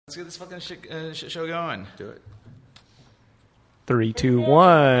Let's get this fucking shit show going. Do it. 3, 2,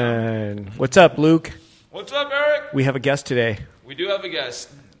 1. What's up, Luke? What's up, Eric? We have a guest today. We do have a guest.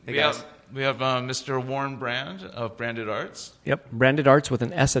 Hey, guys. We have Mr. Warren Brand of Branded Arts. Yep, Branded Arts with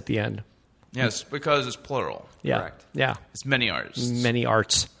an S at the end. Yes, because it's plural. Yeah, Correct. yeah. It's many artists. Many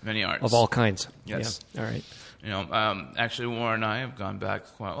arts Many arts. of all kinds. Yes. Yeah. All right. You know, actually, Warren and I have gone back.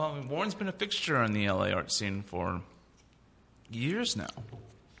 Well, Warren's been a fixture in the LA art scene for years now.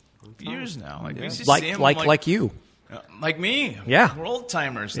 Years now. Like, we used to see him, Like you. Like me. Yeah. We're old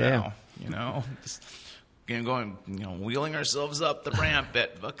timers Yeah. now. You know, just going, wheeling ourselves up the ramp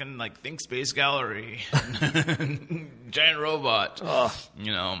at fucking like Think Space Gallery, Giant Robot.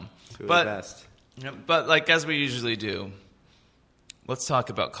 You know, Two of the best. but like as we usually do, let's talk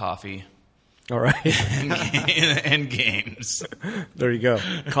about coffee All right. and games. There you go.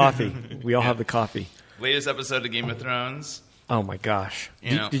 Coffee. We all have the coffee. Latest episode of Game of Thrones. Oh my gosh.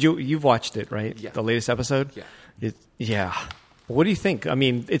 You know. You've watched it, right? Yeah. The latest episode? Yeah. Yeah. What do you think? I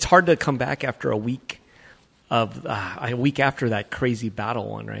mean, it's hard to come back after a week after that crazy battle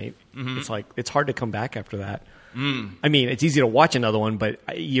one, right? Mm-hmm. It's hard to come back after that. I mean, it's easy to watch another one, but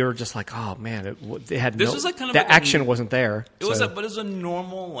you're just like, oh man, it had This was like kind of the like action wasn't there. But it was a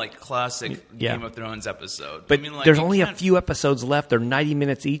normal like classic Yeah. Game of Thrones episode. But I mean, like, there's you only a can't- few episodes left. They're 90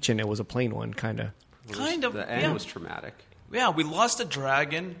 minutes each, and it was a plain one, kind of. Kind of. The end was traumatic. Yeah, we lost a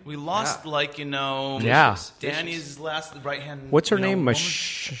dragon. We lost, Yeah. Danny's last right-hand... What's her name? woman.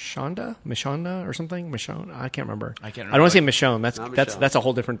 Mishonda or something? Michonne? I can't remember. I can't I don't want to say remember. Michonne. Not That's Michonne. a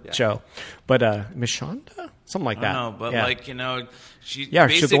whole different show. But Mishonda? Something like that. I don't know, but yeah. she Yeah,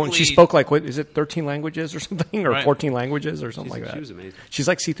 basically... she spoke like, what is it, 13 languages or something? Or Right. 14 languages or something like that. She was amazing. She's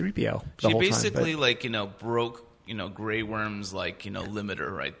like C-3PO the She whole basically, time. broke, Grey Worm's,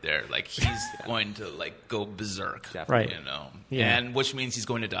 limiter right there. Like, he's going to, go berserk. Definitely. Right. Yeah. And which means he's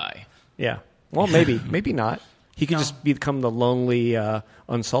going to die. Yeah. Well, maybe not. He could just become the lonely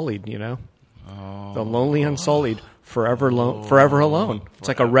Unsullied, The lonely Unsullied, forever alone. It's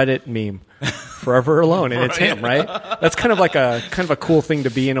like a Reddit meme. Forever alone, and it's him, right? That's kind of a cool thing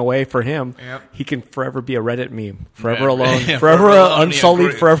to be in a way for him. Yep. He can forever be a Reddit meme. Forever Right. alone, Yeah, forever alone,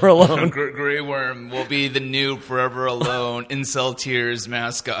 Unsullied, yeah, forever alone. Grey Worm will be the new Forever Alone Incel Tears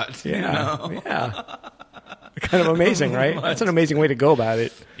mascot. Yeah. Kind of amazing, right? That's an amazing way to go about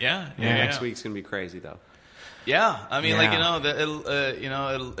it. Yeah. Next week's gonna be crazy though. Yeah, I mean, Yeah.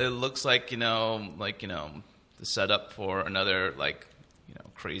 it looks like the setup for another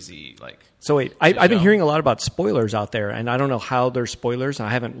crazy So wait, I've been hearing a lot about spoilers out there, and I don't know how they're spoilers. And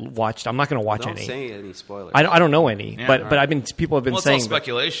I haven't watched. I'm not going to watch Don't any. say any spoilers. I don't know any, Yeah, but right. people have been Well, it's all saying.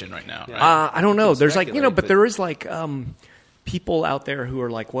 speculation right now. Yeah. Right? I don't know. You can There's speculate, but there is people out there who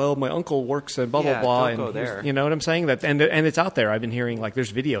are like, well, my uncle works at blah blah Yeah, blah, don't go and there. you know what I'm saying? That and it's out there. I've been hearing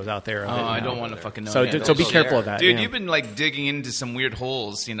there's videos out there. Of Oh, it I now. don't want to fucking know. So any of so be those. careful of that, dude. yeah. You've been digging into some weird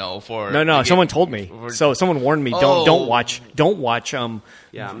holes, for No. Someone told me. So someone warned me. Don't Oh. watch.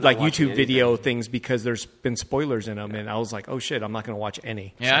 Yeah, I'm not watching YouTube video anything. things because there's been spoilers in them, and I was like, oh shit, I'm not going to watch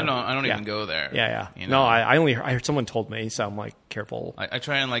any. Yeah, So, I don't yeah. even go there. Yeah. you No, know? I heard someone told me, so I'm like careful. I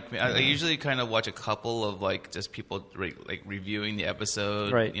try and I usually kind of watch a couple of just people reviewing the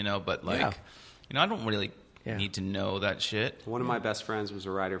episode, Right. But Yeah. I don't really Yeah. need to know that shit. One of my best friends was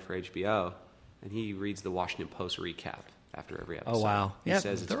a writer for HBO, and he reads the Washington Post recap after every episode. Oh wow! He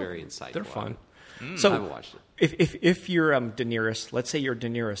says it's very insightful. They're fun. I So haven't watched it. if you're Daenerys, let's say you're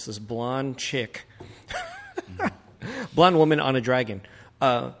Daenerys, this blonde chick, blonde woman on a dragon.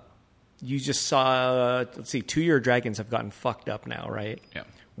 You just saw. Let's see, 2 year dragons have gotten fucked up now, right? Yeah.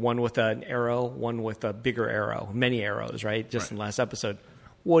 One with an arrow, one with a bigger arrow, many arrows, right? Just Right. in the last episode.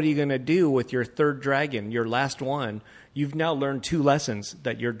 What are you going to do with your third dragon, your last one? You've now learned 2 lessons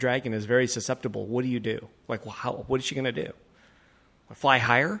that your dragon is very susceptible. What do you do? What is she going to do? Fly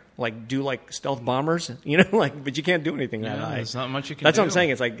higher? Do stealth bombers? But you can't do anything that high. There's not much you can That's do. what I'm saying.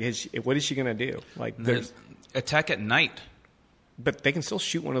 It's what is she going to do? There's, Attack at night. but they can still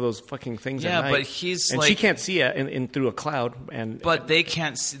shoot one of those fucking things Yeah, at night. but he's and she can't see it in through a cloud. But they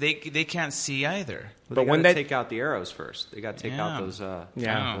can't see, they can't see either. But But they when gotta they- take out the arrows first. They got to take Yeah. out those.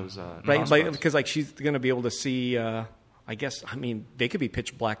 Yeah. Those, right, crossbows. because she's going to be able to see. I guess they could be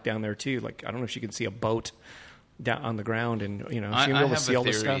pitch black down there too. I don't know if she can see a boat down on the ground, and she's going to be able to see all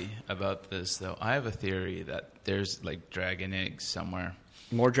this stuff. About this though. I have a theory that there's dragon eggs somewhere.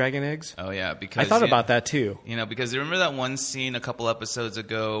 More dragon eggs? Oh yeah, because I thought about that too. Because you remember that one scene a couple episodes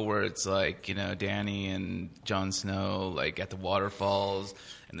ago where it's like, Dany and Jon Snow like at the waterfalls,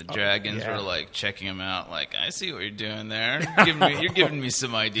 and the dragons were like checking him out. Like, I see what you're doing there. You're giving me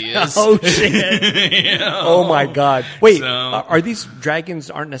some ideas. Oh shit! Oh my god! Wait, are these dragons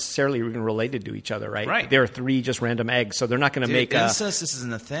aren't necessarily even related to each other, right? Right. They're 3 just random eggs, so they're not going to make incest. This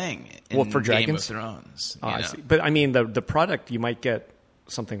isn't a thing. In for dragons? Game of Thrones. I see. But I mean, the product, you might get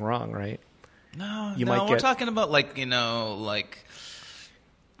something wrong, right? We're talking about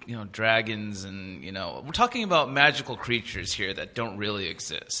dragons, and we're talking about magical creatures here that don't really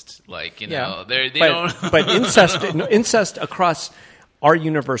exist. They don't. But incest across our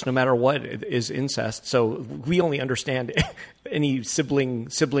universe, no matter what, is incest. So we only understand any sibling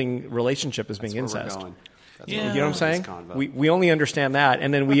relationship as being incest. You know what I'm saying? We only understand that,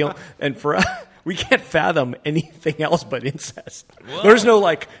 and then we can't fathom anything else but incest. Whoa. There's no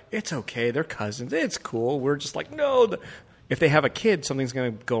it's okay, they're cousins, it's cool. We're just like, no. If they have a kid, something's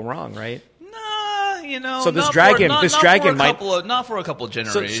going to go wrong, right? Nah, So this dragon might not for a couple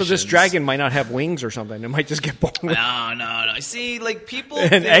generations. So this dragon might not have wings or something. It might just get born. No. See, people.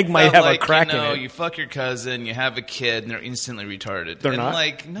 An egg might have a crack in it. You fuck your cousin, you have a kid, and they're instantly retarded. They're not.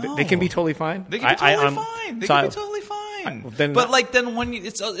 No, they can be totally fine. They can be totally fine. They can be totally fine. Then when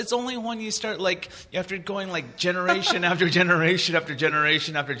it's only when you start after going generation after generation after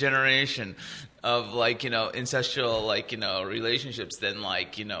generation after generation of incestual relationships, then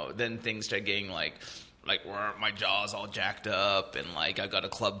then things start getting where my jaw's all jacked up and I got a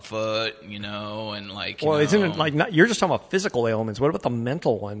club foot, and isn't it not, you're just talking about physical ailments? What about the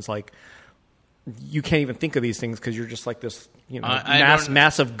mental ones? You can't even think of these things because you're just this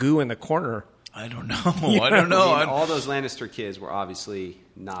mass of goo in the corner. I don't know. I don't know. All those Lannister kids were obviously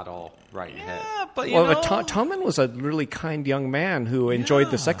not all right in the head. But Tommen was a really kind young man who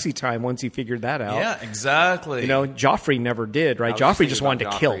enjoyed the sexy time once he figured that out. Yeah, exactly. Joffrey never did, right? Joffrey just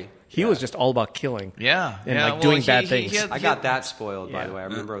wanted to kill. He was just all about killing. Yeah. And doing bad things. I got that spoiled, by the way. I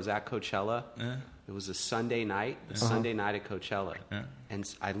remember I was at Coachella. It was a Sunday night, Sunday night at Coachella.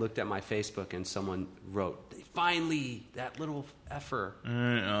 And I looked at my Facebook and someone wrote, finally, that little effer.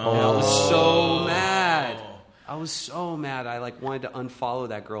 And I was so mad. I wanted to unfollow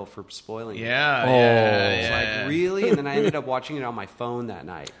that girl for spoiling it. Yeah. Really? And then I ended up watching it on my phone that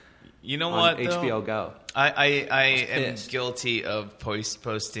night. You know on what? HBO Go. I am guilty of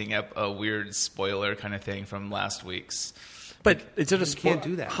posting up a weird spoiler kind of thing from last week's. But is it a spoiler? Can't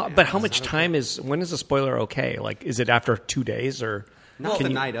do that. But how much time when is a spoiler okay? Is it after 2 days or? Not the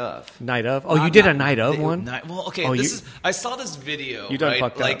night of. Night of? Oh, you did a night of one? I saw this video, you done right?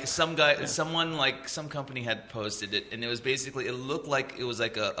 Fucked up. Some company had posted it, and it was basically, it looked like it was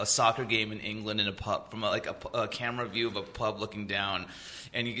a soccer game in England in a pub, from a camera view of a pub looking down.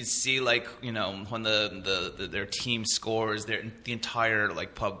 And you can see, when their team scores, the entire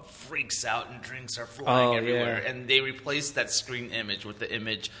pub freaks out and drinks are flying everywhere. Yeah. And they replaced that screen image with the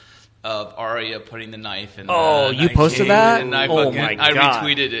image of Arya putting the knife in. Oh, you posted that? And I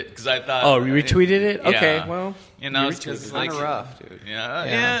retweeted it because I thought. Oh, you retweeted it? Okay, yeah. well, it's kind of rough, dude.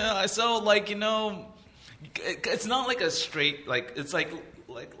 Yeah. So it's not a straight it's like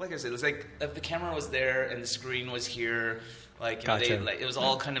I said, it's if the camera was there and the screen was here. Gotcha. It was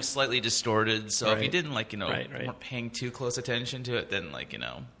all kind of slightly distorted. So if you didn't right. weren't paying too close attention to it, then I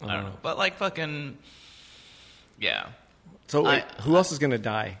don't know. But fucking, yeah. So who else is going to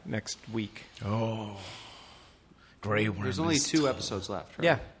die next week? Oh, Grey Worm. There's only 2 episodes left. Right?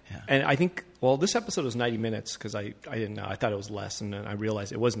 Yeah. And I think this episode was 90 minutes because I didn't know. I thought it was less, and then I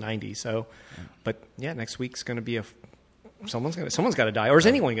realized it was 90. So, but yeah, next week's going to be someone's got to die, or is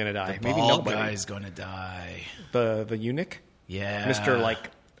anyone going to die? The Maybe bald nobody. guy's going to die. The eunuch. Yeah, Mr.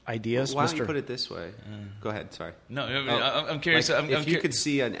 Ideas. Why don't you put it this way? Go ahead. Sorry. No, I'm curious. If you could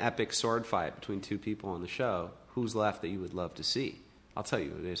see an epic sword fight between 2 people on the show, who's left that you would love to see? I'll tell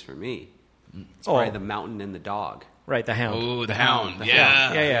you who it is for me. It's probably the mountain and the dog. Right, the Hound. Oh, the Hound.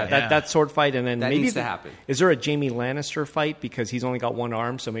 Yeah. That sword fight, and then that maybe needs to happen. Is there a Jaime Lannister fight because he's only got one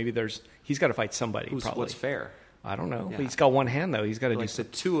arm? So maybe he's got to fight somebody. Probably. What's fair? I don't know. Yeah. He's got one hand though. He's got to do the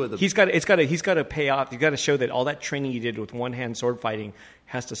 2 of the. He's got to pay off. He's got to show that all that training he did with one hand sword fighting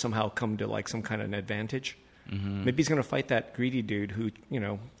has to somehow come to some kind of an advantage. Mm-hmm. Maybe he's going to fight that greedy dude who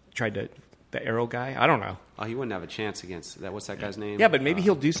tried to. The arrow guy? I don't know. Oh, he wouldn't have a chance against that. What's that guy's name? Yeah, but maybe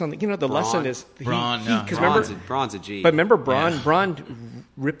he'll do something. The Bronn. lesson is Bronn. Braun's a G. But remember, Bronn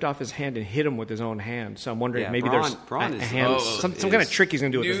ripped off his hand and hit him with his own hand. So I'm wondering maybe there's Bronn a hand, some kind of trick he's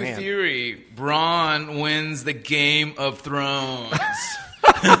going to do with his hand. New theory: Bronn wins the Game of Thrones.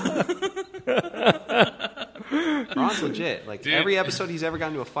 Ron's legit. Like Dude. every episode he's ever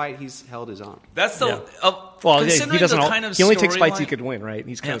gotten into a fight, he's held his own. That's the. Yeah. Well, he considering doesn't. the kind of He only takes fights he storyline- could win, right?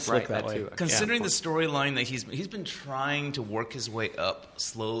 He's kind of slick right, that that way. too. Considering the storyline that he's been trying to work his way up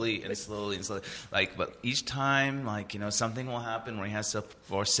slowly and slowly and slowly, like, but each time, like, something will happen where he has to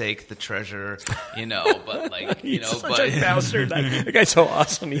forsake the treasure, but like, He's but such a bastard. That guy's so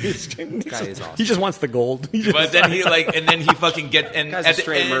awesome. Guy is awesome. He just wants the gold. but then he fucking and Guy's a at the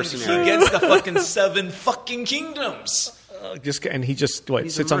straight end mercenary. he gets the fucking 7 fucking kingdoms. he just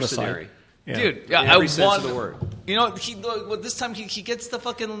He's sits a on the mercenary. side. Yeah. Dude, yeah, In I every sense want of the word. This time he gets the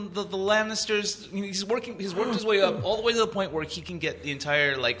fucking the Lannisters. He's worked his way up all the way to the point where he can get the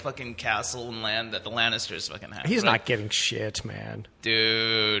entire like fucking castle and land that the Lannisters fucking have. He's right? not getting shit, man.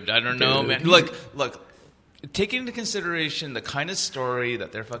 Dude, I don't know, man. Look, taking into consideration the kind of story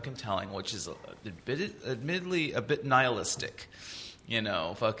that they're fucking telling, which is admittedly a bit nihilistic,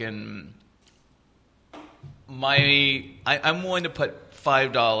 fucking. I'm willing to put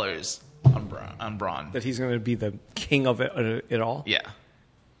 $5 on Braun. That he's going to be the king of it all. Yeah.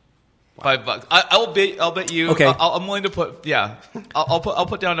 $5. I'll bet you. Okay. I'm willing to put. Yeah. I'll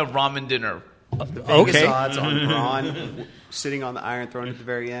put down a ramen dinner. Vegas Okay. odds on Braun sitting on the Iron Throne at the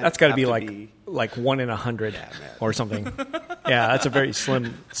very end. That's got to have be like 1 in 100 man. or something. Yeah, that's a very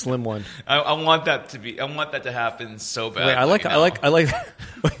slim one. I want that to happen so bad. Wait, I like.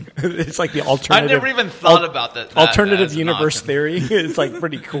 It's like the I've alternative. never even thought about that. Alternative as an universe option. theory. It's like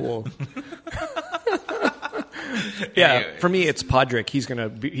pretty cool. Yeah, Anyway. for me, it's Podrick. He's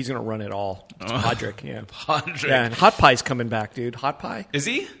gonna run it all. It's Podrick. Yeah, Podrick. yeah. And Hot Pie's coming back, dude. Hot Pie? Is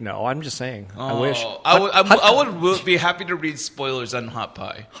he? No, I'm just saying. I wish. I would be happy to read spoilers on Hot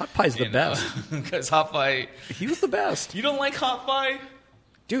Pie. Hot Pie's the best. Because Hot Pie. He was the best, You don't like Hot Pie?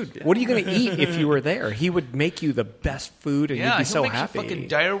 dude. What are you gonna eat if you were there? He would make you the best food, and Yeah, you'd be he'll so make happy. you fucking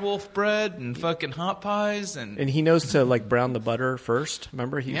direwolf bread and fucking hot pies and And he knows to like brown the butter first.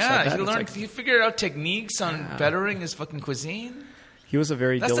 Remember, he said that. he It's learned. like- He figured out techniques on bettering his fucking cuisine. he was a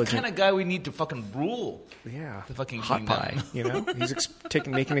very That's the diligent. kind of guy we need to fucking rule. Yeah, The fucking Hot kingdom. Pie. He's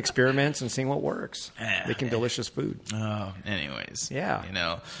making experiments and seeing what works, making delicious food. Oh, anyways. Yeah.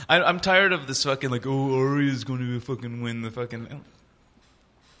 I'm tired of this fucking like, Arya's going to fucking win the fucking.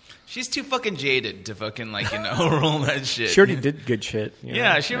 She's too fucking jaded to fucking like roll that shit. She already did good shit.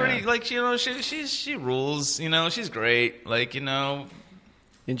 Yeah, she already like she rules. She's great. Like and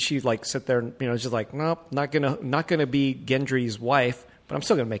she like sit there and just like, nope, not gonna be Gendry's wife, but I'm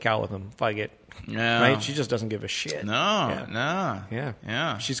still gonna make out with him if I get right. She just doesn't give a shit. No.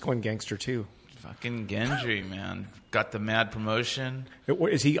 Yeah. She's going gangster too. Fucking Gendry, man, got the mad promotion.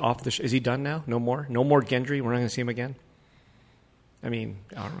 Is he off the? Is he done now? No more Gendry. We're not gonna see him again. I mean,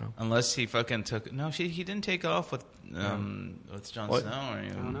 I don't know. Unless he fucking took. No, he didn't take off with Jon Snow. Or I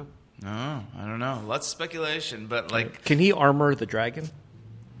don't know. No, I don't know. Lots of speculation, but like, Can he armor the dragon?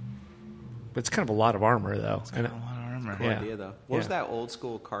 It's kind of a lot of armor, though. a lot of armor. Cool Yeah. idea though. What was Yeah. that old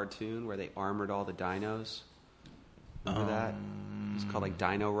school cartoon where they armored all the dinos? Remember that? It's called like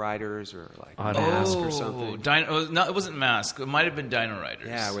Dino Riders or like Oh, Mask or something. No, it wasn't Mask. It might have been Dino Riders.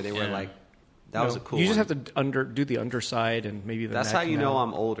 Yeah, where they were like. That was a cool. You just one. have to do the underside and maybe the. That's neck how you and know that.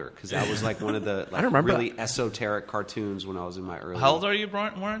 I'm older because that was like one of the like, remember really esoteric cartoons when I was in my early. How old are you,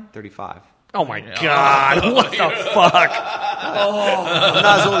 Warren? 35. Oh my god! What the fuck? I'm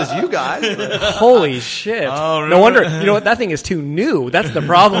not as old as you guys. But Holy shit! Oh, no wonder. You know what? That thing is too new. That's the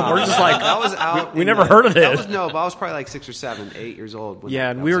problem. We're just like that was out. we in never the- heard of That it. was but I was probably like 6 or 7, 8 years old. When Yeah,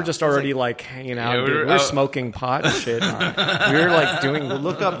 that and was we were out. just It was already like hanging out. Yeah, we dude. were We were out- smoking pot and shit. We were like doing.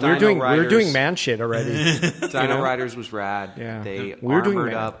 Look up We were Dino doing. We were Riders. doing man shit already. Dino know? Riders was rad. Yeah. They We were doing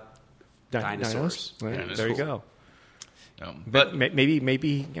armored man. up dinosaurs. Right, Yeah, that's there you cool. go. But Maybe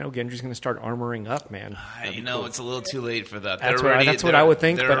Gendry's going to start armoring up, man. it's a little too late for that. That's They're what- already- that's what they're- I would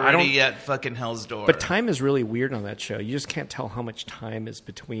think, They're but I don't- already at fucking Hell's Door. But time is really weird on that show. You just can't tell how much time is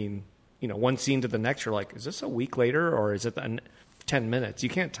between, one scene to the next. You're like, is this a week later or is it 10 minutes? You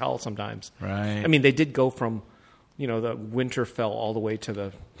can't tell sometimes. Right. I mean, they did go from, the Winterfell all the way to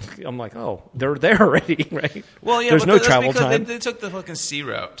the. I'm like, oh, they're there already, right? Well, yeah, there's but no that's travel because time. They took the fucking sea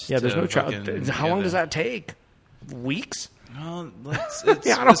route. Yeah, there's to no travel. fucking How get long does there. that take? Weeks? Well, it's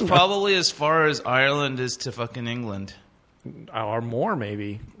Yeah, I don't it's know. probably as far as Ireland is to fucking England. Or more,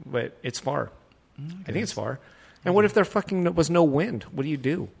 maybe, but it's far. I think it's far. And what if there fucking was no wind? What do you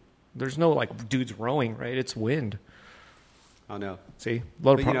do? There's no like dudes rowing, right? It's wind. Oh no. See,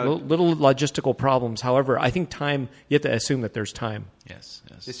 But, little logistical problems. However, I think time. You have to assume that there's time. Yes.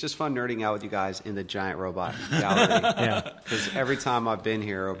 It's just fun nerding out with you guys in the giant robot gallery. Yeah. Because every time I've been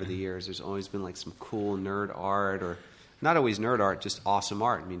here over the years, there's always been like some cool nerd art, or not always nerd art, just awesome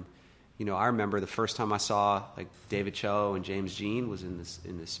art. I mean, I remember the first time I saw like David Cho and James Jean was in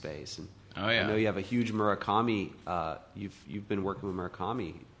this space, and I know you have a huge Murakami. You've been working with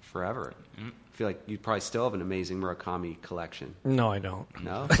Murakami forever. I feel like you probably still have an amazing Murakami collection. No, I don't.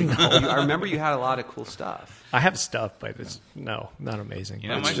 No? I remember you had a lot of cool stuff. I have stuff, but it's not amazing.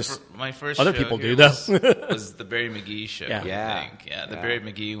 My first other show people here do though. was the Barry McGee show. Yeah. I think. The Barry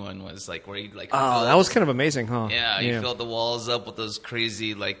McGee one was like where he like. Oh, that was kind of amazing, huh? Yeah, he filled the walls up with those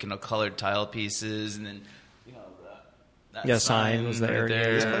crazy colored tile pieces, and then that sign was there.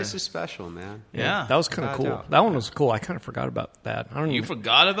 This place is special, man. Yeah. That was kind of cool. That one was cool. I kind of forgot about that. You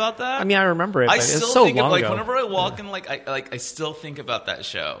forgot about that? I mean, I remember it, but still it's so think long of, ago. Whenever I walk in, I still think about that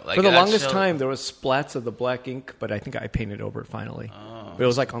show. For the longest time, there was splats of the black ink, but I think I painted over it finally. But it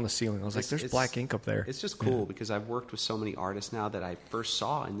was on the ceiling. I was there's black ink up there. It's just cool because I've worked with so many artists now that I first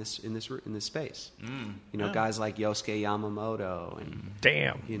saw in this space. Guys like Yosuke Yamamoto and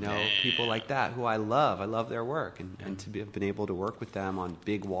people like that who I love. I love their work, and to have been able to work with them on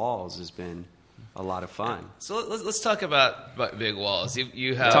big walls has been a lot of fun. So let's talk about big walls.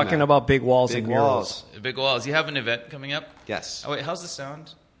 You have talking about big walls and murals. Big walls. You have an event coming up? Yes. Oh wait, how's the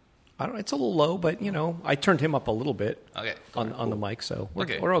sound? I don't. It's a little low, but I turned him up a little bit. Okay. On the mic, so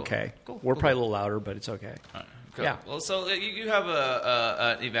we're okay. Cool. We're probably a little louder, but it's okay. All right. Cool. Yeah. Well, so you have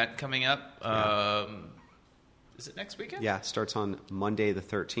an event coming up. Is it next weekend? Yeah, it starts on Monday the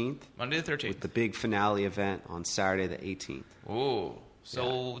 13th. Monday the 13th. With the big finale event on Saturday the 18th. Ooh.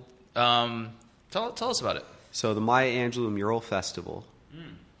 So tell us about it. So the Maya Angelou Mural Festival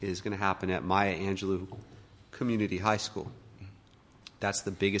is going to happen at Maya Angelou Community High School. That's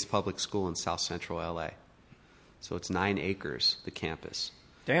the biggest public school in South Central LA. So it's 9 acres, the campus.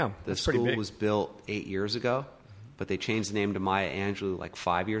 Damn, that's pretty big. The school was built 8 years ago, but they changed the name to Maya Angelou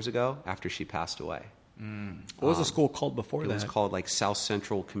 5 years ago after she passed away. What was the school called before that? It was called South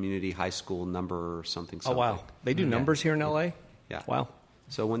Central Community High School number something. Oh, wow. They do numbers here in LA? Yeah. Wow.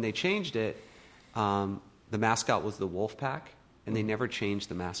 So when they changed it, the mascot was the wolf pack, and they never changed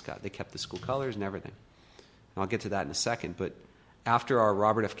the mascot. They kept the school colors and everything. And I'll get to that in a second. But after our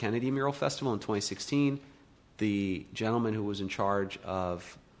Robert F. Kennedy Mural Festival in 2016, the gentleman who was in charge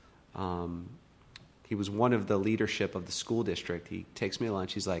of he was one of the leadership of the school district. He takes me to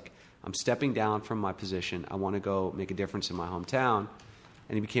lunch. He's like, I'm stepping down from my position. I want to go make a difference in my hometown.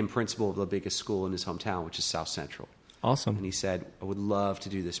 And he became principal of the biggest school in his hometown, which is South Central. Awesome. And he said, I would love to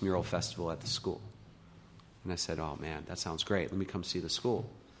do this mural festival at the school. And I said, oh, man, that sounds great. Let me come see the school.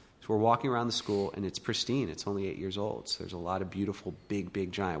 So we're walking around the school, and it's pristine. It's only 8 years old. So there's a lot of beautiful,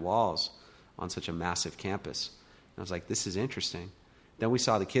 big, giant walls on such a massive campus. And I was like, this is interesting. Then we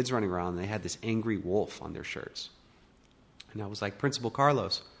saw the kids running around, and they had this angry wolf on their shirts. And I was like, Principal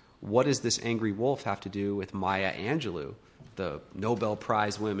Carlos, what does this angry wolf have to do with Maya Angelou, the Nobel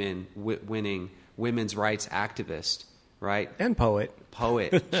Prize winning women's rights activist, right? And poet.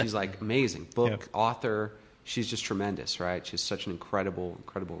 She's amazing. Book, author. She's just tremendous, right? She has such an incredible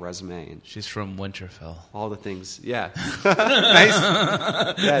resume. And she's from Winterfell. All the things, yeah. Nice.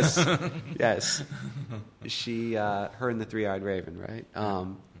 Yes. She, her and the Three-Eyed Raven, right?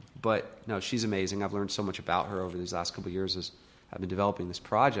 But no, she's amazing. I've learned so much about her over these last couple of years as I've been developing this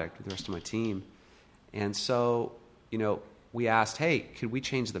project with the rest of my team. And so, we asked, hey, could we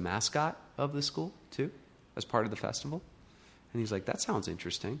change the mascot of the school too as part of the festival? And he's like, that sounds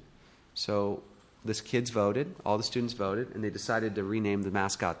interesting. So the kids voted, all the students voted, and they decided to rename the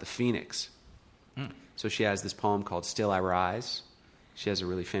mascot the Phoenix. So she has this poem called Still I Rise. She has a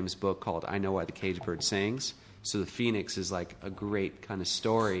really famous book called I Know Why the Caged Bird Sings. So the Phoenix is a great kind of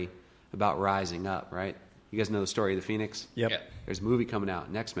story about rising up, right? You guys know the story of the Phoenix? Yep. There's a movie coming out,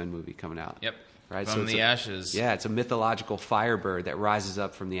 an X-Men movie coming out. Yep. Right? From the ashes. Yeah, it's a mythological firebird that rises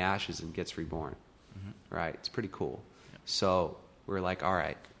up from the ashes and gets reborn. Mm-hmm. Right? It's pretty cool. Yep. So we're like, all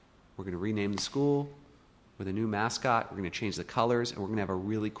right, we're going to rename the school with a new mascot. We're going to change the colors, and we're going to have a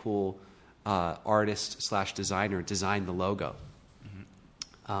really cool artist/designer design the logo.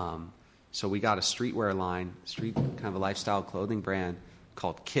 Mm-hmm. So we got a streetwear line, kind of a lifestyle clothing brand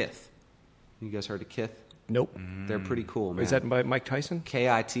called Kith. You guys heard of Kith? Nope. They're pretty cool, man. Is that by Mike Tyson?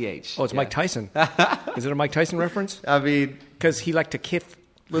 Kith. Oh, it's Mike Tyson. Is it a Mike Tyson reference? I mean... Because he liked to kith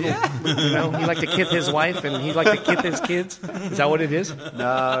he liked to kith his wife and he liked to kith his kids? Is that what it is?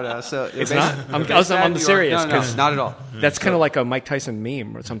 No. So it's not? I'm serious. No, not at all. That's kind of like a Mike Tyson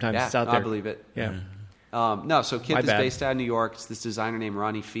meme, or sometimes it's out there. I believe it. Yeah. So Kith is based out of New York. It's this designer named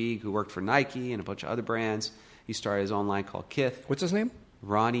Ronnie Feig who worked for Nike and a bunch of other brands. He started his own line called Kith. What's his name?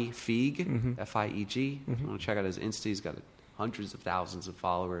 Ronnie Feig, F-I-E-G. You want to check out his Insta. He's got hundreds of thousands of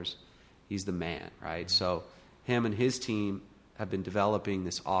followers. He's the man, right? So him and his team have been developing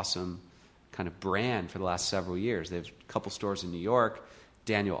this awesome kind of brand for the last several years. They have a couple stores in New York.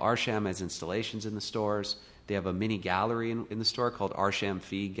 Daniel Arsham has installations in the stores. They have a mini gallery in the store called Arsham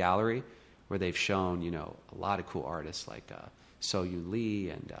Fee Gallery, where they've shown, a lot of cool artists like So Yun Lee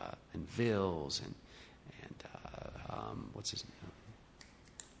and Vils and what's his name?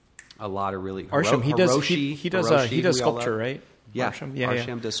 A lot of really Arsham. He does sculpture, right? Yeah,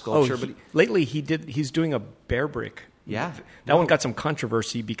 Arsham does sculpture. But lately he's doing a bear brick. Yeah, that one got some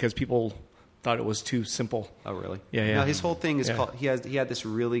controversy because people thought it was too simple. Oh, really? Yeah. No, his whole thing is called. He had this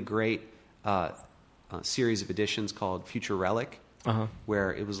really great series of editions called Future Relic,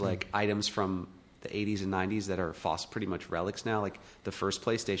 where it was like items from the 80s and 90s that are pretty much relics now, like the first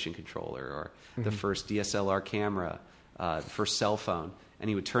PlayStation controller or the first DSLR camera, the first cell phone. And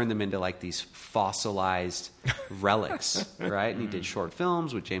he would turn them into like these fossilized relics, right? And he did short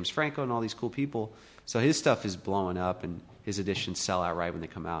films with James Franco and all these cool people. So his stuff is blowing up, and his editions sell out right when they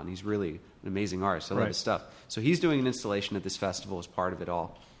come out. And he's really an amazing artist. I love his stuff. So he's doing an installation at this festival as part of it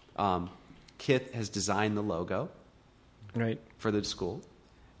all. Kith has designed the logo for the school,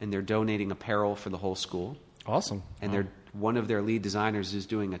 and they're donating apparel for the whole school. Awesome. And one of their lead designers is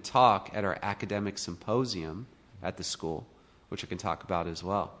doing a talk at our academic symposium at the school, which I can talk about as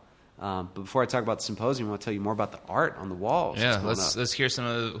well. But before I talk about the symposium, I want to tell you more about the art on the walls. Yeah, let's hear some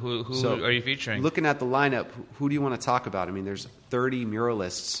of who are you featuring? Looking at the lineup, who do you want to talk about? I mean, there's 30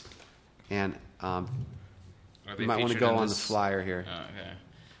 muralists, and you might want to go on the flyer here. Oh, okay.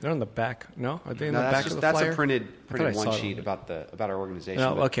 They're on the back. No, are they in the back of the flyer? That's a printed one sheet about our organization.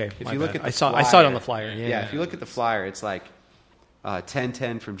 Oh, okay. If you look at I saw it on the flyer. Yeah. If you look at the flyer, it's like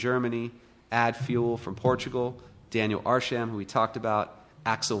 1010 from Germany, Add Fuel from Portugal, Daniel Arsham, who we talked about,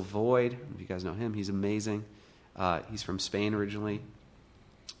 Axel Void, if you guys know him, he's amazing. He's from Spain originally.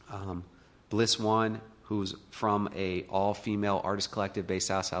 Bliss One, who's from a all-female artist collective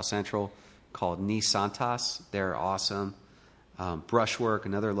based out of South Central called Ni Santas. They're awesome. Brushwork,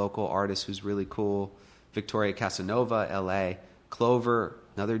 another local artist who's really cool. Victoria Casanova, L.A. Clover,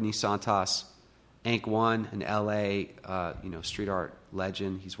 another Ni Santas. Ank One, an L.A. Street art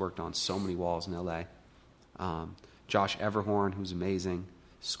legend. He's worked on so many walls in L.A. Josh Everhorn, who's amazing,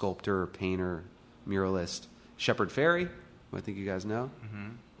 sculptor, painter, muralist. Shepard Fairey, who I think you guys know.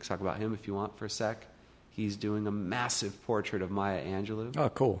 Let's talk about him if you want for a sec. He's doing a massive portrait of Maya Angelou. Oh,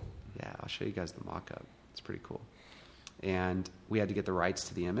 cool. Yeah, I'll show you guys the mock-up. It's pretty cool. And we had to get the rights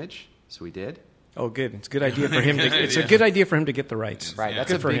to the image, so we did. Oh, good. It's a good idea for him. It's a good idea for him to get the rights. Right,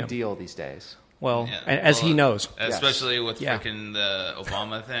 that's a big deal these days. Well, as he knows. Especially with freaking the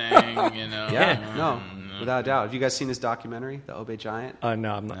Obama thing, Yeah, no, without a doubt. Have you guys seen his documentary, The Obey Giant?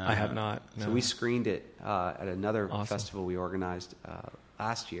 No, I have not. No. So we screened it at another festival we organized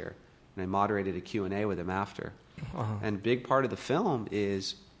last year, and I moderated a Q&A with him after. And a big part of the film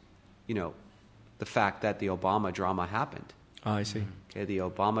is, the fact that the Obama drama happened. Oh, I see. Okay, the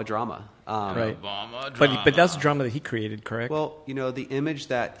Obama drama. Right. Obama drama. But that's the drama that he created, correct? Well, the image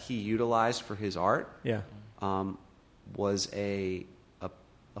that he utilized for his art was a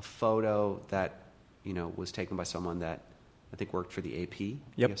photo that, was taken by someone that I think worked for the AP,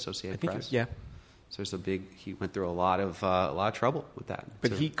 the Associated Press. So he went through a lot of trouble with that.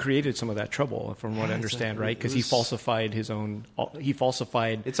 But he created some of that trouble, from what I understand, right? Because he falsified his own. He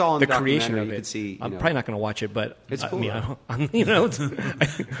falsified. It's all in the the creation of you it. could see, I'm probably not going to watch it, but it's cool.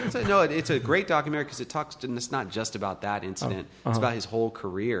 It's a great documentary because it talks. And it's not just about that incident. It's about his whole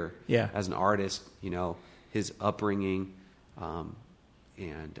career as an artist. His upbringing.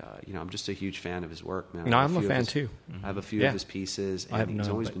 And I'm just a huge fan of his work, man. No, I'm a fan too. I have a few of his pieces, and he's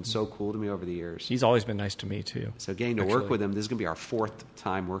always been so cool to me over the years. He's always been nice to me too. So getting to work with him, this is going to be our fourth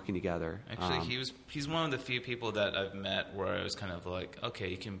time working together. Actually, he's one of the few people that I've met where I was kind of like, okay,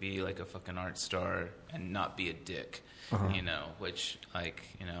 you can be like a fucking art star and not be a dick, which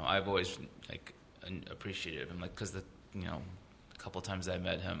I've always appreciated him, because a couple of times I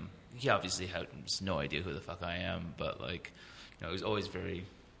met him, he obviously had no idea who the fuck I am, but he was always very,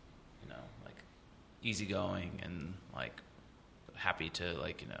 easygoing and happy to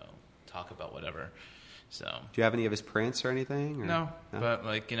talk about whatever. So. Do you have any of his prints or anything? Or? No, but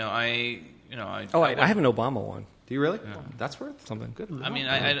I have an Obama one. Do you really? Yeah. That's worth something. Good. I mean,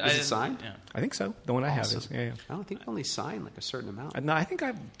 is it signed? Yeah. I think so. The one I have is. Yeah. I don't think he only signed a certain amount. No, I think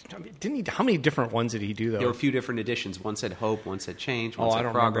didn't he? How many different ones did he do though? There were a few different editions. One said Hope, one said Change, one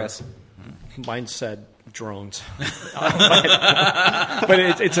said Progress. Mine said drones, but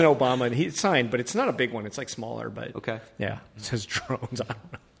it's an Obama, and he's signed, but it's not a big one. It's smaller, but okay. Yeah, it says drones. I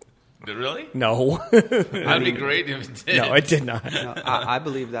don't know. Really? No. That'd be great if it did. No, it did not. No, I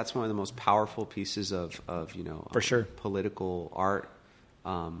believe that's one of the most powerful pieces of for sure political art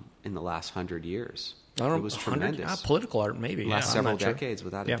in the last 100 years. I don't know, it was tremendous. Political art, maybe. Last several decades,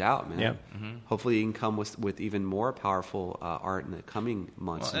 without a doubt, man. Yeah. Hopefully, you can come with even more powerful art in the coming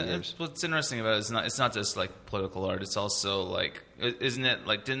months and years. What's interesting about it is it's not just like political art. It's also like, isn't it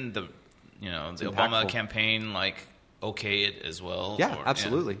like, didn't the Obama campaign like okay it as well? Yeah,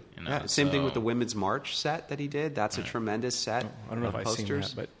 absolutely. Same thing with the women. Women's March set that he did. That's a tremendous set. I don't know of if posters. I've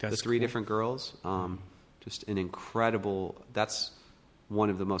seen that, but the three different girls. Just an incredible. That's one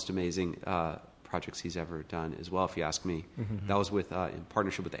of the most amazing projects he's ever done as well, if you ask me. That was with in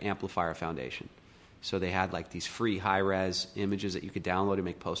partnership with the Amplifier Foundation. So they had like these free high-res images that you could download and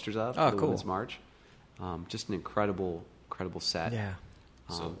make posters of for the Women's March. Just an incredible set. Yeah.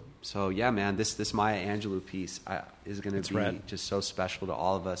 So yeah, man, this Maya Angelou piece is going to be just so special to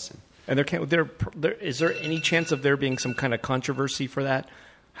all of us. And is there any chance of there being some kind of controversy for that?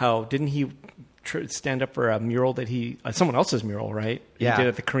 How didn't he stand up for a mural that someone else's mural, right? Yeah. He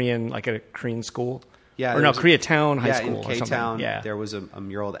did at a Korean school. Yeah, Koreatown High School. In K-Town, there was a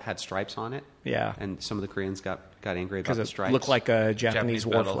mural that had stripes on it. Yeah, and some of the Koreans got angry about the stripes. It looked like a Japanese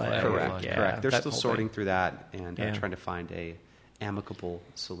war flag. Correct. They're still sorting through that and trying to find a amicable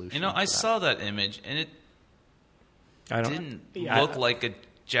solution. I saw that image and it didn't look like a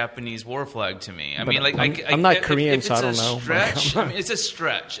Japanese war flag to me. I'm not Korean, so I don't know. Stretch, it's a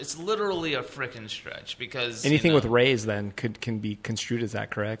stretch. It's literally a frickin' stretch because anything with rays then can be construed as that,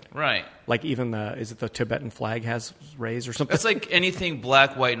 correct? Right. Like even is it the Tibetan flag has rays or something? It's like anything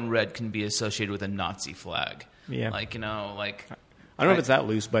black, white, and red can be associated with a Nazi flag. Yeah. I don't know if it's that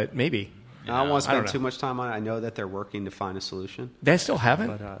loose, but maybe. I don't want to spend too much time on it. I know that they're working to find a solution. They still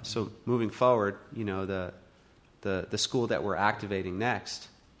haven't. But so moving forward, the school that we're activating next.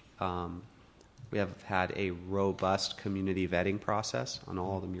 We have had a robust community vetting process on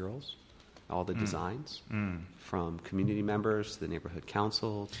all the murals, all the designs, from community members to the neighborhood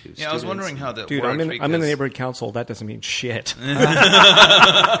council to students. I was wondering how that worked. I'm in the neighborhood council. That doesn't mean shit.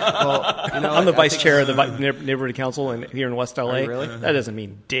 Well, I'm the vice chair of the neighborhood council here in West LA. Really? That doesn't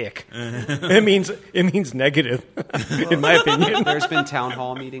mean dick. It means negative, in my opinion. There's been town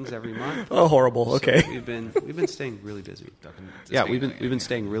hall meetings every month. Oh, horrible. Okay. So we've been staying really busy. We've been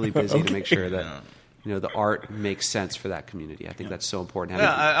staying really busy to make sure that the art makes sense for that community. I think that's so important.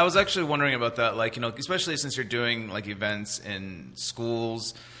 I was actually wondering about that, especially since you're doing events in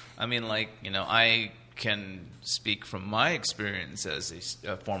schools. I can speak from my experience as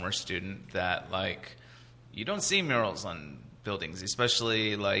a former student that you don't see murals on buildings,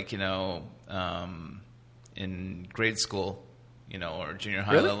 especially in grade school, or junior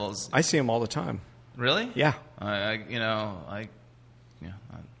high levels. I see them all the time. Really? Yeah.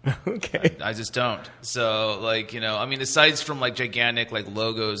 Okay. I just don't. So, aside from gigantic gigantic like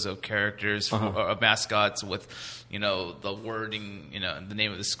logos of characters or mascots with, the wording, the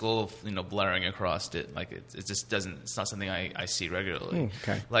name of the school, blaring across it, it just doesn't. It's not something I see regularly.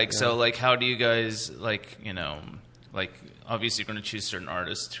 Okay. So, how do you guys obviously you're going to choose certain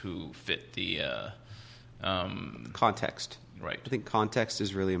artists who fit the context. Right. I think context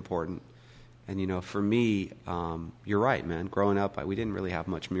is really important. And for me, you're right, man. Growing up, we didn't really have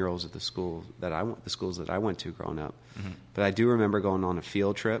much murals at the schools that I went to growing up. Mm-hmm. But I do remember going on a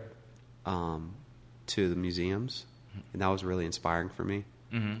field trip to the museums, and that was really inspiring for me.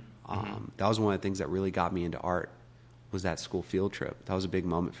 Mm-hmm. That was one of the things that really got me into art. Was that school field trip? That was a big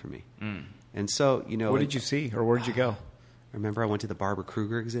moment for me. Mm. And so, what did you see, or where did you go? I remember I went to the Barbara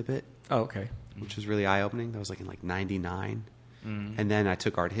Kruger exhibit. Oh, okay. Which was really eye opening. That was in '99. Mm-hmm. And then I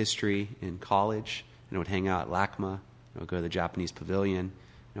took art history in college, and I would hang out at LACMA. I would go to the Japanese pavilion, and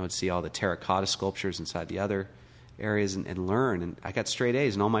I would see all the terracotta sculptures inside the other areas and learn. And I got straight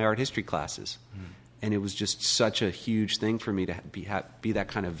A's in all my art history classes. Mm-hmm. And it was just such a huge thing for me to be that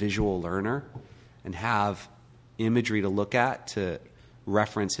kind of visual learner and have imagery to look at to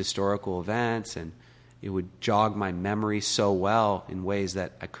reference historical events. And it would jog my memory so well in ways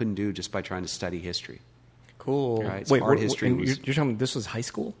that I couldn't do just by trying to study history. Cool. Right, so art history you're telling me this was high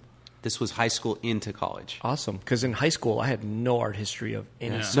school? This was high school into college. Awesome. Because in high school, I had no art history of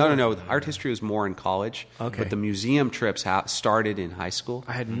any sort. No. Art history was more in college. Okay. But the museum trips started in high school.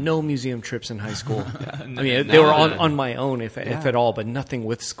 I had no museum trips in high school. They were on my own, if at all, but nothing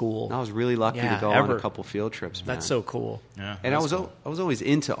with school. And I was really lucky to go on a couple field trips, man. That's so cool. Yeah, and I was always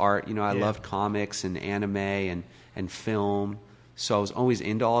into art. I loved comics and anime and film. So I was always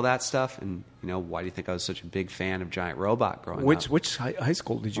into all that stuff. And, why do you think I was such a big fan of Giant Robot growing up? Which high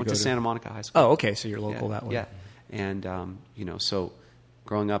school did you go to? Went to Santa Monica High School. Oh, okay. So you're local that way. Yeah. And, so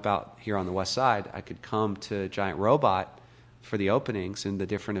growing up out here on the west side, I could come to Giant Robot for the openings and the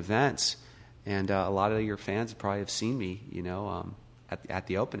different events. And a lot of your fans probably have seen me, at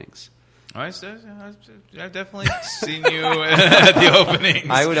the openings. I've definitely seen you at the openings.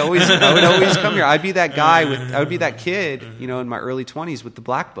 I would always come here. I'd be that guy I would be that kid, in my early 20s with the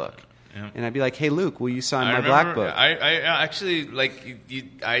black book. Yeah. And I'd be like, "Hey, Luke, will you sign my black book?" I actually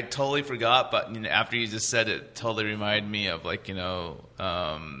I totally forgot, but after you just said it, totally reminded me of the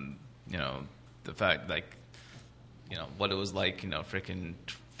fact what it was like, freaking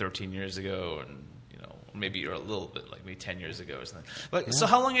 13 years ago, and maybe a little bit maybe 10 years ago or something. But so,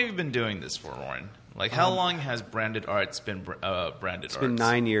 how long have you been doing this for, Warren? How long has Branded Arts been Branded Arts? It's been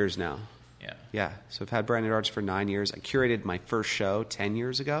 9 years now. Yeah. So I've had Branded Arts for 9 years. I curated my first show 10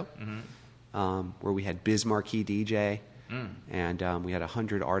 years ago, where we had Biz Markie DJ, and we had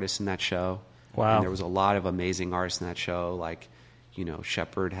 100 artists in that show. Wow. And there was a lot of amazing artists in that show,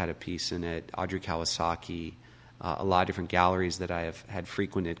 Shepard had a piece in it, Audrey Kawasaki, a lot of different galleries that I have had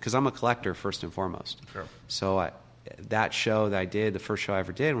frequented, because I'm a collector first and foremost. Sure. So that show that I did, the first show I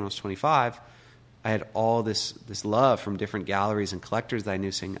ever did when I was 25, I had all this love from different galleries and collectors that I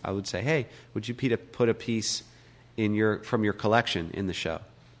knew, saying, I would say, "Hey, would you put a piece from your collection in the show?"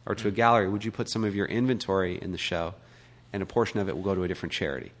 Or to a gallery, "Would you put some of your inventory in the show, and a portion of it will go to a different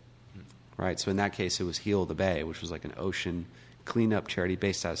charity?" Right? So in that case, it was Heal the Bay, which was like an ocean cleanup charity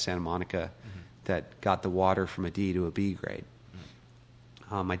based out of Santa Monica that got the water from a D to a B grade.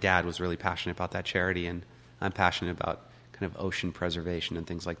 My dad was really passionate about that charity, and I'm passionate about kind of ocean preservation and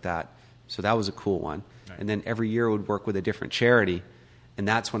things like that. So that was a cool one. Right. And then every year would work with a different charity, and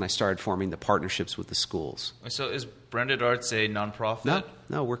that's when I started forming the partnerships with the schools. So is Branded Arts a nonprofit?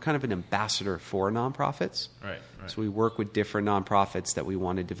 No, we're kind of an ambassador for nonprofits. Right. So we work with different nonprofits that we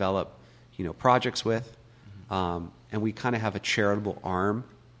want to develop, projects with, and we kind of have a charitable arm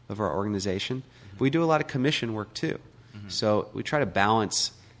of our organization. But we do a lot of commission work too. So we try to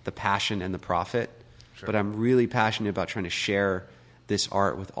balance the passion and the profit. Sure. But I'm really passionate about trying to share this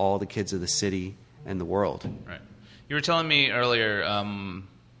art with all the kids of the city and the world. Right. You were telling me earlier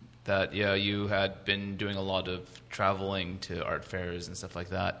that you had been doing a lot of traveling to art fairs and stuff like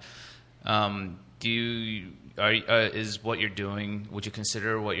that. Is what you're doing? Would you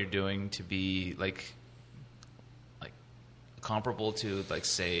consider what you're doing to be like comparable to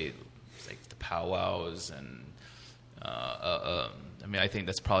say the powwows and I think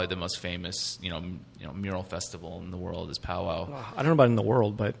that's probably the most famous mural festival in the world is powwow. I don't know about in the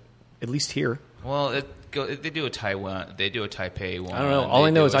world, but at least here. Well, they do a Taiwan, they do a Taipei one. I don't know. All I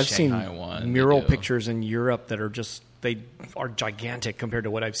know is I've Shanghai seen mural pictures in Europe that are they are gigantic compared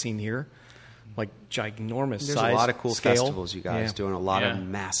to what I've seen here. Like ginormous size. There's a lot of cool scale. Festivals, you guys, doing a lot of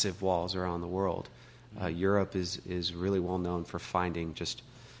massive walls around the world. Europe is really well known for finding just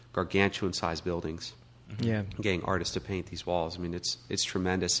gargantuan sized buildings. Yeah, getting artists to paint these walls. It's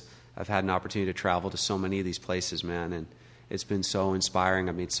tremendous. I've had an opportunity to travel to so many of these places, man, and it's been so inspiring.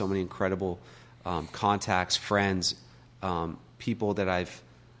 I've made so many incredible contacts, friends, people that I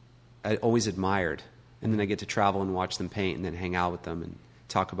always admired, and then I get to travel and watch them paint, and then hang out with them and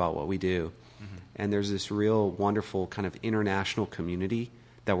talk about what we do. And there's this real wonderful kind of international community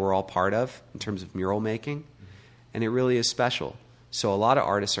that we're all part of in terms of mural making, and it really is special. So a lot of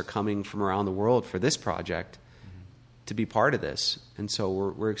artists are coming from around the world for this project to be part of this, and so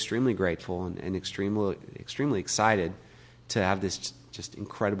we're extremely grateful and extremely excited to have this just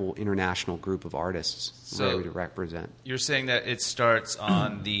incredible international group of artists ready to represent. You're saying that it starts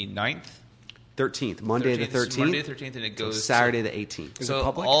on the 9th? 13th, Monday the 13th. Monday the 13th, and it goes Saturday the 18th. So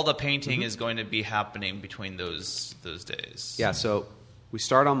all the painting is going to be happening between those days. Yeah, so we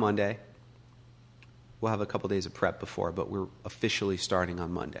start on Monday. We'll have a couple days of prep before, but we're officially starting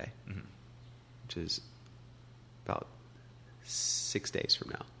on Monday, which is about 6 days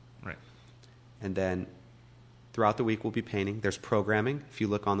from now. Right. And then throughout the week we'll be painting. There's programming. If you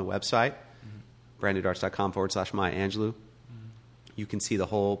look on the website, brandedarts.com/Maya Angelou, you can see the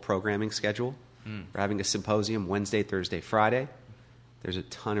whole programming schedule. We're having a symposium Wednesday, Thursday, Friday. There's a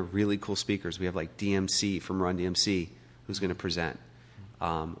ton of really cool speakers. We have like DMC from Run DMC who's going to present.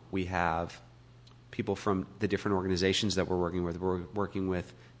 We have people from the different organizations that we're working with. We're working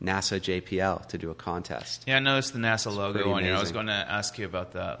with NASA JPL to do a contest. Yeah, I noticed the NASA logo on here. I was going to ask you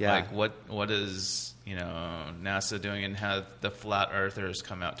about that. Yeah. Like, what is NASA doing, and have the flat earthers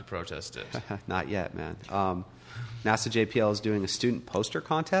come out to protest it? Not yet, man. NASA JPL is doing a student poster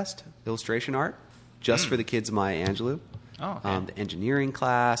contest, illustration art, just for the kids of Maya Angelou. Oh, okay. The engineering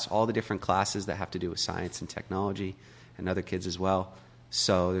class, all the different classes that have to do with science and technology, and other kids as well.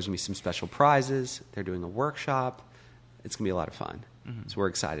 So there's going to be some special prizes. They're doing a workshop. It's going to be a lot of fun. So we're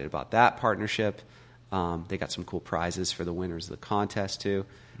excited about that partnership. They got some cool prizes for the winners of the contest too.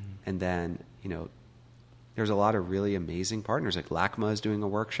 And then, there's a lot of really amazing partners. Like LACMA is doing a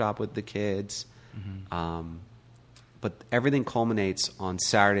workshop with the kids. But everything culminates on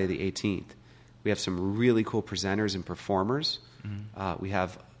Saturday the 18th. We have some really cool presenters and performers. We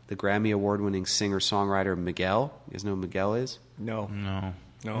have the Grammy Award-winning singer-songwriter Miguel. You guys know who Miguel is? No.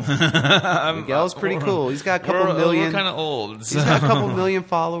 Miguel's pretty cool. He's got a couple million. We're kind of old. He's got a couple million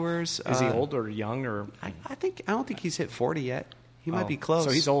followers. Is he old or young? Or I don't think he's hit 40 yet. He might be close.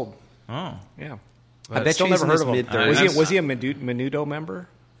 So he's old. Oh. Yeah. I bet still you he's never in heard his of him. mid-30s. Was he a Menudo member?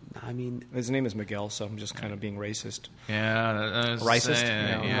 I mean, His name is Miguel, so I'm just kind of being racist. Yeah. Racist?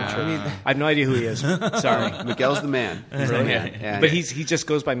 Yeah. I'm not sure. I have no idea who he is. Sorry. Miguel's the man. He's the man. And But he just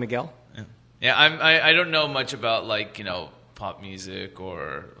goes by Miguel? Yeah, I don't know much about pop music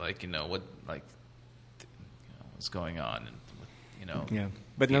or what's going on, Yeah.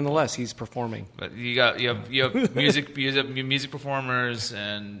 But nonetheless, he's performing. But you have music performers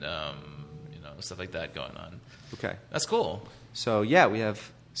and stuff like that going on. Okay. That's cool. So yeah, we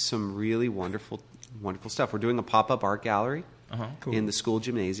have some really wonderful stuff. We're doing a pop-up art gallery Cool. in the school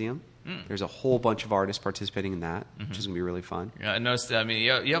gymnasium. There's a whole bunch of artists participating in that, which is going to be really fun. Yeah, I noticed that. I mean,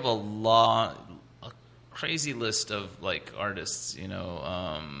 you have a crazy list of artists.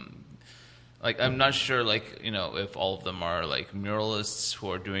 I'm not sure if all of them are muralists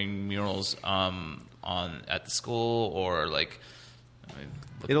who are doing murals at the school or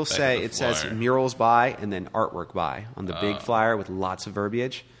It says murals by and then artwork by on the big flyer with lots of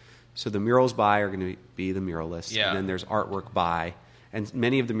verbiage. So the murals by are going to be the muralists, and then there's artwork by, and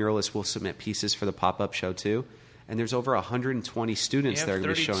many of the muralists will submit pieces for the pop-up show too. And there's over 120 students that are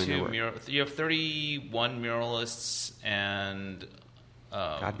going to be showing their work. You have 31 muralists and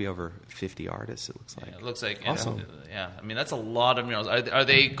got to be over 50 artists. It looks like. Yeah, it looks like awesome. I mean that's a lot of murals. Are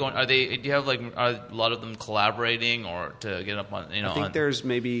they going? Do you have are a lot of them collaborating or to get up on? I think there's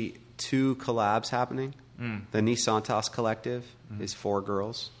maybe 2 collabs happening. The Ni Santos Collective is 4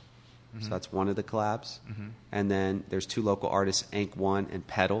 girls. So that's one of the collabs. And then there's 2 local artists, Ank One and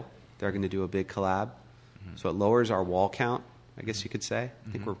Pedal. They're going to do a big collab. So it lowers our wall count, I guess you could say.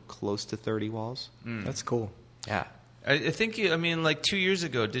 I think we're close to 30 walls. That's cool. Yeah. I think 2 years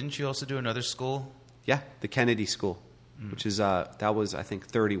ago, didn't you also do another school? Yeah, the Kennedy School, which is that was I think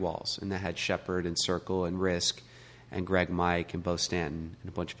 30 walls, and that had Shepard and Circle and Risk and Greg Mike and Bo Stanton and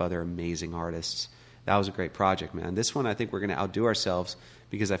a bunch of other amazing artists. That was a great project, man. This one I think we're going to outdo ourselves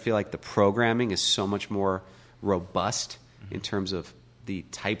because I feel like the programming is so much more robust in terms of the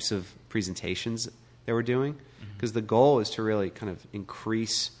types of presentations that we're doing, because the goal is to really kind of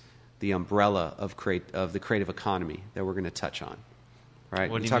increase the umbrella of the creative economy that we're going to touch on, right?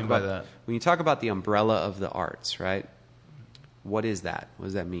 What do you mean by that? When you talk about the umbrella of the arts, right? What is that? What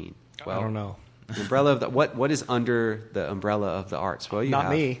does that mean? Well, I don't know. The umbrella of the what is under the umbrella of the arts? Well, Not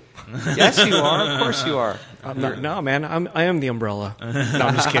me. Yes, you are. Of course, you are. No, man. I am the umbrella. No,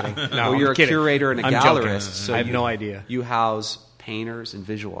 I'm just kidding. No, well, you're I'm kidding. a curator and a I'm gallerist. joking. So I have no idea. You house painters and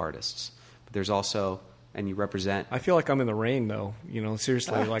visual artists, but there's also, and you represent. I feel like I'm in the rain, though.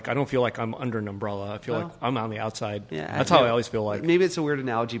 Seriously, I don't feel like I'm under an umbrella. I feel like I'm on the outside. Yeah, that's how I always feel like. Maybe it's a weird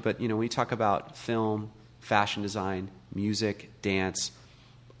analogy, but when you talk about film, fashion design, music, dance,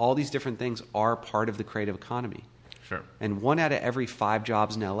 all these different things are part of the creative economy. Sure. And 1 out of every 5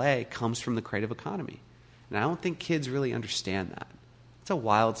 jobs in LA comes from the creative economy. And I don't think kids really understand that. It's a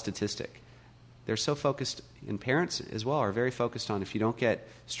wild statistic. They're so focused, and parents as well are very focused on if you don't get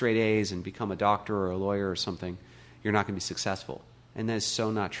straight A's and become a doctor or a lawyer or something, you're not going to be successful. And that is so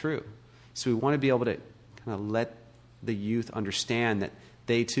not true. So we want to be able to kind of let the youth understand that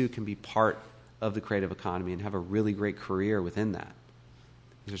they too can be part of the creative economy and have a really great career within that.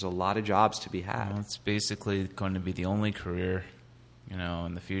 There's a lot of jobs to be had. Well, it's basically going to be the only career,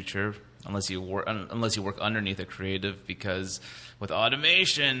 in the future, unless you work underneath a creative, because with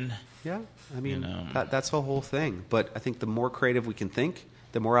automation. Yeah, I mean that's the whole thing. But I think the more creative we can think,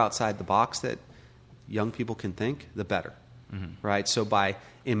 the more outside the box that young people can think, the better, right? So by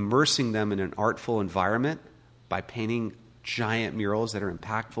immersing them in an artful environment, by painting giant murals that are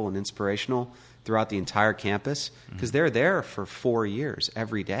impactful and inspirational throughout the entire campus, because they're there for 4 years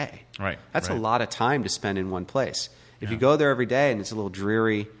every day. Right. That's a lot of time to spend in one place. If you go there every day and it's a little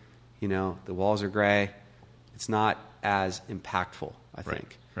dreary, the walls are gray, it's not as impactful, I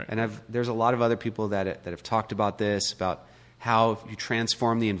think. Right. And there's a lot of other people that have talked about this, about how if you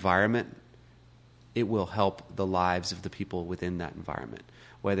transform the environment, it will help the lives of the people within that environment,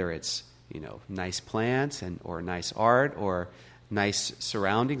 whether it's nice plants or nice art or nice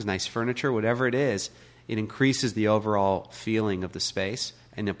surroundings, nice furniture, whatever it is. It increases the overall feeling of the space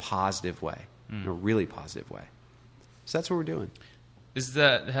in a positive way, in a really positive way. So that's what we're doing. Is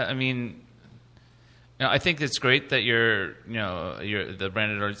that? I mean, I think it's great that the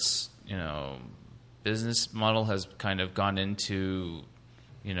Branded Arts, business model has kind of gone into,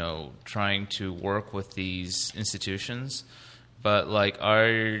 trying to work with these institutions. But like,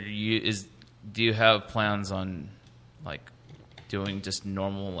 do you have plans on like doing just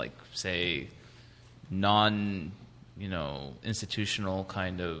normal, like say, institutional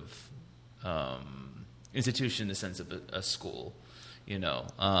kind of institution in the sense of a school,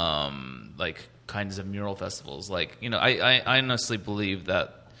 like kinds of mural festivals. Like, I honestly believe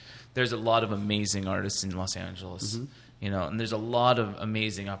that there's a lot of amazing artists in Los Angeles, and there's a lot of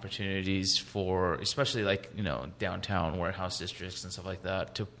amazing opportunities for, especially like, downtown warehouse districts and stuff like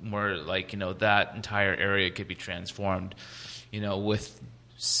that, to where like, that entire area could be transformed, with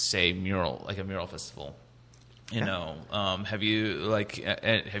say a mural festival. Do you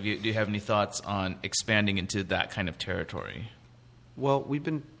have any thoughts on expanding into that kind of territory? Well, we've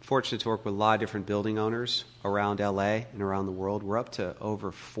been fortunate to work with a lot of different building owners around LA and around the world. We're up to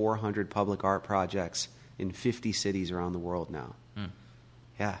over 400 public art projects in 50 cities around the world now.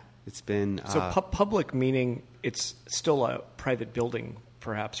 Yeah, it's been... So public meaning it's still a private building,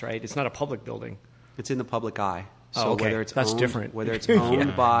 perhaps, right? It's not a public building. It's in the public eye. So okay. whether it's that's owned, different. Whether it's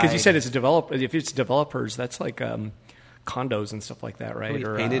owned by... Because you said it's if it's developers, that's like condos and stuff like that,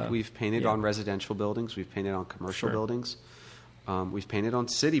 right? We've painted on residential buildings. We've painted on commercial buildings. We've painted on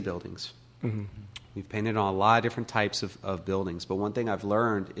city buildings. Mm-hmm. We've painted on a lot of different types of buildings. But one thing I've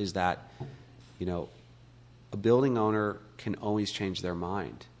learned is that, a building owner can always change their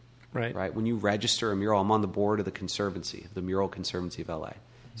mind. Right? When you register a mural, I'm on the board of the Mural Conservancy of LA.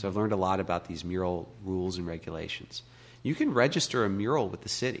 So I've learned a lot about these mural rules and regulations. You can register a mural with the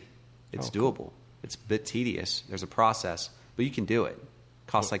city. It's doable. Cool. It's a bit tedious. There's a process, but you can do it. It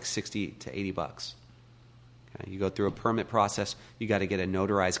costs like $60 to $80. Okay? You go through a permit process. You got to get a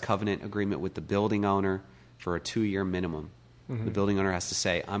notarized covenant agreement with the building owner for a 2-year minimum. Mm-hmm. The building owner has to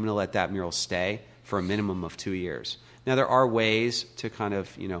say, I'm going to let that mural stay for a minimum of 2 years. Now, there are ways to kind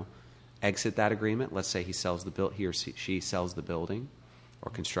of, exit that agreement. Let's say he or she sells the building, or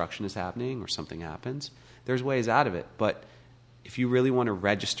construction is happening, or something happens. There's ways out of it. But if you really want to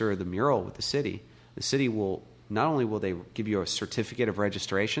register the mural with the city will, not only will they give you a certificate of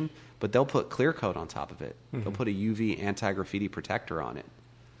registration, but they'll put clear coat on top of it. Mm-hmm. They'll put a UV anti-graffiti protector on it.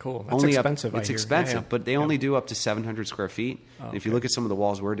 Cool. That's expensive. It's expensive, but they only do up to 700 square feet. And if you look at some of the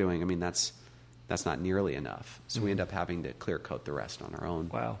walls we're doing, I mean, that's not nearly enough. So we end up having to clear coat the rest on our own.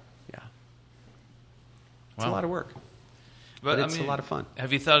 Wow. Yeah. It's a lot of work. But it's a lot of fun.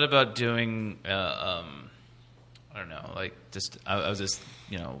 Have you thought about doing, I don't know, like I was just,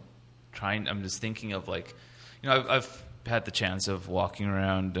 I'm just thinking of like, I've had the chance of walking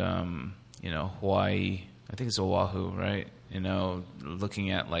around, Hawaii. I think it's Oahu, right?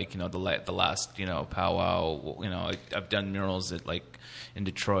 Looking at like, the last, powwow, I've done murals in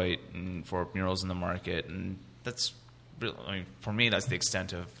Detroit and for murals in the market. And that's really, for me, that's the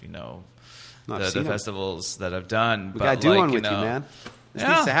extent of, the festivals that I've done. We got to do one with you, man. This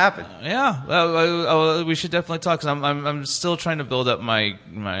needs to happen. Yeah, well, we should definitely talk. Cause I'm still trying to build up my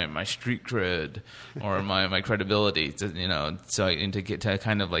street cred or my credibility to to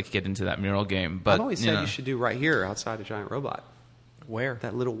kind of like get into that mural game. But I've always said you should do right here outside a Giant Robot. Where?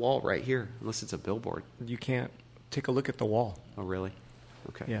 That little wall right here, unless it's a billboard. You can't take a look at the wall. Oh, really?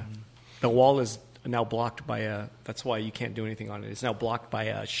 Okay. Yeah, the wall is now blocked by that's why you can't do anything on it. It's now blocked by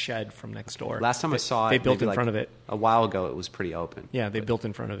a shed from next door. Last time I saw it, they built in front of it. A while ago, it was pretty open. Yeah, they built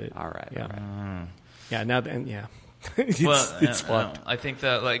in front of it. All right. Yeah. All right. Yeah. Now then, yeah. it's fucked. I think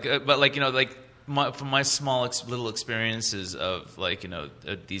that from my small little experiences of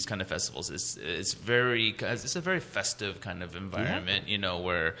these kind of festivals, it's a very festive kind of environment. Yeah.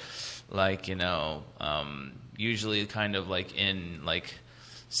 Where usually kind of like in like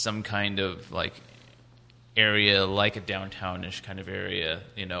some kind of like area like a downtownish kind of area,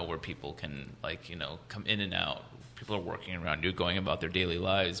 where people can come in and out. People are working around you, going about their daily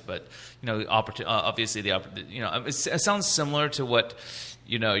lives, but obviously it sounds similar to what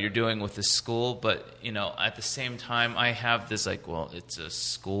you're doing with the school, but at the same time, I have this it's a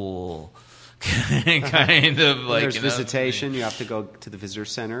school kind of like there's visitation. You have to go to the visitor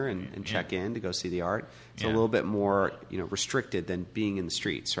center and check in to go see the art. It's a little bit more restricted than being in the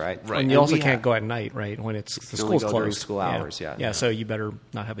streets, right? Right. And you also can't go at night, right? When the school's closed during school hours. Yeah. So you better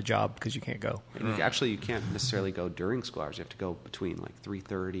not have a job because you can't go. Actually, you can't necessarily go during school hours. You have to go between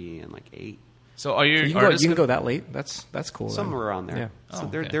 3:30 and 8. So are you? You can go that late. That's cool. Somewhere around there. Yeah. So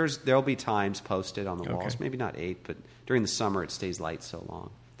there'll be times posted on the walls. Maybe not 8, but during the summer it stays light so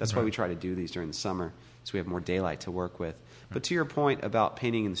long. That's why we try to do these during the summer, so we have more daylight to work with. But to your point about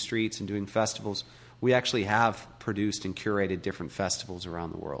painting in the streets and doing festivals, we actually have produced and curated different festivals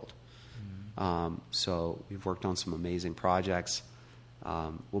around the world. So we've worked on some amazing projects.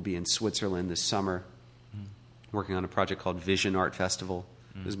 We'll be in Switzerland this summer working on a project called Vision Art Festival.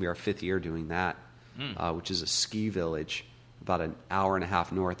 This will be our 5th year doing that, which is a ski village about an hour and a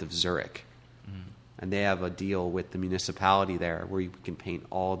half north of Zurich. And they have a deal with the municipality there where you can paint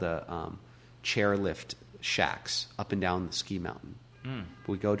all the chairlift shacks up and down the ski mountain.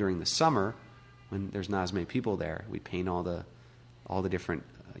 We go during the summer when there's not as many people there. We paint all the different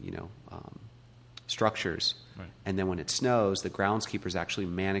structures, right. And then when it snows, the groundskeepers actually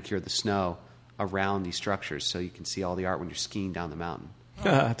manicure the snow around these structures so you can see all the art when you're skiing down the mountain.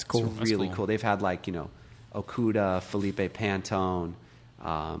 That's cool. It's really cool. They've had Okuda, Felipe Pantone,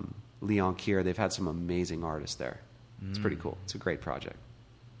 Leon Kier. They've had some amazing artists there. It's pretty cool. It's a great project.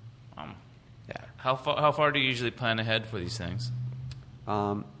 Yeah. How far do you usually plan ahead for these things?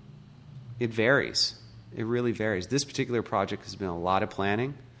 It varies. It really varies. This particular project has been a lot of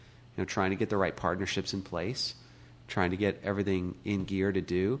planning, trying to get the right partnerships in place, trying to get everything in gear to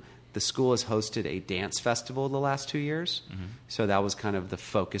do. The school has hosted a dance festival the last 2 years, so that was kind of the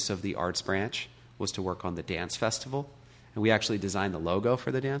focus of the arts branch, was to work on the dance festival. And we actually designed the logo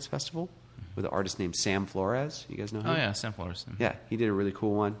for the dance festival with an artist named Sam Flores. You guys know him? Oh, yeah, Sam Flores. Yeah, he did a really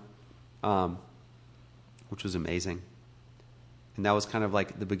cool one, which was amazing. And that was kind of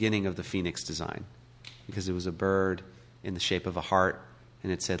like the beginning of the Phoenix design, because it was a bird in the shape of a heart,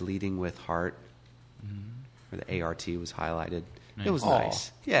 and it said "leading with heart," where the ART was highlighted. Nice. It was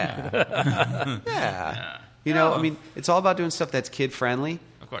nice. Yeah. Yeah. I mean, it's all about doing stuff that's kid-friendly,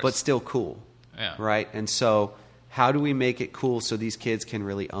 but still cool. Yeah. Right? And so how do we make it cool so these kids can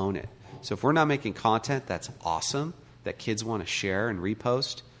really own it? So if we're not making content that's awesome, that kids want to share and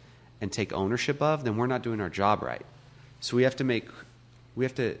repost and take ownership of, then we're not doing our job right. So we have to kind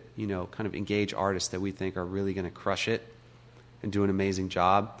of engage artists that we think are really going to crush it and do an amazing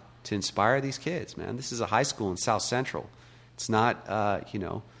job to inspire these kids, man. This is a high school in South Central. It's not,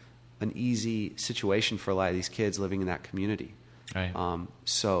 an easy situation for a lot of these kids living in that community. Right.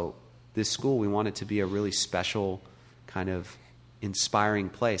 So this school, we want it to be a really special kind of inspiring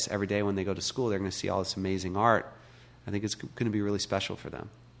place. Every day when they go to school, they're going to see all this amazing art. I think it's going to be really special for them.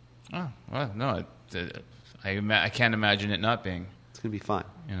 Oh, well, no, I can't imagine it not being. It's going to be fun.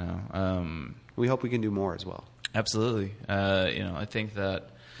 We hope we can do more as well. Absolutely. I think that,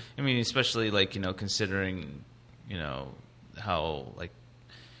 especially considering, how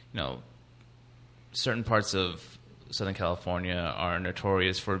certain parts of Southern California are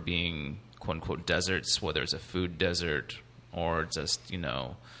notorious for being quote unquote deserts, whether it's a food desert or just,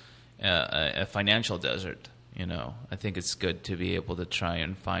 a financial desert. I think it's good to be able to try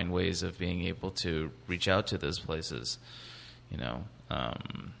and find ways of being able to reach out to those places,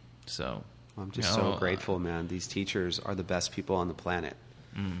 so. I'm just so grateful, man. These teachers are the best people on the planet.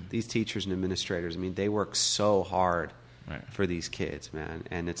 These teachers and administrators, they work so hard for these kids, man.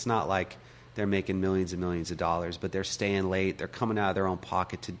 And it's not like they're making millions and millions of dollars, but they're staying late. They're coming out of their own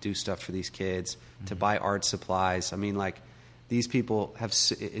pocket to do stuff for these kids, to buy art supplies. These people have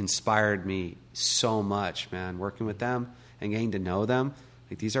inspired me so much, man, working with them and getting to know them.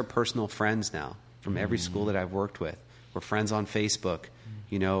 These are personal friends now from every school that I've worked with. We're friends on Facebook.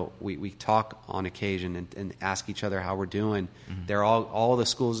 We talk on occasion and ask each other how we're doing. They're all the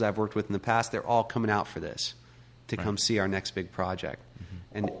schools that I've worked with in the past, they're all coming out for this to come see our next big project.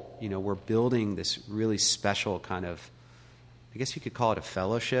 And, we're building this really special kind of, I guess you could call it a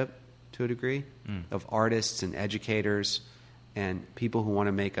fellowship to a degree, of artists and educators and people who want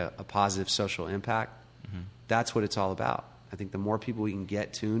to make a positive social impact. That's what it's all about. I think the more people we can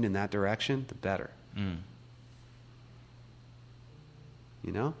get tuned in that direction, the better.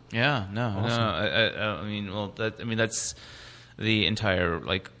 Yeah, no, awesome. no. That's the entire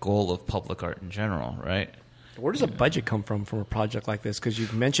goal of public art in general, right? Where does a budget come from a project like this? Because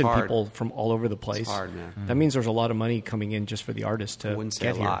you've mentioned people from all over the place. It's hard, man. That means there's a lot of money coming in just for the artists to I wouldn't say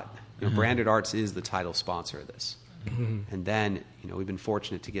get a here. lot. Branded Arts is the title sponsor of this. And then, we've been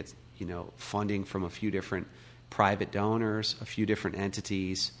fortunate to get, funding from a few different private donors, a few different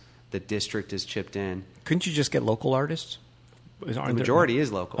entities. The district has chipped in. Couldn't you just get local artists? The majority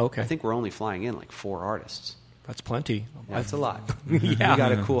is local. Okay. I think we're only flying in 4 artists. That's plenty. That's a lot. Yeah. We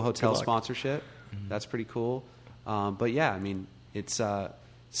got a cool hotel sponsorship. That's pretty cool. But yeah, it's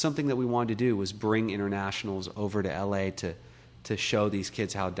something that we wanted to do was bring internationals over to LA to show these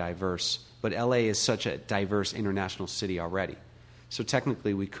kids how diverse. But LA is such a diverse international city already. So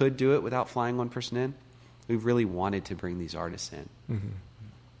technically we could do it without flying one person in. We really wanted to bring these artists in.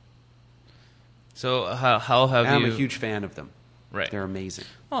 So how have and you... I'm a huge fan of them. Right. They're amazing.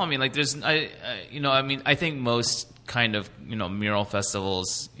 Well, I mean, like there's, I think most kind of, mural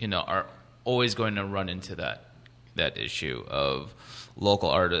festivals, are always going to run into that issue of local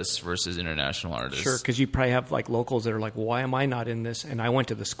artists versus international artists. Sure, because you probably have like locals that are like, why am I not in this? And I went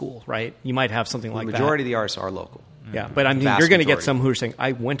to the school, right? You might have something like that. The majority of the artists are local. Yeah, but I mean, Vast you're going to get majority. some who are saying,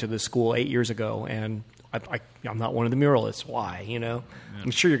 I went to this school 8 years ago, and I'm not one of the muralists. Why?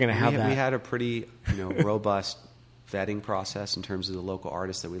 I'm sure you're going to have that. We had a pretty robust vetting process in terms of the local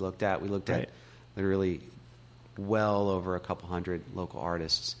artists that we looked at. We looked at literally well over a couple hundred local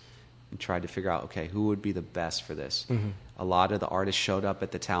artists and tried to figure out, okay, who would be the best for this? Mm-hmm. A lot of the artists showed up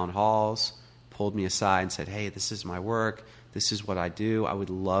at the town halls, pulled me aside and said, hey, this is my work. This is what I do. I would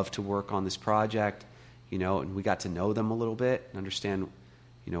love to work on this project. And we got to know them a little bit and understand,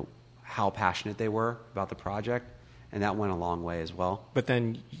 how passionate they were about the project. And that went a long way as well. But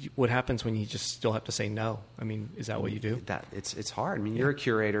then what happens when you just still have to say no? I mean, is that what you do? It's hard. I mean, you're a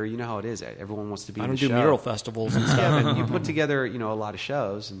curator. You know how it is. Everyone wants to be in the show. I don't do mural festivals and stuff. Yeah, but you put together, a lot of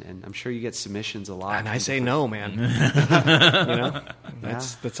shows, and I'm sure you get submissions a lot. And I say no, man.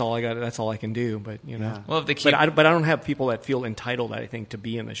 That's all I got. That's all I can do. But well, if they keep... but I don't have people that feel entitled, I think, to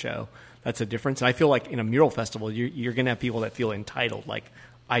be in the show. That's a difference. And I feel like in a mural festival, you're going to have people that feel entitled, like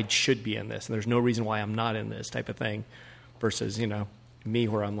I should be in this, and there's no reason why I'm not in this type of thing. Versus me,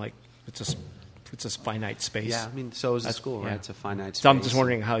 where I'm like it's a finite space. Yeah, I mean, so is the school, right? Yeah. It's a finite space. So I'm just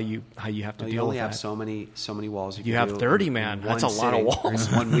wondering how you have to deal with that. You only have so many walls. You have 30, man. That's a lot of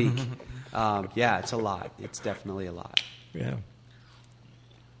walls. In 1 week. Yeah, it's a lot. It's definitely a lot. Yeah.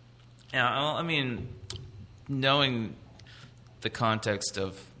 Yeah, well, I mean, knowing the context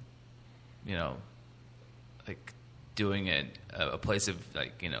of, like doing it a place of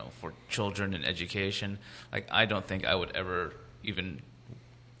like, for children and education, like I don't think I would ever even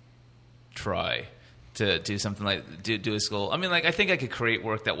try to do something like do a school. I mean, like I think I could create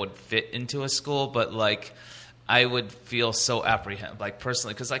work that would fit into a school, but like I would feel so apprehensive, like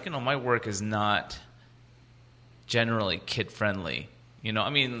personally, because like my work is not generally kid friendly.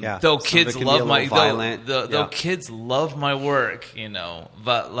 I mean, though kids love my though kids love my work,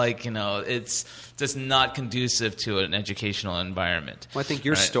 but like it's just not conducive to an educational environment. Well, I think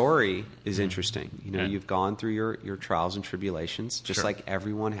your story is interesting. You've gone through your trials and tribulations, just like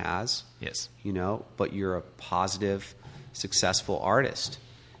everyone has. Yes. But you're a positive, successful artist,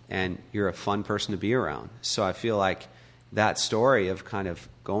 and you're a fun person to be around. So I feel like that story of kind of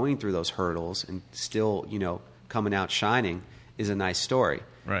going through those hurdles and still, coming out shining is a nice story.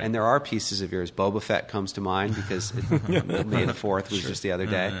 Right. And there are pieces of yours. Boba Fett comes to mind because May the 4th was just the other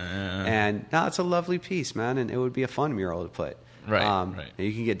day. And no, it's a lovely piece, man, and it would be a fun mural to put. Right, right.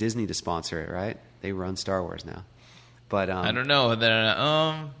 You can get Disney to sponsor it, right? They run Star Wars now. But I don't know.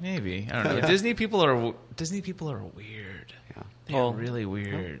 Maybe. I don't know. Disney people are weird. Yeah. They're really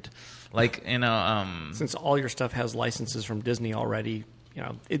weird. Like, since all your stuff has licenses from Disney already,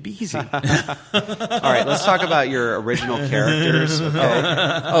 it'd be easy. All right, let's talk about your original characters. Okay?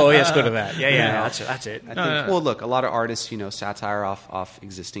 Let's go to that. Yeah, that's it. I think, well, look, a lot of artists, satire off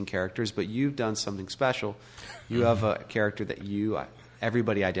existing characters, but you've done something special. You have a character that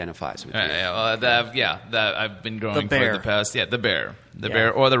everybody identifies with. That I've been growing the bear. for the past. Yeah, the bear. The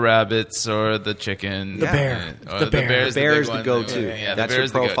bear, or the rabbits, or the chicken. The bear. The bear is the go-to. Yeah, that's your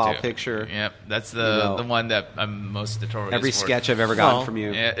profile picture. Yep, that's the one that I'm most notorious Every for. sketch I've ever gotten from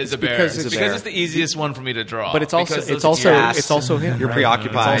you is a bear. Because it's the easiest one for me to draw. But it's also him. You're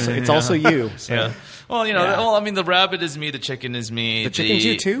preoccupied. It's also you. So. Yeah. Well, well, I mean, the rabbit is me, the chicken is me. The chicken's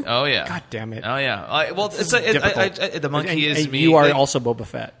you too? Oh, yeah. God damn it. Oh, yeah. The monkey is me. You are also Boba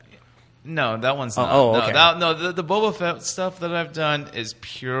Fett. No, that one's not. Okay. The Boba Fett stuff that I've done is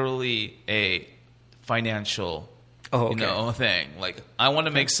purely a financial thing. Like, I want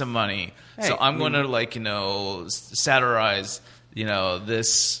to make some money, so I'm going to, satirize,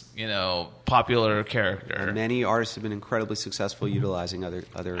 this, popular character. And many artists have been incredibly successful utilizing other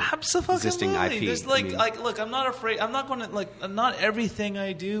existing IP. There's look, I'm not afraid. I'm not going to not everything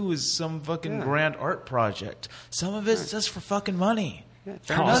I do is some fucking grand art project. Some of it's just for fucking money. Yeah,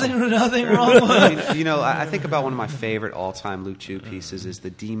 nothing wrong with it. I think about one of my favorite all-time Luke Chu pieces is the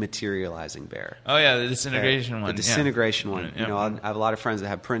dematerializing bear. Oh yeah, the disintegration one. The disintegration one. Yep. I have a lot of friends that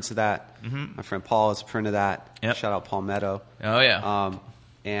have prints of that. Mm-hmm. My friend Paul has a print of that. Yep. Shout out Paul Meadow. Oh yeah.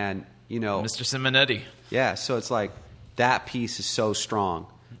 And Mr. Simonetti. Yeah, so it's like that piece is so strong.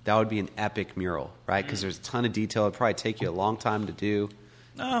 That would be an epic mural, right? Because there's a ton of detail. It'd probably take you a long time to do.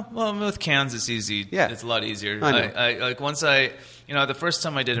 Oh, well, with cans, it's easy. Yeah. It's a lot easier. I know. Like once the first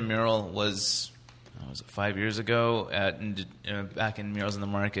time I did a mural was 5 years ago back in Murals in the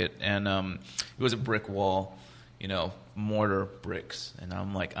Market, and it was a brick wall, mortar bricks, and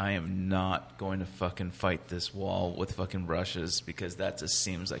I'm like, I am not going to fucking fight this wall with fucking brushes, because that just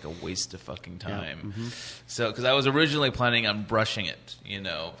seems like a waste of fucking time. Yeah. So, because I was originally planning on brushing it,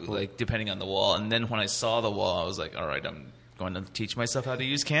 like depending on the wall, and then when I saw the wall, I was like, all right, I'm going to teach myself how to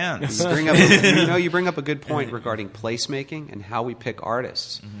use cans. You bring up a good point regarding placemaking and how we pick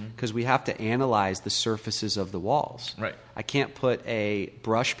artists, because we have to analyze the surfaces of the walls. Right. I can't put a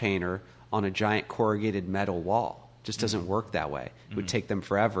brush painter on a giant corrugated metal wall. Just doesn't work that way. It would take them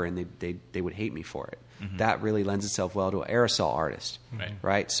forever, and they would hate me for it. That really lends itself well to an aerosol artist,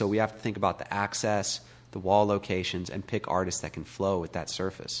 right? So we have to think about the access, the wall locations, and pick artists that can flow with that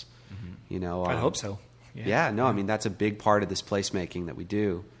surface. I hope so. Yeah, I mean, that's a big part of this placemaking that we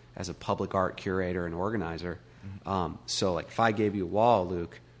do as a public art curator and organizer. So, like, if I gave you a wall,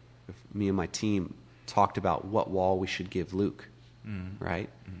 Luke, if me and my team talked about what wall we should give Luke, right?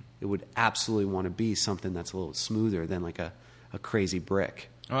 It would absolutely want to be something that's a little smoother than like a crazy brick.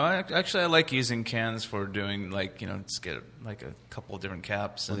 Well, I like using cans for doing just get like a couple of different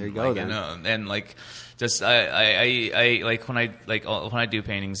caps. Well, and there you go, then. And like just I like when I do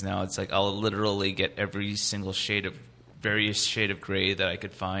paintings now, it's like I'll literally get every single various shade of gray that I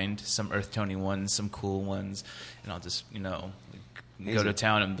could find, some earth tony ones, some cool ones, and I'll just go to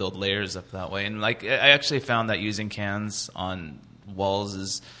town and build layers up that way. And like I actually found that using cans on walls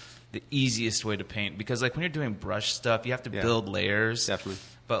is the easiest way to paint, because like when you're doing brush stuff, you have to build layers. Definitely.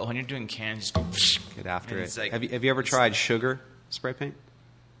 But when you're doing cans, just get after it. Like, have you ever tried sugar spray paint?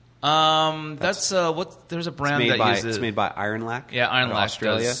 That's there's a brand that uses. It's made by Iron Lac. Yeah, Iron Lac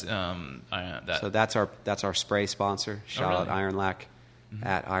Australia. Does, So that's our spray sponsor. Shout out Iron Lac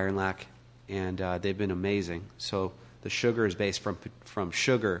at Iron Lac, and they've been amazing. So the sugar is based from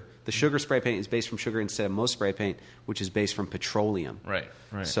sugar. The sugar spray paint is based from sugar instead of most spray paint, which is based from petroleum. Right.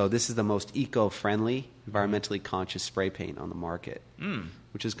 So this is the most eco-friendly, environmentally conscious spray paint on the market,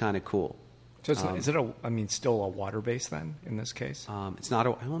 which is kind of cool. So is it still a water base then in this case? It's not.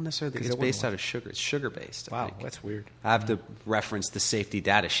 I don't necessarily think it's based out of sugar. It's sugar based. Wow, that's weird. I have to reference the safety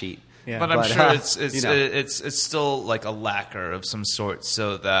data sheet. Yeah. But I'm sure it's still like a lacquer of some sort,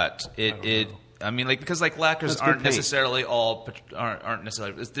 so that it. I mean, like, because like lacquers aren't necessarily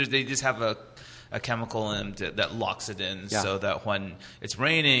they just have a chemical in them that locks it in, so that when it's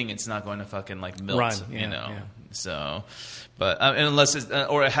raining, it's not going to fucking like melt, Yeah. So, but unless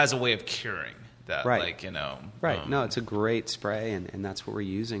or it has a way of curing that, right. No, it's a great spray, and that's what we're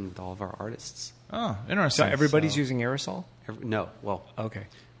using with all of our artists. Oh, interesting. So everybody's using aerosol? Okay.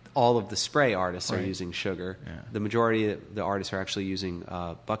 All of the spray artists are using sugar. Yeah. The majority of the artists are actually using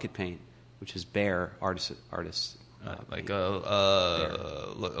bucket paint, which is Behr artists. Like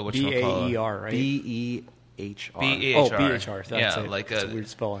what you call BAER, right? BEHR. BEHR. Oh, BEHR. That's it. Like that's a weird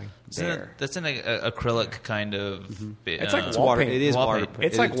spelling. That's an acrylic kind of. It's like wall paint. It is water.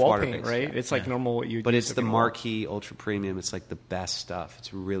 It's like wall paint, right? Yeah. It's like normal what you. But it's the marquee ultra premium. It's like the best stuff.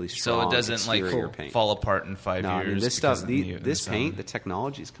 It's really strong. So it doesn't like paint. fall apart in 5 years. I mean, this stuff, this paint, the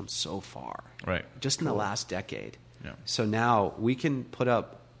technology has come so far. Right. Just in the last decade. Yeah. So now we can put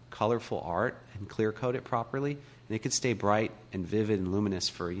up colorful art and clear coat it properly, and it could stay bright and vivid and luminous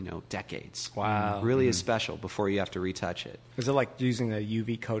for decades. Wow, really is special before you have to retouch it. Is it like using a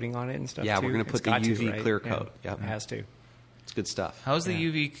UV coating on it and stuff? Yeah, too? we're going to put the UV clear coat. Yeah, it has to. It's good stuff. How is the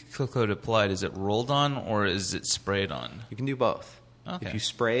UV clear coat applied? Is it rolled on or is it sprayed on? You can do both. Okay. If you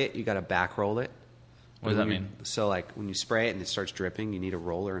spray it, you got to back roll it. What does that mean? So like when you spray it and it starts dripping, you need a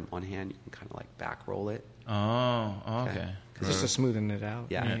roller in one hand. You can kind of like back roll it. Oh, okay. Just to smoothen it out.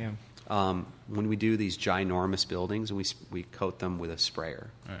 Yeah. When we do these ginormous buildings, we coat them with a sprayer.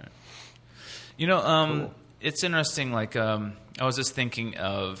 All right. Cool. It's interesting. Like I was just thinking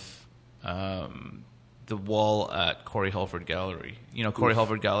of the wall at Corey Holford Gallery. Corey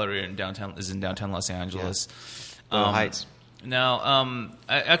Holford Gallery is in downtown Los Angeles. Yeah. Heights. Now,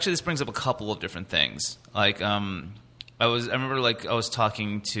 actually, this brings up a couple of different things. Like, I remember I was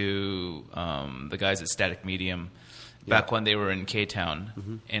talking to the guys at Static Medium back when they were in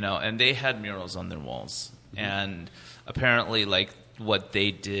K-Town, and they had murals on their walls. And apparently, like, what they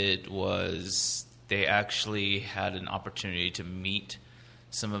did was they actually had an opportunity to meet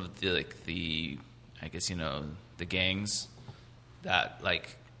some of the gangs that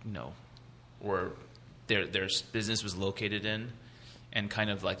were their business was located in, and kind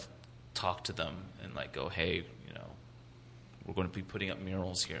of like talk to them and like go, hey, we're going to be putting up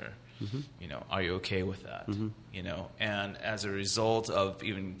murals here. Are you okay with that? And as a result of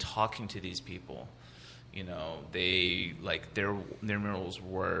even talking to these people, they like their murals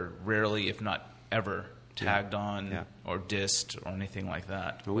were rarely, if not ever, tagged on or dissed or anything like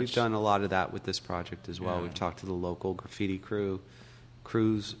that. Well, we've done a lot of that with this project as well. We've talked to the local graffiti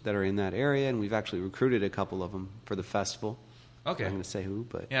crews that are in that area, and we've actually recruited a couple of them for the festival. Okay. I'm going to say who,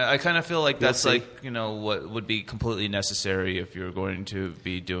 but... Yeah, I kind of feel like that's what would be completely necessary if you're going to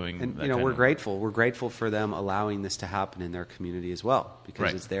be doing and, that we're grateful. We're grateful for them allowing this to happen in their community as well,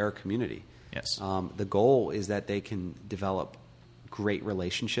 because it's their community. Yes. The goal is that they can develop great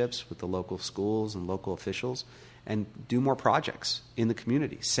relationships with the local schools and local officials and do more projects in the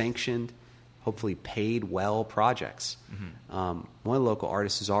community, sanctioned, hopefully paid well projects. One of the local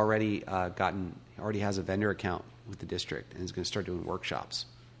artists has already has a vendor account with the district and is going to start doing workshops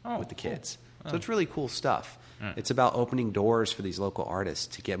with the kids. So it's really cool stuff. It's about opening doors for these local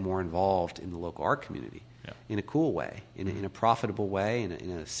artists to get more involved in the local art community in a cool way, in a profitable way, in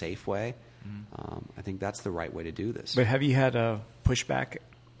a safe way. I think that's the right way to do this. But have you had a pushback,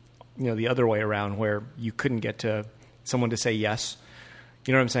 the other way around, where you couldn't get to someone to say yes?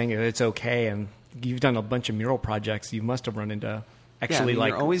 You know what I'm saying? It's okay, and you've done a bunch of mural projects. You must have run into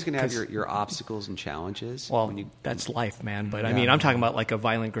you're always going to have your obstacles and challenges. Well, that's life, man. But I mean, I'm talking about like a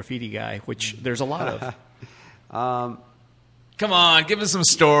violent graffiti guy, which there's a lot of. Come on, give us some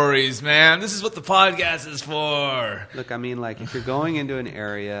stories, man. This is what the podcast is for. Look, I mean, like if you're going into an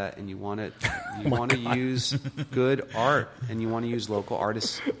area and you want to use good art and you want to use local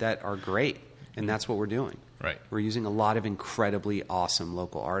artists that are great, and that's what we're doing. Right. We're using a lot of incredibly awesome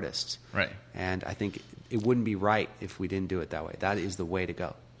local artists. Right. And I think it wouldn't be right if we didn't do it that way. That is the way to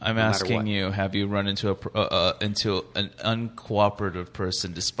go. I'm asking you, have you run into an uncooperative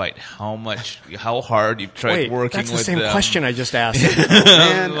person despite how hard you've tried working with them? That's the same question I just asked.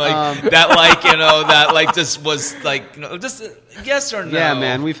 Man, just was just yes or no. Yeah,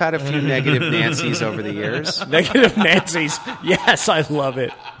 man, we've had a few negative Nancys over the years. Negative Nancys. Yes, I love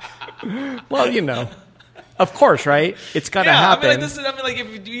it. Well, of course, right? It's got to happen.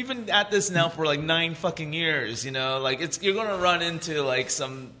 If you're even at this now for 9 fucking years, you're going to run into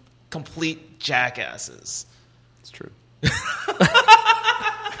some complete jackasses. It's true.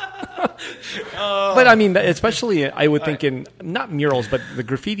 But I mean, especially I would think in not murals, but the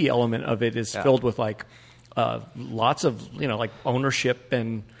graffiti element of it is filled with lots of ownership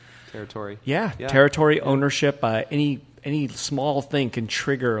and territory. Territory ownership. Any small thing can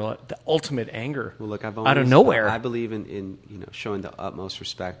trigger the ultimate anger. Well, look, out of nowhere. I believe in showing the utmost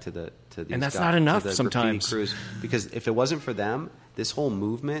respect to these and that's guys, not enough to the sometimes. Crews, because if it wasn't for them, this whole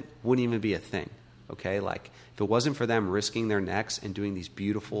movement wouldn't even be a thing. Okay, if it wasn't for them risking their necks and doing these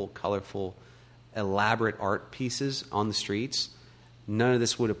beautiful, colorful, elaborate art pieces on the streets, none of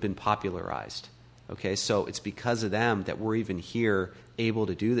this would have been popularized. Okay, so it's because of them that we're even here, able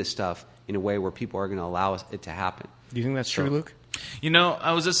to do this stuff in a way where people are going to allow it to happen. Do you think that's true, Luke?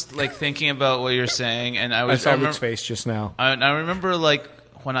 I was just thinking about what you're saying, and I saw Luke's face just now. I remember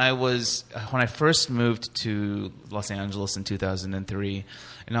when I first moved to Los Angeles in 2003,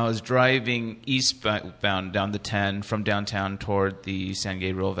 and I was driving eastbound down the 10 from downtown toward the San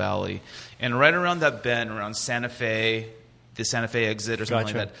Gabriel Valley, and right around that bend, around Santa Fe, the Santa Fe exit or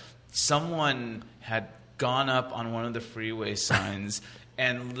something like that, someone had gone up on one of the freeway signs.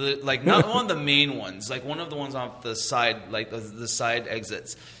 And not one of the main ones, one of the ones off the side, the side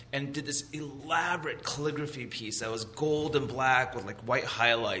exits, and did this elaborate calligraphy piece that was gold and black with white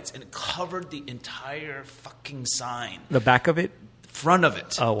highlights, and it covered the entire fucking sign. The back of it? Front of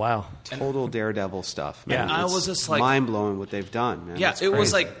it. Oh, wow. Total daredevil stuff. Man. Yeah. I was just mind-blowing what they've done, man. Yeah, it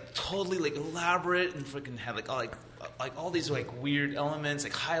was totally elaborate and freaking had all these weird elements,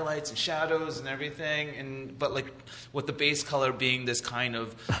 highlights and shadows and everything, but with the base color being this kind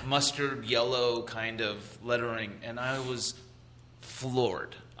of mustard yellow kind of lettering, and I was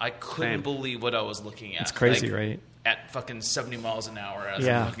floored. I couldn't believe what I was looking at. It's crazy, right? At fucking 70 miles an hour as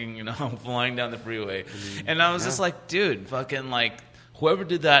I'm fucking, flying down the freeway. And I was just dude, fucking whoever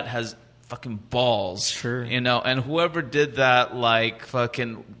did that has fucking balls. Sure. And whoever did that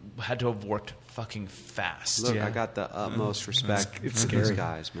fucking had to have worked fucking fast. Look, I got the utmost respect for these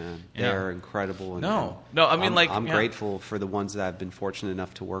guys, man. They're incredible. And, I'm grateful for the ones that I've been fortunate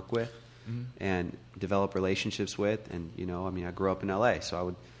enough to work with and develop relationships with. And, I grew up in LA, so I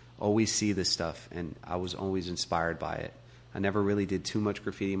would always see this stuff, and I was always inspired by it. I never really did too much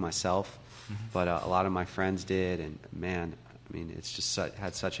graffiti myself, but a lot of my friends did, and, man, it's just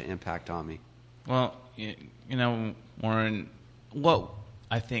had such an impact on me. Well, Warren, what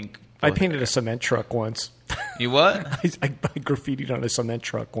I think... I painted a cement truck once. You what? I graffitied on a cement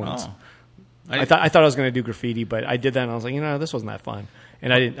truck once. Oh. I thought I was going to do graffiti, but I did that, and I was like, this wasn't that fun,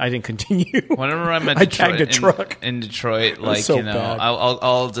 and I didn't continue. Whenever I'm at I Detroit, tagged a truck in Detroit, like so bad.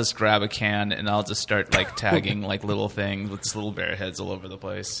 I'll just grab a can and I'll just start like tagging like little things with just little bear heads all over the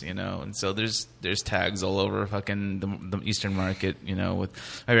place, and so there's tags all over fucking the Eastern Market,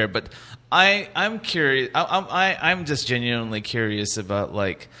 with but I'm curious. I'm just genuinely curious about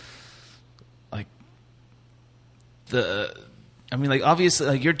like the. I mean, like obviously,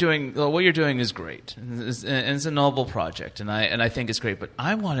 like what you're doing is great, and it's a noble project, and I think it's great. But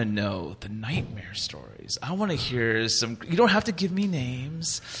I want to know the nightmare stories. I want to hear some. You don't have to give me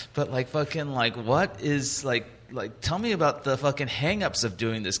names, but like fucking like what is like tell me about the fucking hang-ups of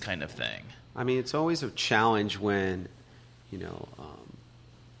doing this kind of thing. I mean, it's always a challenge when,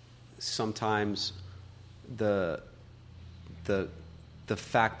 sometimes the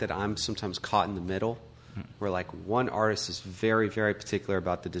fact that I'm sometimes caught in the middle. Where like one artist is very, very particular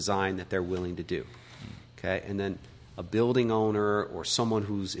about the design that they're willing to do, okay, and then a building owner or someone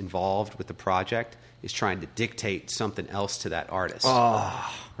who's involved with the project is trying to dictate something else to that artist,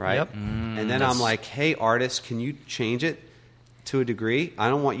 right? Yep. And then I'm like, hey, artist, can you change it to a degree? I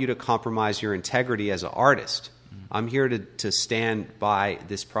don't want you to compromise your integrity as an artist. I'm here to stand by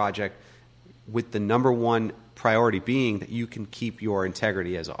this project with the number one priority being that you can keep your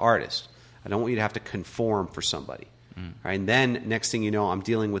integrity as an artist. I don't want you to have to conform for somebody. Right? And then next thing you know, I'm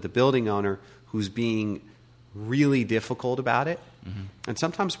dealing with a building owner who's being really difficult about it. And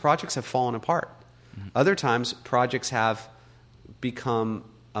sometimes projects have fallen apart. Other times projects have become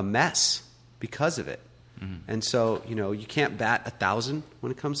a mess because of it. And so, you can't bat 1,000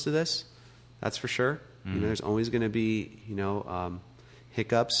 when it comes to this. That's for sure. There's always going to be,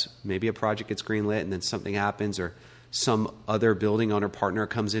 hiccups. Maybe a project gets greenlit and then something happens, or some other building owner partner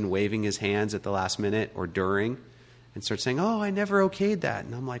comes in waving his hands at the last minute or during and starts saying, oh, I never okayed that.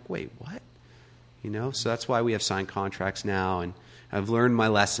 And I'm like, wait, what? So that's why we have signed contracts now. And I've learned my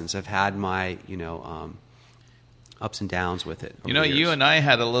lessons. I've had my, ups and downs with it. You and I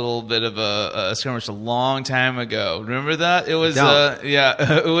had a little bit of a skirmish a long time ago. Remember that? It was,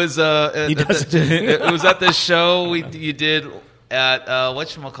 it was, it was at the show you did at,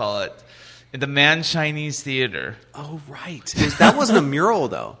 whatchamacallit? The Man Chinese Theater. Oh, right. That wasn't a mural,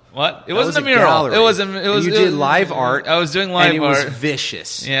 though. What? It wasn't a mural. Gallery. It wasn't. It was. You did live art. I was doing live art. And it was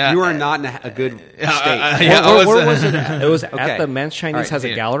vicious. Yeah. You are not in a good state. Where was it at? It was at the Man's Chinese has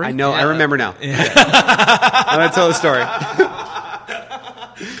a gallery? I know. Yeah. I remember now. Yeah. I'm going to tell the story.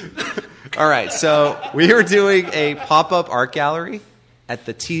 All right. So we were doing a pop-up art gallery at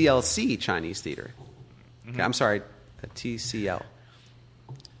the TLC Chinese Theater. Okay, I'm sorry, TCL.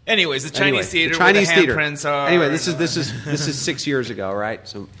 Anyways, the Chinese theater, where the handprints are. Anyway, this is 6 years ago, right?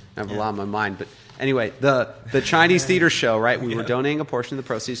 So I have a lot on my mind. But anyway, the Chinese theater show, right? We were donating a portion of the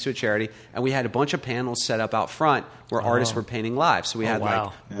proceeds to a charity, and we had a bunch of panels set up out front where artists were painting live. So we had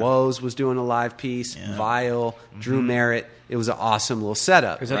Woes was doing a live piece, Vile, Drew Merritt. It was an awesome little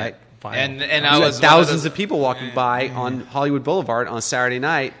setup, right? And I was thousands of people walking by on Hollywood Boulevard on a Saturday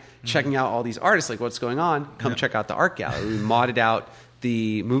night, checking out all these artists. Like, what's going on? Come check out the art gallery. We modded out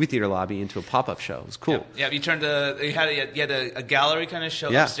the movie theater lobby into a pop-up show. It was cool. Yeah, you turned you had a gallery kind of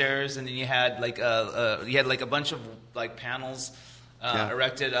show upstairs, and then you had like a bunch of like panels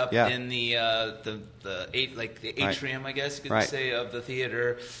erected up in the atrium, I guess you could say, of the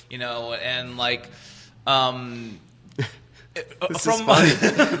theater. And like. This is funny.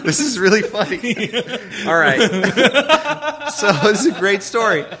 This is really funny. All right. So this is a great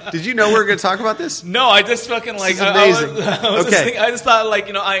story. Did you know we were going to talk about this? No, I just fucking like. This is amazing. I just thought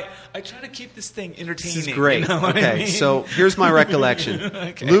like I try to keep this thing entertaining. This is great. I mean? So here's my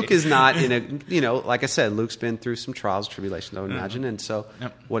recollection. Luke is not in a like I said, Luke's been through some trials, tribulations, I would imagine, and so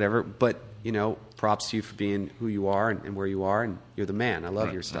whatever. But props to you for being who you are and where you are, and you're the man. I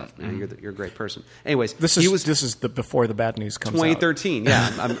love your stuff, man. You're a great person. Anyways, this is the before the bad news comes 2013,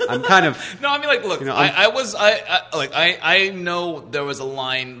 out. Yeah. I'm kind of. No, I mean, like, look, I know there was a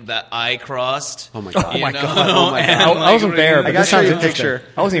line that I crossed. Oh my god! Oh my god! I wasn't there. I got to show you a picture.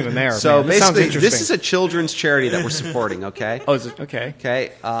 I wasn't even there. So man. basically, this is a children's charity that we're supporting. Okay. Oh, is it? Okay.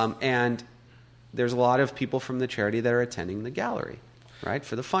 Okay. And there's a lot of people from the charity that are attending the gallery, right,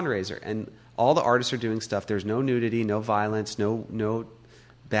 for the fundraiser, and all the artists are doing stuff. There's no nudity, no violence, no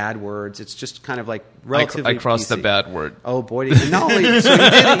bad words. It's just kind of like relatively. I crossed the bad word. Oh boy! Not only so he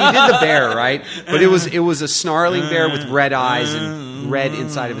did the bear, right? But it was a snarling bear with red eyes and red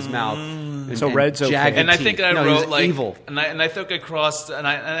inside of his mouth. So red's okay. jagged And I teeth. think I No, he wrote was like, evil. and I think I crossed,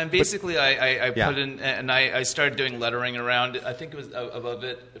 and basically I Yeah. put in, and I started doing lettering around it. I think it was above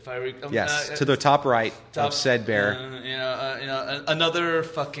it, if I recall. Yes, to the top right of said bear. Another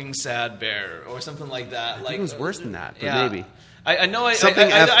fucking sad bear or something like that. I Like think it was worse than that, but yeah. maybe. I know Something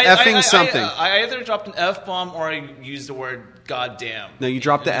effing something. I either dropped an F-bomb or I used the word goddamn. No, you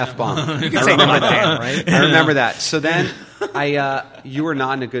dropped the F-bomb. You can say goddamn, right? I remember that. So then, you were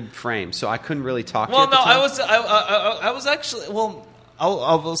not in a good frame, so I couldn't really talk to you Well, at the no, time. I was actually, well, I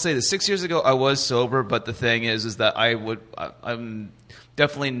will say this. 6 years ago, I was sober, but the thing is that I'm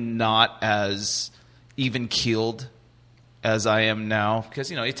definitely not as even keeled as I am now, because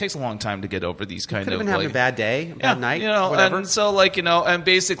it takes a long time to get over these kind Could of have been having a bad day, a bad night, whatever. And so and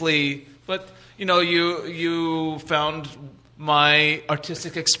basically, but you found my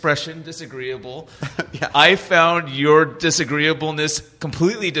artistic expression disagreeable. Yeah. I found your disagreeableness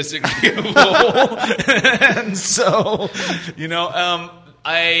completely disagreeable, and so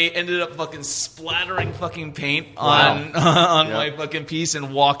I ended up fucking splattering fucking paint on my fucking piece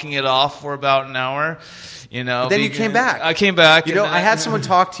and walking it off for about an hour. But then you came back. I came back. I had someone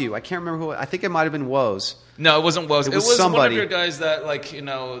talk to you. I can't remember who. I think it might have been Woes. No, it wasn't Woes. It was somebody. one of your guys that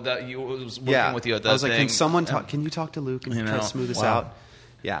that you was working with you at that I was like, thing. can someone talk? Can you talk to Luke and try to smooth this out?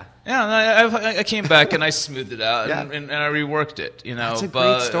 Yeah. Yeah, I came back and I smoothed it out Yeah. and I reworked it. That's a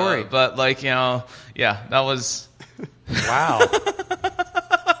great story. But that was. Wow.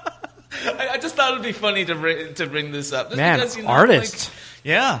 I just thought it'd be funny to bring this up. Just Man, because, artist.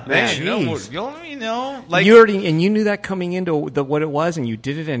 Yeah, Man, like You already, and you knew that coming into what it was, and you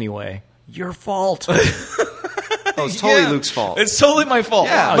did it anyway. Your fault. Oh, it's totally Luke's fault. It's totally my fault.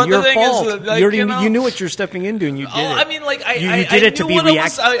 Yeah, but your the thing fault. is, like, you knew what you're stepping into, and you did it. I mean, like you I did it to knew be what I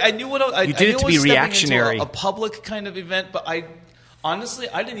was- I knew what I You I did knew it to I be was stepping into reactionary. a public kind of event, but honestly,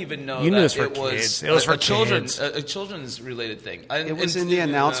 I didn't even know You knew that this for it was kids. It was for children's kids. a children's related thing. It was in the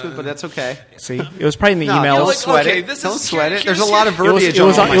announcement, but that's okay. See, it was probably in the No, emails. don't sweat okay, it. this Don't is- sweat it. here's- There's a lot of It was- verbiage it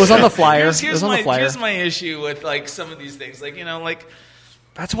was on on- it was on the flyer. Here's It was on the flyer. Here's my issue with like some of these things, like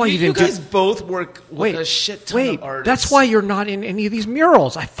That's why you you didn't guys do. both work with a shit ton Wait, of artists. that's why you're not in any of these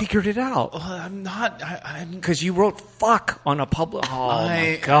murals. I figured it out. Well, I'm not. I'm. Because you wrote "fuck" on a public. Oh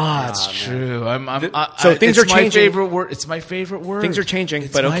my god! That's true. So things are it's my changing. favorite word. It's my favorite word. Things are changing,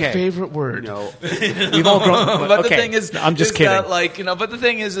 It's but my okay. favorite word. No. We've all grown. But okay. the thing is, I'm just is kidding. that, but the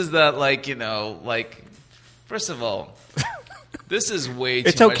thing is that first of all, this is way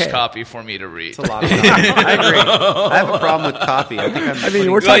It's too okay. much copy for me to read. It's a lot of copy. I agree. I have a problem with copy. I think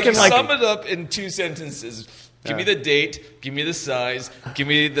we're talking like- sum it up in 2 sentences. Give me the date. Give me the size. Give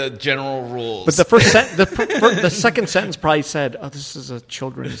me the general rules. But the first the second sentence probably said, "Oh, this is a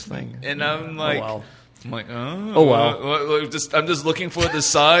children's thing." and I'm like. well. I'm like, Oh, well. I'm just looking for the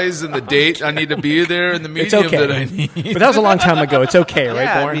size and the date I need to be there and the It's medium okay. that I need. But that was a long time ago. It's okay, right,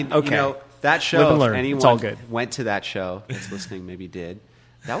 Yeah, Born? I mean, okay. that show, Live and if learn. anyone It's all good. went to that show, that's listening maybe did,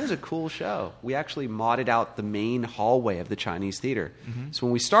 that was a cool show. We actually modded out the main hallway of the Chinese theater. Mm-hmm. So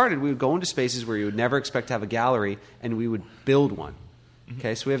when we started, we would go into spaces where you would never expect to have a gallery, and we would build one. Mm-hmm.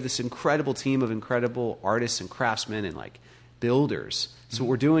 Okay, so we have this incredible team of incredible artists and craftsmen and builders. So what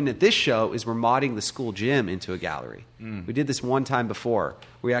we're doing at this show is we're modding the school gym into a gallery. We did this one time before.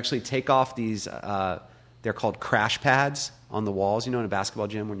 We actually take off these, they're called crash pads on the walls, in a basketball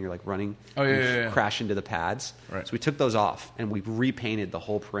gym when you're running, Oh, yeah, you yeah, yeah. crash into the pads. Right. So we took those off and we repainted the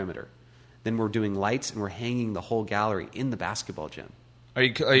whole perimeter. Then we're doing lights and we're hanging the whole gallery in the basketball gym. Are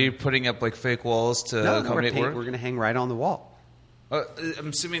you putting up fake walls to No, accommodate we're work? going to hang right on the wall. I'm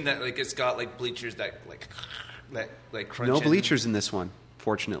assuming that it's got bleachers that crunch. No in. bleachers in this one,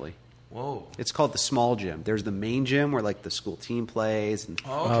 fortunately. Whoa. It's called the small gym. There's the main gym where the school team plays. And,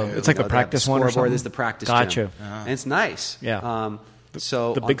 Oh, okay. It's like the they have practice one or scoreboard. something? There's the practice Gotcha. gym. And it's nice. Yeah.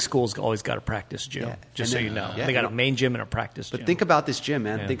 So The big schools always got a practice gym, Yeah. just And so then- you know. yeah, They got you a know- main gym and a practice gym. But think about this gym,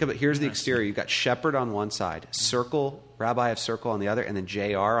 man. Yeah. Think about here's the exterior. You've got Shepherd on one side, Circle, Rabbi of Circle on the other, and then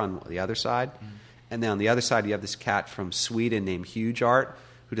JR on the other side. And then on the other side, you have this cat from Sweden named Huge Art,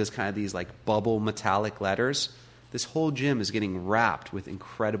 who does kind of these bubble metallic letters. This whole gym is getting wrapped with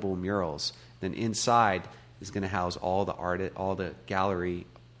incredible murals. Then inside is going to house all the gallery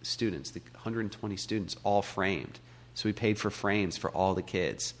students, the 120 students, all framed. So we paid for frames for all the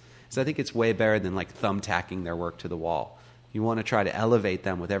kids. So I think it's way better than thumbtacking their work to the wall. You want to try to elevate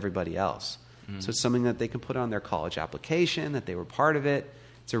them with everybody else. So it's something that they can put on their college application, that they were part of it.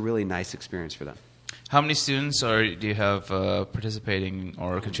 It's a really nice experience for them. How many students do you have participating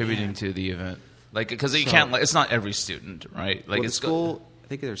or contributing to the event? Because you can't. It's not every student, right? Well, the it's school,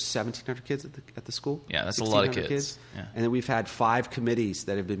 think there's 1,700 kids at the school. Yeah, that's a lot of kids. Yeah. And then we've had 5 committees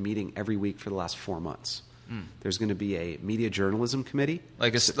that have been meeting every week for the last 4 months. There's going to be a media journalism committee.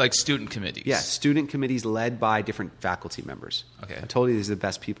 Like student committees. Yeah, student committees led by different faculty members. Okay. I told you these are the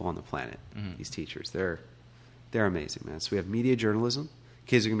best people on the planet, these teachers. They're amazing, man. So we have media journalism.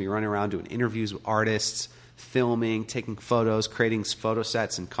 Kids are going to be running around doing interviews with artists, filming, taking photos, creating photo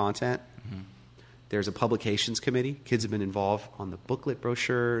sets and content. There's a publications committee. Kids have been involved on the booklet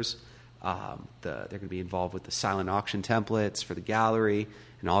brochures. They're going to be involved with the silent auction templates for the gallery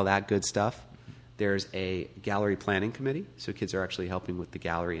and all that good stuff. There's a gallery planning committee, so kids are actually helping with the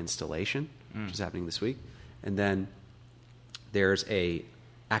gallery installation, which is happening this week. And then there's a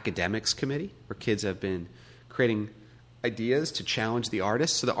academics committee where kids have been creating ideas to challenge the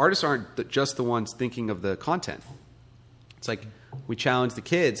artists. So the artists aren't just the ones thinking of the content. It's like we challenge the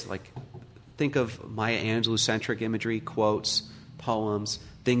kids, like think of Maya Angelou-centric imagery, quotes, poems,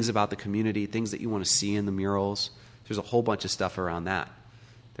 things about the community, things that you want to see in the murals. There's a whole bunch of stuff around that.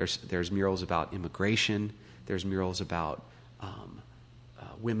 There's murals about immigration. There's murals about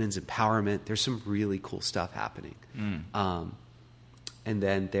women's empowerment. There's some really cool stuff happening. And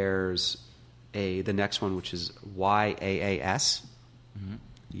then there's the next one, which is YAAS,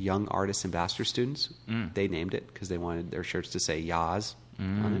 Young Artist Ambassador Students. They named it because they wanted their shirts to say Yaz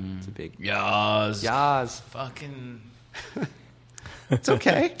on it. It's a big Yaz. Yaz. Fucking. It's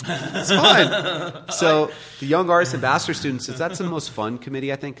okay. It's fine. So the Young Artist Ambassador Students, that's the most fun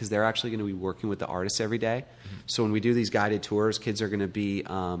committee, I think, because they're actually going to be working with the artists every day. So when we do these guided tours, kids are going to be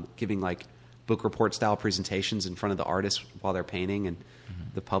giving like book report style presentations in front of the artists while they're painting, and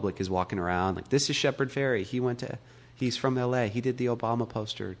the public is walking around like, this is Shepard Fairey. He's from LA. He did the Obama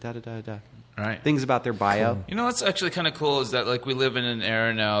poster. Da da da da. Right. Things about their bio. You know what's actually kind of cool is that like we live in an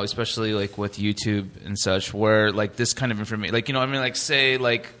era now, especially like with YouTube and such, where like this kind of information, like like say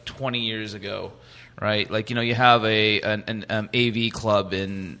like 20 years ago, right? Like you have an AV club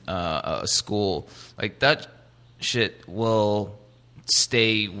in a school, like that shit will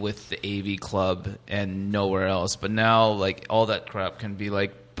stay with the AV club and nowhere else. But now like all that crap can be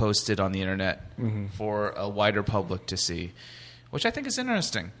like posted on the internet for a wider public to see, which I think is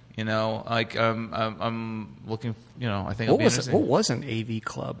interesting. Like I'm looking. I think what was an AV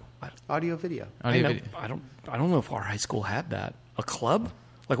club? Audio video. I don't know if our high school had that. A club?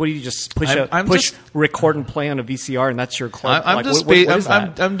 Like, what do you just push record and play on a VCR, and that's your club?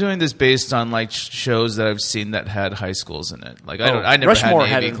 I'm doing this based on like shows that I've seen that had high schools in it. Like I never Rushmore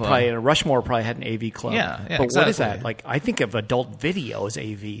had an AV club. Rushmore probably had an AV club. Yeah, but exactly. What is that? Like, I think of adult video as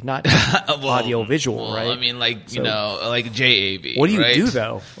AV, not audio visual, right? I mean, like like JAV. What do you do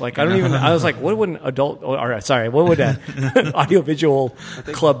though? Like, I don't even. I was like, what would an adult? What would an audio visual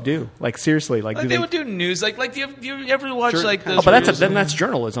club do? Like, seriously, like they would do news. Like do you ever watch like those? Oh, but that's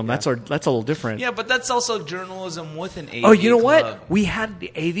journalism. That's a little different. Yeah, but that's also journalism with an AV. Oh, you know club. what? We had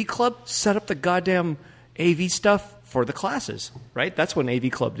the AV club set up the goddamn AV stuff for the classes, right? That's what an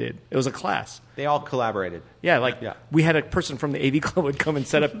AV club did. It was a class. They all collaborated. Yeah, we had a person from the AV club would come and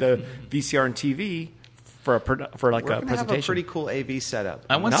set up the VCR and TV for a presentation. Have a pretty cool AV setup.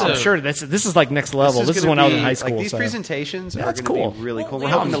 I'm sure this is like next level. This is when I was in high school. Like these presentations are going to be really cool. Well,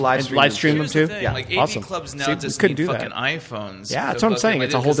 we're hoping to live stream them too. Yeah, like AV awesome. clubs now just need fucking iPhones. Yeah, that's what I'm saying.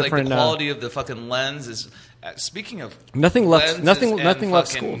 It's a whole different. Like the quality of the fucking lens is. Speaking of nothing left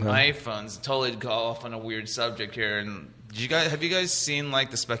school. iPhones totally go off on a weird subject here. And have you guys seen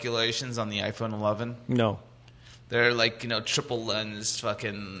like the speculations on the iPhone 11? No. They're like triple lens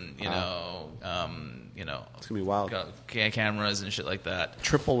fucking it's gonna be wild. Cameras and shit like that.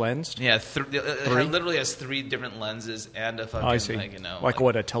 Triple lensed? Yeah, it literally has 3 different lenses and a fucking I see. Like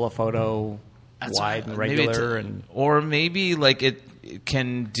what, a telephoto, wide and regular, or maybe like it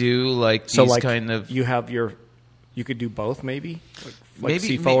can do like these kind of. You could do both, maybe. Maybe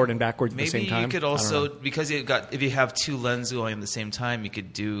see forward and backwards at the same time. Maybe you could also because if you have 2 lenses going at the same time, you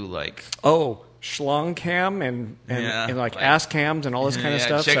could do like schlong cam and like ass cams and all this kind of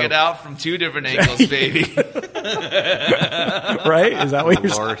stuff. Check it out from 2 different angles, baby. Right? Is that what you're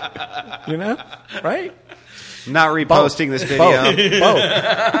saying? Right? I'm not reposting this video.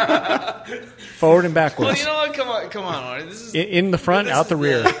 Both. Forward and backwards. Well, you know what? Come on. This is, in the front, out the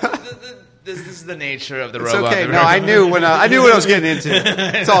rear. This is the nature of the it's robot. Okay. No, I knew what I was getting into.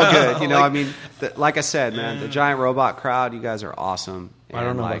 It's all good. I mean, like I said, man, the giant robot crowd. You guys are awesome. I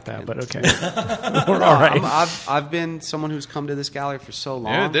don't know about that, but okay. We're all right. I've been someone who's come to this gallery for so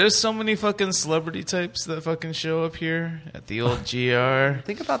long. Dude, there's so many fucking celebrity types that fucking show up here at the old GR.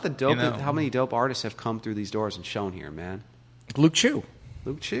 Think about the dope. How many dope artists have come through these doors and shown here, man? Luke Chu.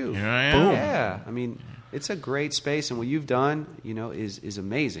 Here I am. Yeah, I mean. It's a great space, and what you've done, is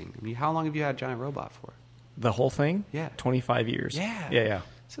amazing. I mean, how long have you had Giant Robot for? The whole thing? Yeah. 25 years. Yeah.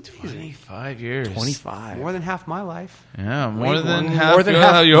 It's amazing. 25 years. 25. More than half my life. Yeah, more than more than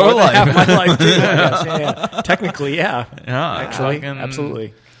half half your life. Half my life too. Yes, yeah. Technically, yeah. Yeah, Actually,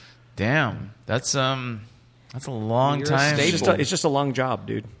 absolutely. Damn, that's a long You're a time. staple. It's just a long job,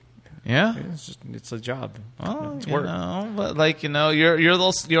 dude. Yeah. It's a job. Well, It's work. but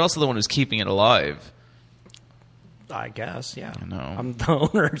you're also the one who's keeping it alive. I guess, yeah. I know. I'm the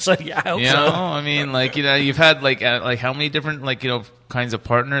owner, so yeah, I hope You so. know, I mean, you've had like how many different kinds of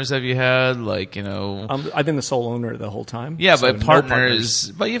partners have you had? I've been the sole owner the whole time. Yeah, so but no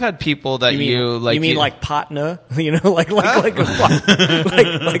partners. But you've had people that You mean like partner?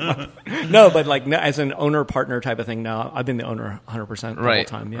 No, but as an owner partner type of thing. No, I've been the owner 100% the whole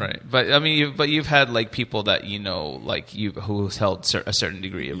time. Yeah. Right. But I mean, you've had people that who's held a certain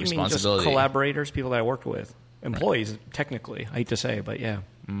degree of You mean responsibility. just collaborators, people that I worked with, employees technically. I hate to say, but yeah.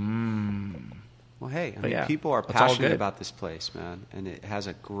 Well, hey, yeah, people are that's all passionate good. about this place, man, and it has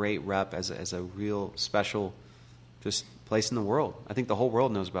a great rep as a real special just place in the world. I think the whole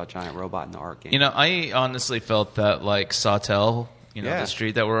world knows about Giant Robot and the art game. I honestly felt that Sawtell, Yeah. the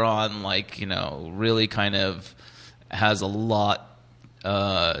street that we're on, really kind of has a lot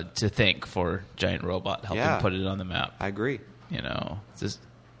to thank for Giant Robot helping put it on the map. I agree.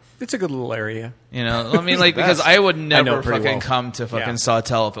 It's a good little area. I mean, because I would never it pretty fucking well. come to fucking Yeah.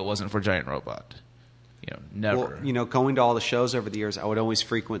 Sawtell if it wasn't for Giant Robot. Never. Well, going to all the shows over the years, I would always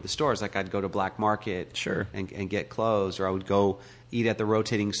frequent the stores. Like I'd go to Black Market, Sure. and get clothes, or I would go eat at the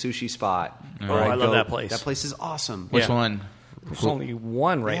rotating sushi spot. Oh, I love that place. That place is awesome. Which Yeah. one? There's only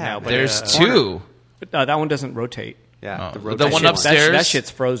one right Yeah, now. But There's it's, two. But that one doesn't rotate. Yeah, Oh, the the one rotation upstairs? That shit's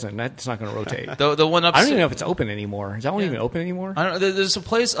frozen. That's not going to rotate. The one I upstairs. don't even know if it's open anymore. Is that one even open anymore? I don't know. There's a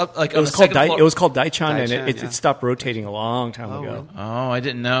place up It was called it was called Daichan, and Daichan, it yeah. stopped rotating a long time ago. Oh, I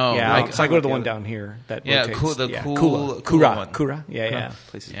didn't know. Yeah, Like, so I go to the like one the- down here that Yeah, rotates. cool- the yeah. cool Kura, one. Kura. Yeah.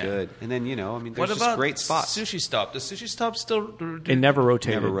 place is Yeah. good. And then there's what just about great spots. Sushi Stop? Does Sushi Stop still? It never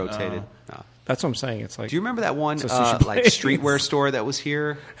rotated. Never rotated. No. That's what I'm saying. It's like Do you remember that one It's a sushi place. streetwear store that was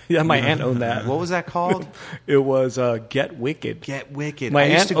here? yeah, my aunt owned that. What was that called? It was Get Wicked. Get Wicked. My I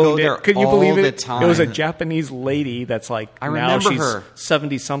used aunt to go owned there it. Could you all believe the it? time. It was a Japanese lady that's I now remember she's her.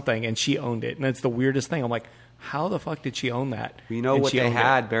 70 something, and she owned it. And it's the weirdest thing. I'm like, how the fuck did she own that? You know And what she they owned it.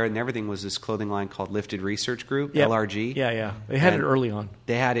 had, Barrett and everything, was this clothing line called Lifted Research Group, Yep. LRG. Yeah. They had And it early on.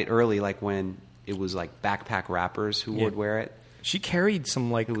 They had it early, like when it was like backpack rappers who would wear it. She carried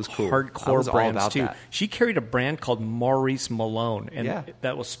some It was cool. I hardcore was all brands about too. that. She carried a brand called Maurice Malone, and Yeah.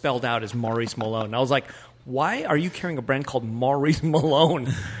 that was spelled out as Maurice Malone. And I was like, why are you carrying a brand called Maurice Malone?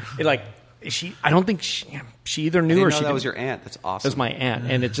 I don't think she either I knew didn't or know she that didn't. was your aunt. That's It awesome. was my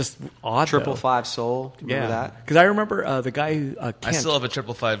aunt, and it's just odd. 555 Soul. Do you remember yeah, that? because I remember the guy who Kent. I still have a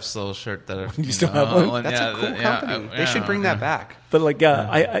 555 Soul shirt that I. You still have one? That's a cool company. They should bring that back. But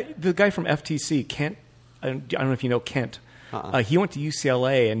the guy from FTC, Kent. I don't know if you know Kent. He went to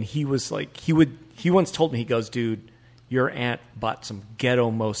UCLA, and he was like, he once told me, he goes, dude, your aunt bought some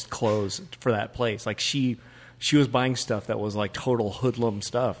ghetto most clothes for that place. Like she was buying stuff that was like total hoodlum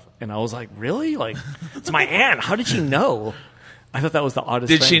stuff, and I was like, really? Like, it's my aunt. How did she know? I thought that was the oddest.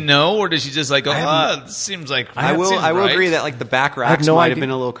 Did thing. she know, or did she just go? It seems like I will right. agree that like the back racks no might idea. have been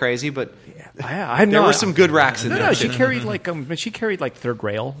a little crazy, but I had there no, were some good racks in there. No, she too. carried like Third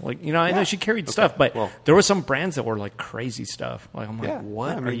Rail, I know she carried stuff, but well- there were some brands that were like crazy stuff. Like I'm like, Yeah,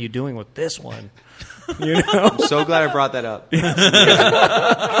 what I are mean- you doing with this one? You know, I'm so glad I brought that up.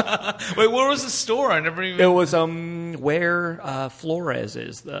 Wait, where was the store? I never even. it was where Flores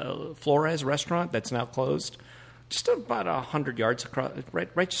is, the Flores restaurant that's now closed, just about 100 yards across,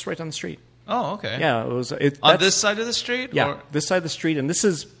 just right down the street. Oh, okay. Yeah, it was On that's- this side of the street. Yeah, or, this side of the street, and this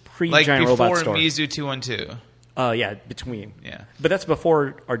is like pre-Giant before Robot store. Mizu 212. Yeah, between. Yeah. But that's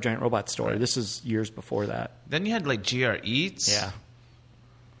before our Giant Robot store. This is years before that. Then you had like GR Eats. Yeah.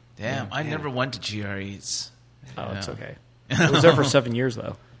 Damn, I never went to GR Eats. Oh, it's Yeah. okay. It was there for 7 years,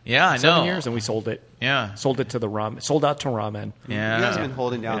 though. Yeah, I know. 7 years, and we sold it. Yeah. Sold it to the ramen. Sold out to ramen. Yeah. You guys have been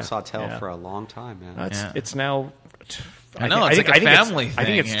holding down Yeah. Sawtell Yeah. for a long time, man. It's now. I know, it's like a family I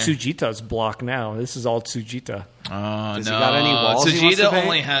think thing it's here. Tsujita's block now. This is all Tsujita. Oh, Does no. he got any walls he wants to Tsujita paint?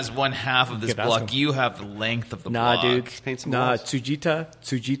 only has one half of this could ask block. him. You have the length of the Nah, block. dude. Paint some Nah, walls.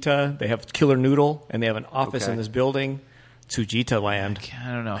 Tsujita. They have Killer Noodle, and they have an office Okay. in this building. Tsujita land.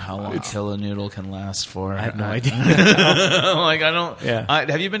 I don't know how long Killer Noodle can last for. I have no idea. Like, I don't. Yeah.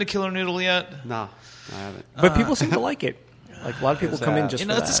 Have you been to Killer Noodle yet? No, I haven't. But people seem to like it. Like a lot of people come in just you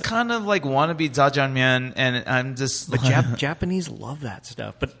know, for it's that. just kind of like wannabe jjajangmyeon, and I'm just. But Japanese love that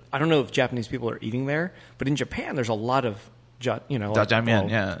stuff. But I don't know if Japanese people are eating there. But in Japan, there's a lot of jjajangmyeon,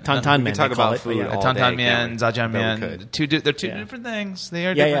 yeah. Tantanmen. We can talk they call about it, food yeah. all day, Tantanmyeon, can't we? jjajangmyeon. They're two Yeah. different things. They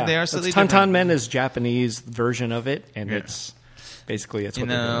are different. They are That's slightly different. Tantanmen is Japanese version of it, and it's basically it's what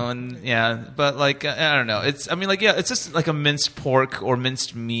they're doing. and but like I don't know. It's it's just like a minced pork or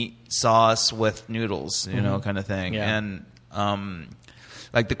minced meat sauce with noodles, kind of thing. Yeah. And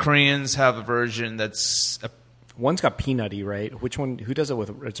like the Koreans have a version that's One's got peanutty, right? Which one? Who does it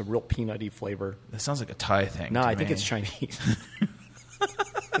with? It's a real peanutty flavor. that sounds like a Thai thing. No, to I think me. it's Chinese.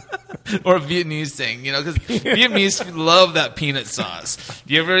 Or a Vietnamese thing, because Vietnamese love that peanut sauce.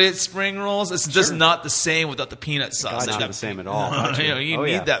 Do you ever eat spring rolls? It's just not the same without the peanut sauce. It's not Like the same at all. you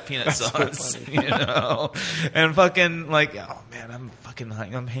need that peanut sauce, and fucking like, oh man,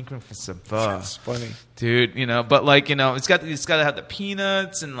 I'm hankering for some pho. That's funny. Dude, but like, it's got to have the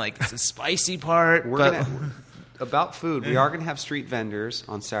peanuts and like it's a spicy part. About food, we are going to have street vendors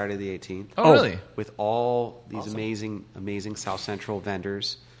on Saturday the 18th. Oh, really? With all these amazing South Central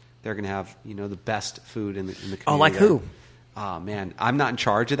vendors. They're going to have, the best food in the community. Oh, like there. who? Oh, man. I'm not in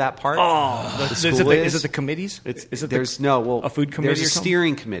charge of that part. Is it the committees? Is it a food committee? There's a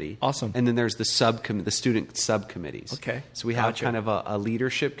steering committee. Awesome. And then there's the student subcommittees. Okay. So we have kind of a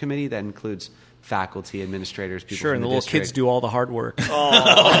leadership committee that includes faculty, administrators, people Sure, from and the the little district. kids do all the hard work.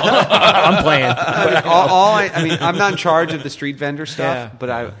 I'm playing. I'm not in charge of the street vendor stuff, Yeah.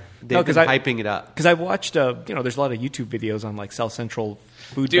 but they've been hyping it up. Because I watched, there's a lot of YouTube videos on like South Central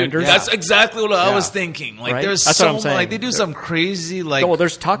food Dude, vendors. that's exactly what I Yeah. was thinking. Like, Right? there's That's so what I'm saying. like they do some crazy like. Well,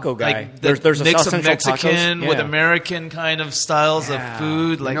 there's Taco Guy. Like There's a mix South of Central Mexican tacos. with Yeah. American kind of styles of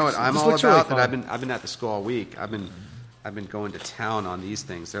food. Like, You know what I'm this all looks really about? That fun. I've been at the school all week. I've been going to town on these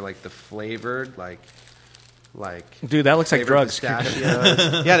things. They're like the flavored like. Dude, that looks like flavored drugs.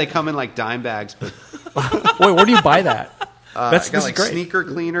 pistachios. Yeah, they come in like dime bags, but Wait, where do you buy that? I This got is like great. sneaker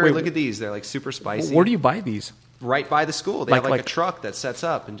cleaner. Wait, Look at these; they're like super spicy. Where do you buy these? Right by the school. They Like- have like like- a truck that sets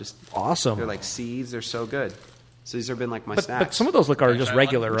up and just Awesome. They're like seeds. They're so good. So these have been like my But snacks. some of those are just try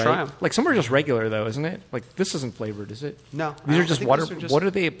regular, one? Try right? 'em. Like some are just regular, though, isn't it? Like this isn't flavored, is it? No, these I are just think water. these are just- What are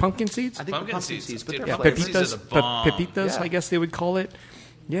they? Pumpkin seeds? I think Pumpkin pumpkin seeds, seeds, but dude, they're Yeah, pumpkin flavored. seeds are pepitas. the bomb. Pepitas, Yeah. I guess they would call it.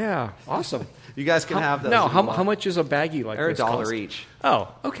 Yeah, awesome. You guys can have those. No, if you how want. much is a baggie like They're this? $1 cost? each. Oh,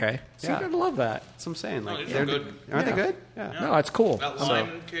 okay. See, Yeah. I love that. That's what I'm saying. Like these are good. Aren't Yeah. they good? Yeah. No, it's cool. That So,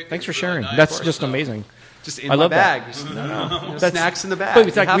 lime kick thanks is for really sharing. nice. That's Of just course, amazing. Just in I my love bag. that. Just snacks in the bag. But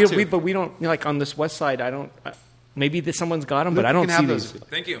it's You like have to. we don't like on this west side. I don't. Maybe someone's got them, but Luke, I you don't can see have these. those.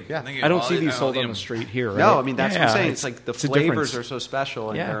 Thank you. Yeah. Thank you. I don't I'll see eat- these I'll sold eat on them. the street here. Right? No, I mean that's what I'm Yeah, saying. It's like the it's a flavors difference. are so special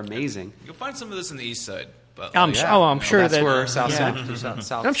and Yeah. they're amazing. You'll find some of this in the east side. But I'm sure that's that. where South yeah. Central.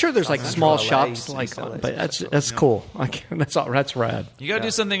 South, I'm sure there's like South small Central LA, shops, East like, LA, but South that's cool. Like that's rad. you got to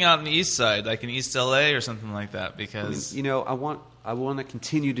do something out in the east side, like in East LA or something like that, because You know, I want to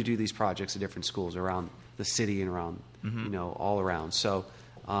continue to do these projects at different schools around the city and around, all around. So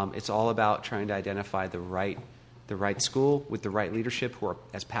it's all about trying to identify the right school with the right leadership who are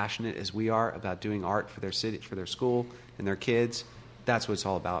as passionate as we are about doing art for their city, for their school and their kids. That's what it's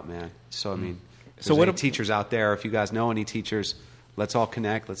all about, man. So I mean, if So there's what any teachers out there? If you guys know any teachers, let's all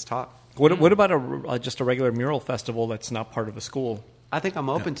connect. Let's talk. What about just a regular mural festival that's not part of a school? I think I'm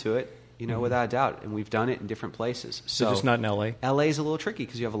open to it, without a doubt, and we've done it in different places. So just not in LA. LA is a little tricky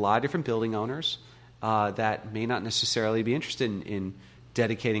because you have a lot of different building owners that may not necessarily be interested in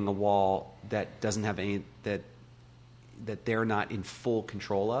dedicating a wall that doesn't have any that they're not in full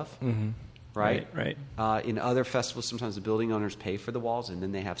control of. Mm-hmm. Right. In other festivals, sometimes the building owners pay for the walls, and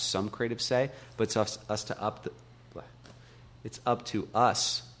then they have some creative say. But it's up to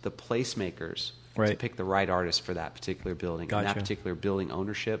us, the placemakers, to pick the right artist for that particular building and that particular building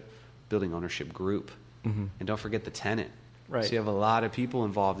ownership group. Mm-hmm. And don't forget the tenant. Right. So you have a lot of people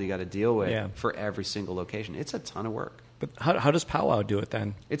involved you got to deal with Yeah. for every single location. It's a ton of work. But how does Powwow do it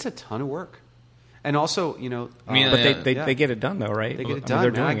then? It's a ton of work. And also, But they get it done though, right? they get it I mean, done.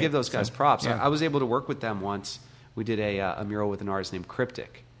 they're I doing give it, those guys so, props. yeah. I was able to work with them once. We did a mural with an artist named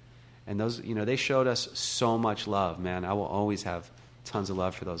Cryptic, and those they showed us so much love, man. I will always have tons of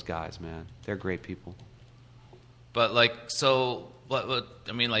love for those guys, man. They're great people. But like, so what?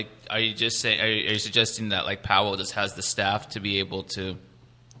 I mean, like, are you just saying? Are you suggesting that like Powell just has the staff to be able to,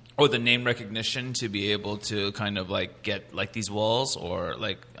 or the name recognition to be able to kind of like get like these walls, or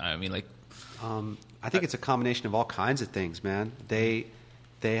like, I mean, like, I think it's a combination of all kinds of things, man. They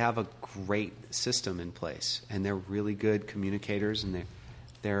have a great system in place, and they're really good communicators, and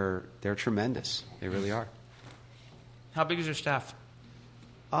they're tremendous. They really are. how big is your staff?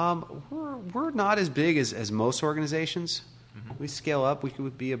 We're not as big as most organizations, We scale up. We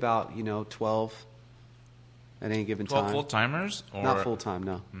could be about 12 at any given 12 time. full timers? Not full time,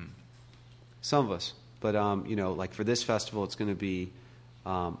 no. Some of us, but like for this festival, it's going to be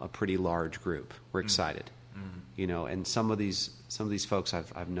a pretty large group. We're excited, and some of these folks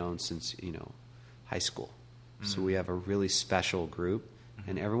I've known since high school. So we have a really special group,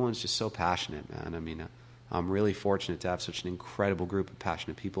 and everyone's just so passionate, man. I mean, I'm really fortunate to have such an incredible group of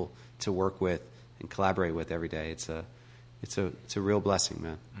passionate people to work with and collaborate with every day. It's a real blessing,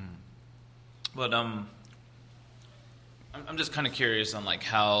 man. But I'm just kind of curious on like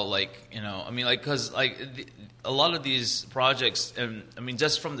how because a lot of these projects, and I mean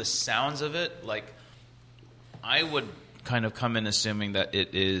just from the sounds of it, like I would kind of come in assuming that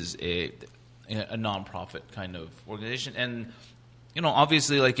it is a nonprofit kind of organization, and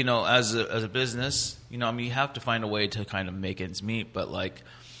obviously as a business, you have to find a way to kind of make ends meet, but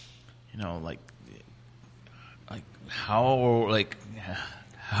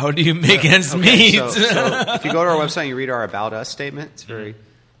how do you make ends meet? So if you go to our website and you read our About Us statement,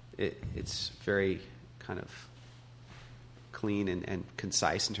 it's very kind of clean and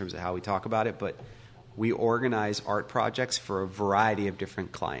concise in terms of how we talk about it. But we organize art projects for a variety of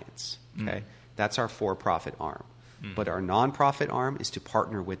different clients. Okay, that's our for-profit arm. But our nonprofit arm is to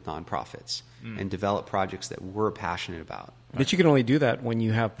partner with nonprofits and develop projects that we're passionate about. But you can only do that when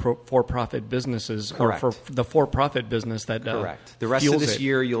you have for-profit businesses. Correct. Or for the for-profit business that correct. The rest of this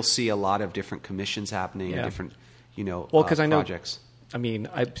year, you'll see a lot of different commissions happening, and different because projects. I mean,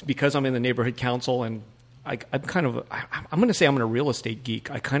 because I'm in the neighborhood council, and I'm going to say I'm a real estate geek.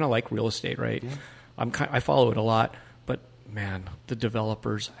 I kind of like real estate, right? Yeah. I follow it a lot, but man, the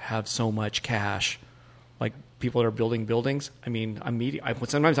developers have so much cash. Like people that are building buildings. I mean,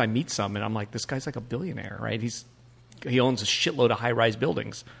 sometimes I meet some, and I'm like, this guy's like a billionaire, right? He owns a shitload of high-rise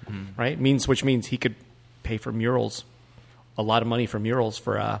buildings, right? Which means he could pay for murals, a lot of money for murals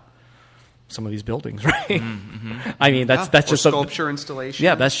for some of these buildings, right? I mean, that's just sculpture installation.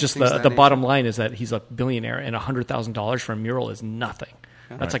 Yeah, that's just the bottom line is that he's a billionaire, and $100,000 for a mural is nothing.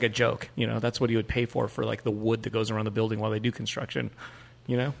 Yeah. That's like a joke, That's what he would pay for like the wood that goes around the building while they do construction.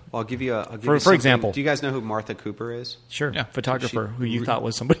 Well, I'll give you for example. Do you guys know who Martha Cooper is? Sure, yeah. Photographer who you thought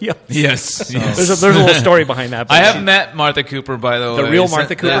was somebody else. Yes. There's a little story behind that. I have met Martha Cooper, by the way. The real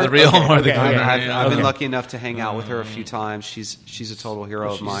Martha Cooper? Yeah, the real Martha Cooper. I've been lucky enough to hang out with her a few times. She's a total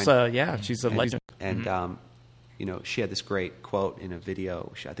hero of mine. She's a legend. And she had this great quote in a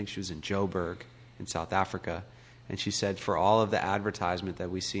video. I think she was in Joburg in South Africa, and she said, "For all of the advertisement that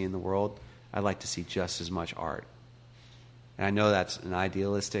we see in the world, I'd like to see just as much art." And I know that's an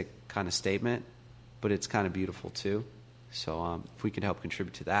idealistic kind of statement, but it's kind of beautiful too. So if we can help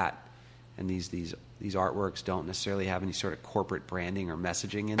contribute to that, and these artworks don't necessarily have any sort of corporate branding or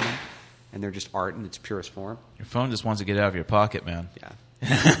messaging in them, and they're just art in its purest form. Your phone just wants to get out of your pocket, man. Yeah.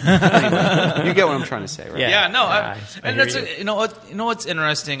 Anyway, you get what I'm trying to say, right? Yeah, no. And that's what's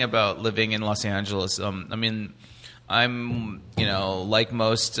interesting about living in Los Angeles. I mean, I'm like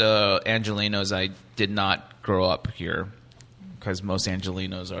most Angelenos, I did not grow up here. Because most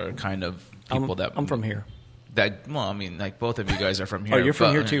Angelenos are kind of people I'm from here. Like both of you guys are from here. Oh, you're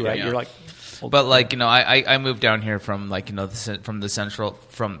from here too, right? Yeah. You're like, but I moved down here from from Central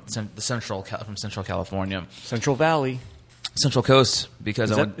California, Central Valley, Central Coast.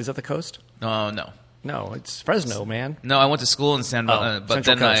 Because is that the coast? No, it's Fresno, man. No, I went to school in San, but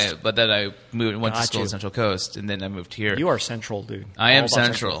then I went to school in Central Coast, and then I moved here. You are central, dude. I am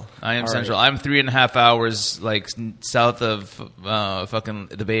central. I'm 3.5 hours like south of fucking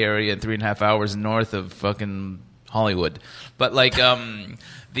the Bay Area, and 3.5 hours north of fucking Hollywood. But I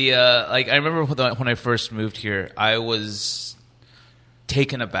remember when I first moved here, I was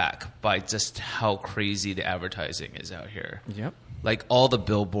taken aback by just how crazy the advertising is out here. Yep. Like all the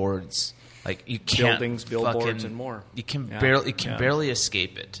billboards. Like you can't buildings, billboards, and more. You can barely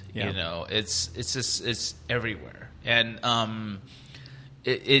escape it. Yeah. It's everywhere, and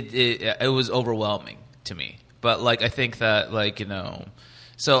it was overwhelming to me. But I think that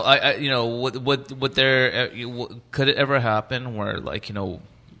so what there could it ever happen where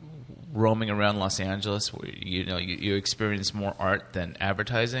roaming around Los Angeles where you experience more art than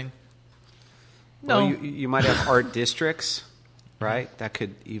advertising? No, well, you might have art districts. Right, that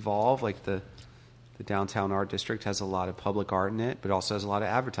could evolve. Like the downtown art district has a lot of public art in it, but also has a lot of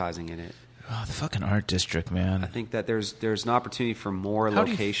advertising in it. Oh, the fucking art district, man! I think that there's an opportunity for more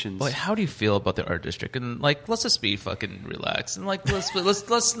locations. How do you feel about the art district? And let's just be fucking relaxed and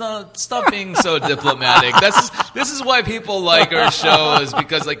let's not stop being so diplomatic. This is why people like our show is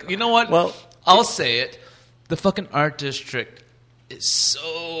because you know what? Well, I'll say it. The fucking art district is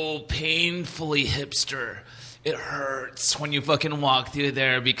so painfully hipster. it hurts when you fucking walk through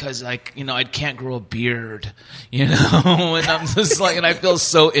there because I can't grow a beard, and I'm just like, and I feel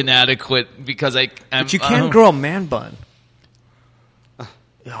so inadequate because but you can grow a man bun.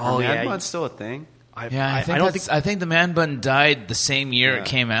 Man bun's still a thing. I think the man bun died the same year it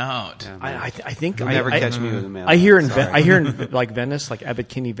came out. Yeah, I think you'll never catch me with a man bun. I hear in like Venice, like Abbot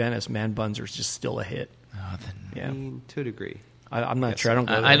Kinney, Venice, man buns are just still a hit. Oh, then, I mean, to a degree. I'm not sure. I don't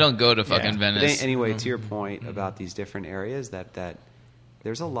go. I don't go to fucking Venice. But anyway, to your point about these different areas, that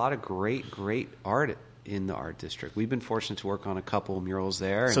there's a lot of great art in the art district. We've been fortunate to work on a couple of murals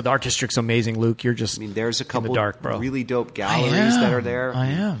there. So the art district's amazing, Luke. You're just there's a couple in the dark, bro. Really dope galleries that are there. I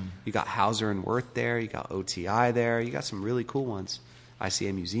am. You got Hauser and Wirth there. You got OTI there. You got some really cool ones.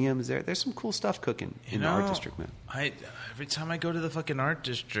 ICA Museum is there. There's some cool stuff cooking in the art district, man. Every time I go to the fucking art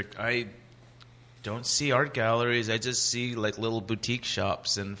district, I don't see art galleries. I just see like little boutique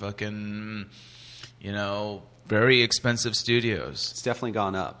shops and fucking, very expensive studios. It's definitely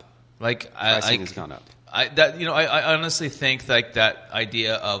gone up. Like pricing has gone up. I honestly think like that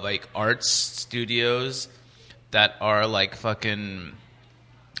idea of like arts studios that are like fucking,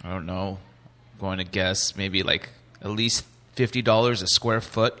 I don't know, going to guess maybe like at least $50 a square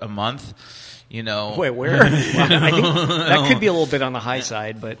foot a month. Wait, where? Well, I think that could be a little bit on the high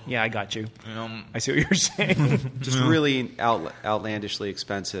side, but yeah, I got you. I see what you're saying. Just really outlandishly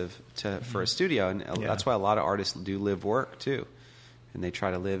expensive for a studio, and that's why a lot of artists do live work too, and they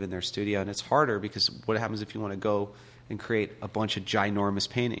try to live in their studio, and it's harder because what happens if you want to go and create a bunch of ginormous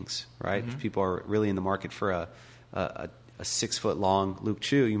paintings, right? If people are really in the market for a 6-foot-long Luke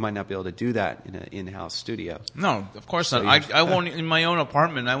Chu, you might not be able to do that in an in-house studio. No, of course not. I won't, in my own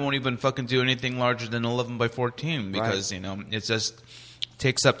apartment, I won't even fucking do anything larger than 11 by 14 because, it just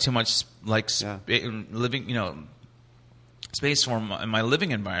takes up too much, living, space for my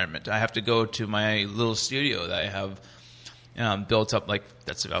living environment. I have to go to my little studio that I have built up,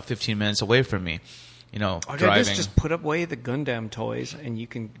 that's about 15 minutes away from me. Driving. Just put away the Gundam toys, and you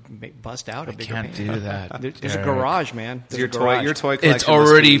can bust out a bigger can't do that. There's a garage, man. Your toy collection. It's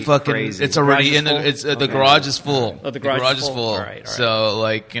already fucking. Crazy. It's already in the. The garage is full. Oh, the garage is full. All right. So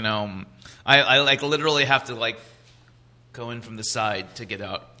I literally have to go in from the side to get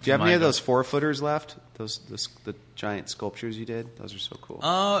out. Do you have any of those 4-footers left? The giant sculptures you did? Those are so cool.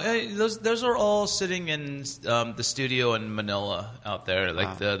 Those are all sitting in the studio in Manila out there,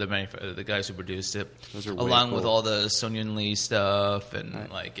 the guys who produced it. Those are along cool. with all the Sun Yun Lee stuff and it's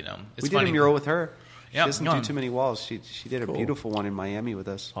we funny. did a mural with her. She Yeah, doesn't do too many walls. She did a Cool. beautiful one in Miami with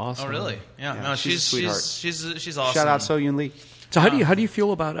us. Awesome. Oh really? Yeah. Yeah, No, she's a sweetheart. she's awesome. Shout out So Yun Lee. So how do you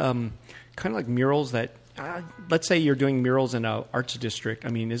feel about kind of like murals that let's say you're doing murals in an arts district? I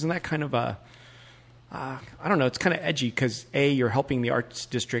mean, isn't that kind of a I don't know. It's kind of edgy because you're helping the arts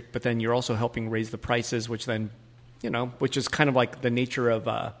district, but then you're also helping raise the prices, which then, which is kind of like the nature of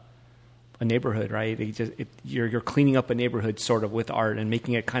a neighborhood, right? You're cleaning up a neighborhood sort of with art and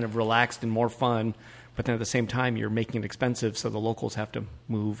making it kind of relaxed and more fun, but then at the same time you're making it expensive, so the locals have to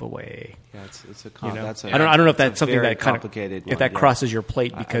move away. Yeah, it's a I don't know if that's something that kind of complicated if that crosses your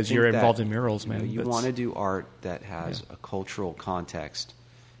plate because you're involved in murals, man. You want to do art that has a cultural context,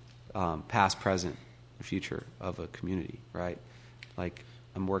 past, present, future of a community, right? Like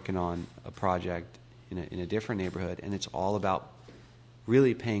I'm working on a project in a different neighborhood, and it's all about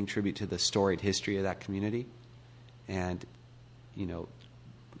really paying tribute to the storied history of that community. And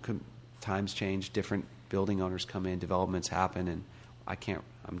times change, different building owners come in, developments happen, and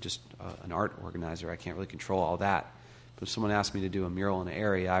I'm just an art organizer. I can't really control all that. But if someone asked me to do a mural in an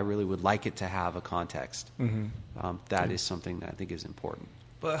area, I really would like it to have a context. That is something that I think is important.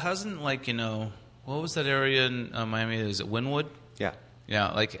 But hasn't what was that area in Miami? Is it Wynwood? Yeah.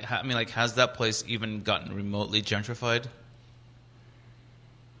 Yeah. Has that place even gotten remotely gentrified?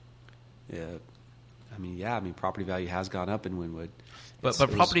 Yeah. I mean, property value has gone up in Wynwood. But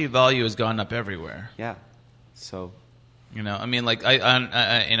property value has gone up everywhere. Yeah. So. I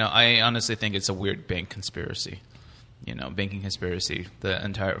honestly think it's a weird banking conspiracy. The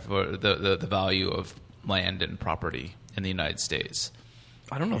entire for the value of land and property in the United States.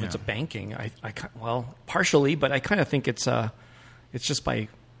 I don't know if it's a banking. Partially, but I kind of think it's just by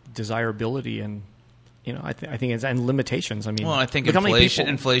desirability and I think it's and limitations. I mean, I think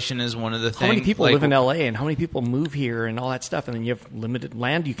inflation is one of the things. How many people live in LA and how many people move here and all that stuff, and then you have limited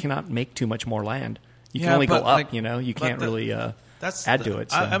land. You cannot make too much more land. You can only go up. You can't really add to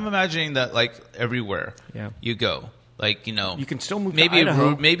it. So. I'm imagining that everywhere you go. You can still move maybe to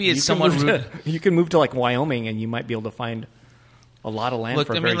Idaho. Maybe it's somewhat rude. You can move to Wyoming and you might be able to find a lot of land. Look,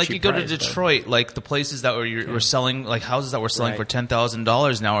 for a I very mean, like cheap you go price, to but- Detroit, like the places that were selling, like houses that were selling Right. for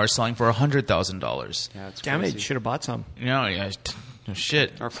 $10,000 now are selling for $100,000. Yeah, it's Damn crazy. it! Should have bought some. You know, yeah, no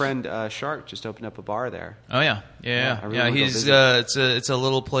shit. Our friend Shark just opened up a bar there. Oh yeah, I yeah. really wanna go He's visit. it's a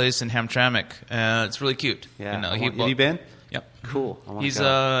little place in Hamtramck. It's really cute. Yeah, you know, have you been? Yep. Cool. I wanna He's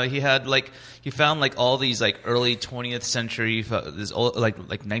go. he had like he found like all these like early 20th century this old, like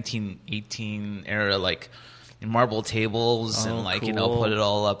 1918 era like marble tables Oh, and like you know cool. put it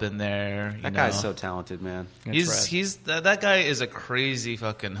all up in there. That guy's so talented, man. That's He's rad. that guy is a crazy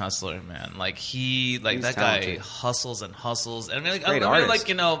fucking hustler, man. Like He's that talented. guy hustles and hustles. And I mean, like, Great I mean, artist. like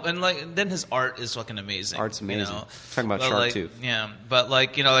you know, and like then his art is fucking amazing. Art's amazing. You know? Talking about But, Shark like, Tooth. Yeah, but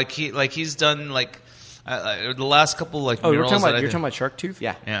like you know, like he's done like the last couple like Oh, you're murals talking that about I you're did. talking about Shark Tooth?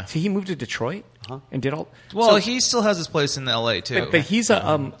 Yeah. Yeah. So he moved to Detroit and did all. Well, so, he still has his place in L.A. too. but he's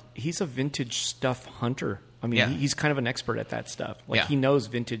a vintage stuff hunter. I mean, Yeah. he's kind of an expert at that stuff. Like Yeah. he knows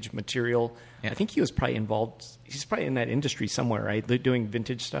vintage material. Yeah. I think he was probably involved. He's probably in that industry somewhere, right? They're doing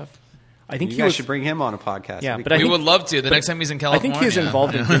vintage stuff. I think You he guys was. should bring him on a podcast. Yeah, That'd be but I we think- would love to. The but next time he's in I California, think he's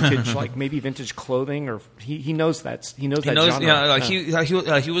involved in vintage, like maybe vintage clothing, or he knows that he knows He that knows, genre. yeah.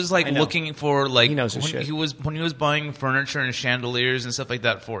 Like he was like I know. looking for like He knows his when shit. when he was buying furniture and chandeliers and stuff like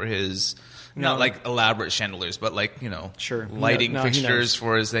that for his not like elaborate chandeliers, but like you know, Sure. lighting No, he fixtures knows.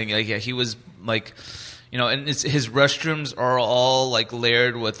 for his thing. Like yeah, he was like, you know, and his restrooms are all like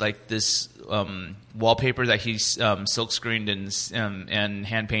layered with like this wallpaper that he's silk screened and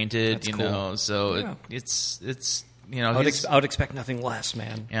hand painted. That's you cool. know, so Yeah. it's you know I would, he's- I would expect nothing less,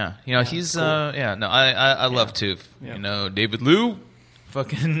 man. yeah, you know he's yeah. No, I love Tooth. Yeah. You know David Liu,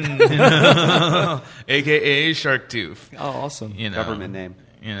 fucking, AKA Shark Tooth. Oh, awesome. You know, Government name.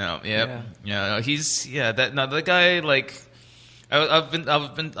 You know, yep. Yeah. Yeah, no, he's that guy like. I've been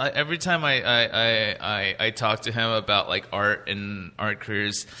every time I talk to him about like art and art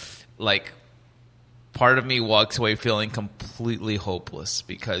careers, like part of me walks away feeling completely hopeless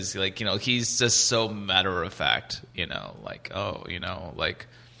because like you know he's just so matter of fact, you know, like oh you know like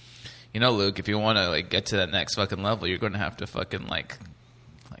you know Luke, if you want to like get to that next fucking level, you're going to have to fucking like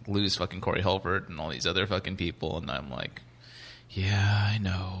lose fucking Corey Holford and all these other fucking people, and I'm like, yeah, I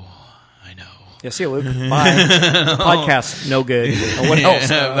know. Yeah, see you, Luke. Bye. Podcast, no good. What else?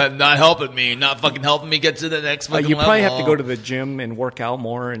 But not helping me, not fucking helping me get to the next fucking You probably level. have to go to the gym and work out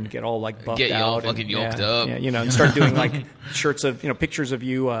more and get all like buffed Get you all out. fucking and, yoked yeah, up. Yeah, you know, and start doing like shirts of, you know, pictures of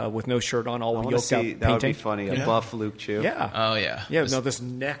you with no shirt on, all I want to yoked see. up That painting. would be funny. A buff Luke Chew. Yeah. Oh yeah, Yeah, no, this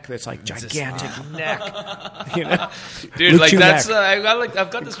neck that's like gigantic neck. You know? dude, Luke like Chew that's neck.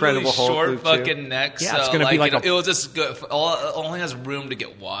 I've got this really Incredible Hulk short Luke Chew. fucking neck. Yeah, so it's gonna be like you know, a- it was just good. Only has room to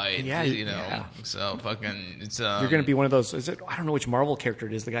get wide. Yeah, you know. yeah. So fucking, it's You're going to be one of those. Is it? I don't know which Marvel character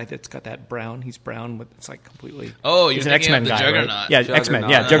it is. The guy that's got that brown. He's brown with. It's like completely. Oh, you're he's an thinking X-Men of the guy, Juggernaut. right? Yeah, Juggernaut. X-Men.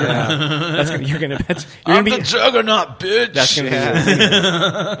 Yeah, Juggernaut. That's gonna, you're going to. You're I'm going the to be. Juggernaut, bitch. That's going to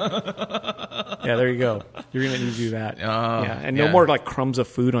Yeah. be. Yeah, there you go. You're going to need to do that. Yeah, and no yeah. more like crumbs of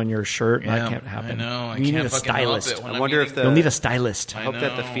food on your shirt. Yeah, That can't happen. I know. I You need can't a fucking help stylist. it when I I'm wonder if eating. the. You'll need a stylist. I hope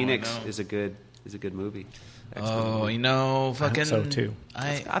that the know, Phoenix I know. is a good movie. Oh, you know, fucking. so, too.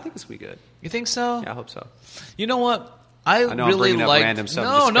 I think this will be good. You think so? Yeah, I hope so. You know what? I know I'm really bringing up like. random stuff,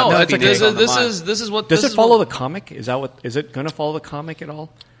 No, just no. got the This Phoenix on the mind. is what. Does this it is follow what- the comic? Is that what? Is it going to follow the comic at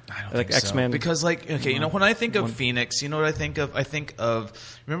all? I don't like think so. X-Men? Because like okay, you know when I think of Phoenix, you know what I think of? I think of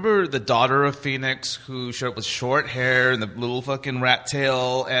remember the daughter of Phoenix who showed up with short hair and the little fucking rat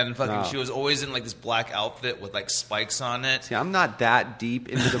tail and fucking No. she was always in like this black outfit with like spikes on it. See, I'm not that deep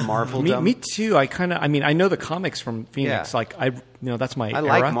into the Marvel. Me too. I kind of. I mean, I know the comics from Phoenix. Yeah. Like that's my. I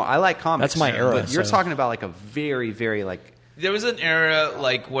era. like comics. That's my era, But you're so- talking about like a very, very like There was an era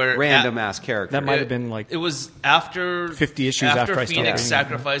like where random ass character. That might have been like it was after 50 issues after I started Phoenix reading.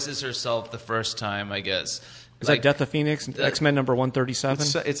 sacrifices herself the first time, I guess. Is that Death of Phoenix? X-Men number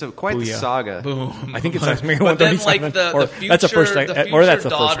 137? It's a quite the Booyah. saga. Boom. I think it's X-Men But then, 137. like, the or future- that's the first, the or that's the future first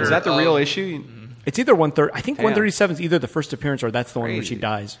daughter- one. Is that the real Um, issue? It's either 130. I think Damn. 137 is either the first appearance or that's the one where she Crazy.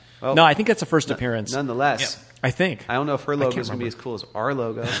 dies. Well, no, I think that's the first appearance. Nonetheless, I think. I don't know if her logo can't is going to be as cool as our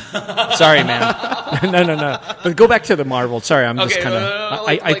logo. Sorry, man. no. But go back to the Marvel. Sorry, I'm just Okay, kind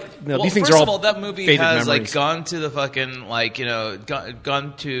of. These things first are all of all, that movie faded has memories. like gone to the fucking like you know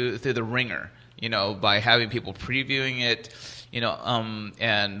gone through the ringer, you know, by having people previewing it, you know,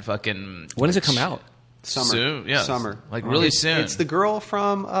 and fucking. When does it come out? Summer. Soon, yeah, Summer. like really soon. It's the girl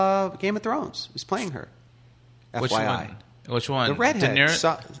from Game of Thrones who's playing her. Which FYI. one? Which one? The redhead, Daenerys?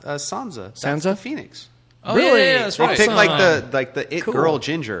 Sansa. That's Sansa? the Phoenix. Oh, Really? Yeah, that's They right. picked like the it Cool. girl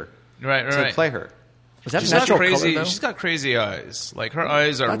Ginger right, to play her. Was that She's got natural crazy. color, though? She's got crazy eyes. Like her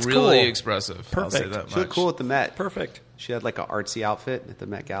eyes are That's really cool. expressive. Perfect. I'll say that She looked much. cool at the Met. Perfect. She had like an artsy outfit at the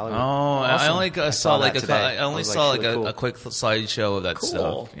Met Gala. Oh, I only saw like that today. I only I was like, saw she like looked cool. a quick slideshow of that Cool.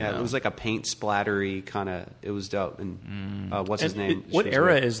 stuff. Yeah, you know? it was like a paint splattery kind of. It was dope. And what's his name? What She was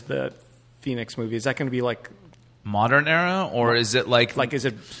era with. is the Phoenix movie? Is that going to be like modern era, or is it like is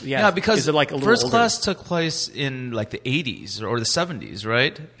it? Yeah, because is it like a little First older? Class took place in like the 80s or the 70s,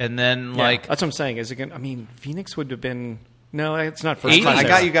 right? And then Yeah, like that's what I'm saying. Is it going? I mean, Phoenix would have been. No, it's not first 80s. class. I era.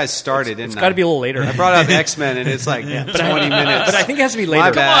 got you guys started. It's didn't got to I? be a little later. I brought up X-Men, and it's like 20 minutes. But I think it has to be later. My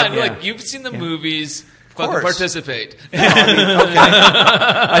come bad. on, like you've seen the movies. Fucking course. participate.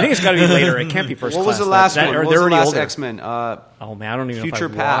 I think it's got to be later. It can't be first What class. was the last That- one? or What they're was the already last older. X-Men? Oh man, I don't even Future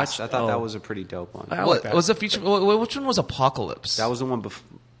know if Past. watched. I thought that was a pretty dope one. I like What that. was the future? Which one was Apocalypse? That was the one before.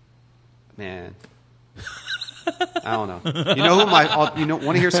 Man. I don't know. You know who my? You know,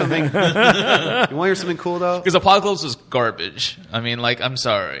 want to hear something? You want to hear something cool though? because Apocalypse was garbage. I mean, like I'm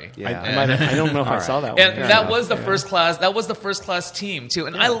sorry. Yeah. I don't know if I All saw right. that one. And Yeah. that was the first class. That was the first class team too,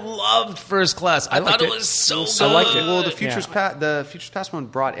 and I loved First Class. I thought liked it it. was so good. I liked it. Well, the Futures Past one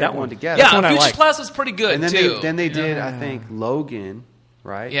brought That everyone one. together. That's Yeah, one I Futures liked. Class was pretty good and then too. they did I think Logan,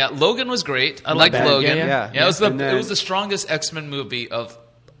 right? Yeah, Logan was great. I liked bad. Logan. Yeah, yeah. It was And then- it was the strongest X-Men movie of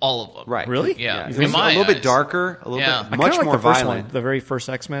all of them. Right. Really? Yeah. It In was a my little bit eyes. darker, a little Yeah. bit I much kinda more like the first violent. one, the very first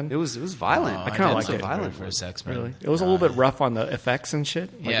X-Men. It was violent. I kinda liked It was it. violent. First X-Men. Really, it was a little bit rough on the effects and shit.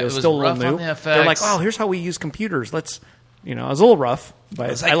 Like, Yeah, it was it was still a little rough new. on the They're like, effects. "Oh, here's how we use computers. Let's," it was a little rough, but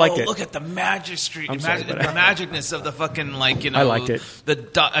It's like, I liked oh, it. look at the magistry, I'm sorry, but the magicness of the fucking I liked it.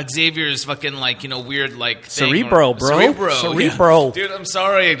 The Xavier's fucking weird thing. Cerebro, bro. Cerebro. Yeah. Dude, I'm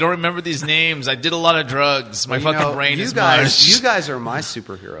sorry, I don't remember these names. I did a lot of drugs. My You fucking know, brain you is guys, mush. you guys are my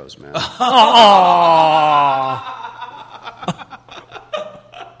superheroes, man.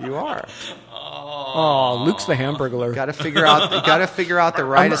 You are. Oh, Luke's the Hamburglar. Got to figure out. Got to figure out the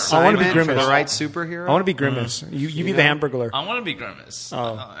right I wanna be assignment for Grimace. the right superhero. I want to be Grimace. You be the Hamburglar. I want to be Grimace.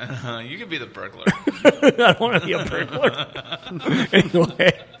 You can be the burglar. I don't want to be a burglar.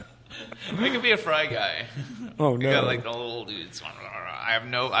 Anyway. I can be a fry guy. Oh You got no. like the little dudes. I have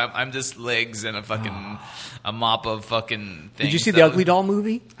no. I'm just legs and a mop of fucking things. Did you see the Ugly Doll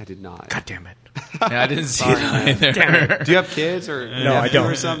movie? I did not. God damn it. Yeah, I didn't see it either. Do you have kids or No, I nephew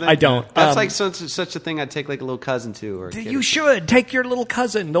don't. or something? I don't. That's like such a thing. I'd take like a little cousin to, or a kid You or should take your little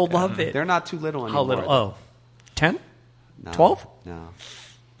cousin. They'll love it. They're not too little How anymore. little? Oh, 10? No, 12? No.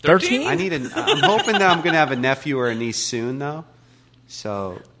 13? I need I'm hoping that I'm going to have a nephew or a niece soon, though.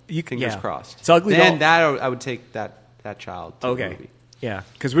 So fingers crossed. So Ugly then Doll. I would take that child to the Okay. movie. Yeah,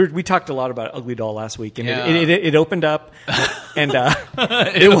 because we talked a lot about Ugly Doll last week, and Yeah. it opened up, and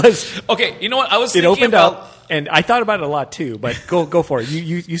it was Okay, you know what? I was it thinking opened about up, and I thought about it a lot too. But go for it.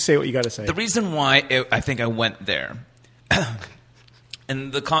 You say what you got to say. the reason why I think I went there,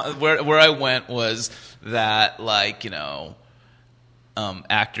 and where I went was that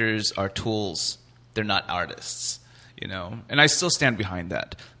actors are tools; they're not artists. And I still stand behind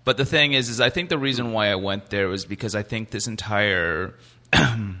that. But the thing is I think the reason why I went there was because I think this entire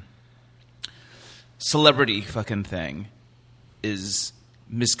celebrity fucking thing is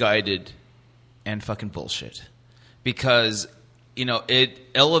misguided and fucking bullshit. Because, it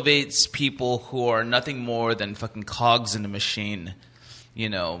elevates people who are nothing more than fucking cogs in a machine,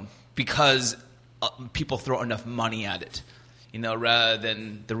 because people throw enough money at it. Rather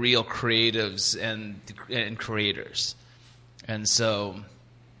than the real creatives and creators. And so,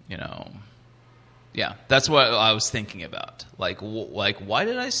 yeah, that's what I was thinking about. Like, why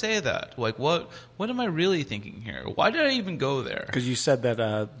did I say that? Like, what am I really thinking here? Why did I even go there? Because you said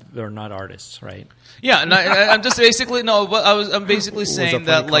that they're not artists, right? Yeah, and I'm just basically I'm basically It was a saying funny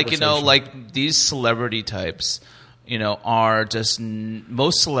that conversation. these celebrity types, are just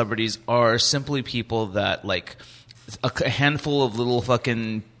most celebrities are simply people that a handful of little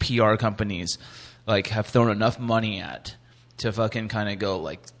fucking PR companies have thrown enough money at to fucking kind of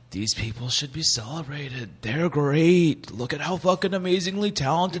go these people should be celebrated. They're great. Look at how fucking amazingly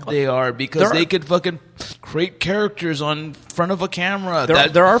talented they are because they could fucking create characters on front of a camera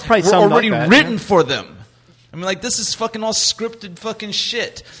There are probably were some like already that, written yeah. for them. I mean, this is fucking all scripted fucking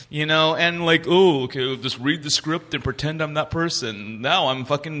shit, and okay, just read the script and pretend I'm that person. Now I'm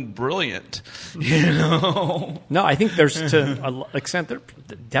fucking brilliant, No, I think there's to an extent there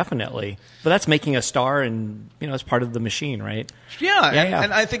definitely, but that's making a star, and it's part of the machine, right? Yeah, Yeah.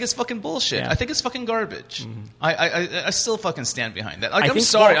 And I think it's fucking bullshit. Yeah. I think it's fucking garbage. I still fucking stand behind that. I I'm think-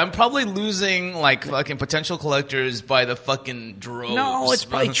 sorry, well- I'm probably losing fucking potential collectors by the fucking droves. No, it's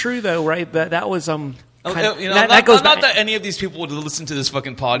probably true though, right? That was Not that any of these people would listen to this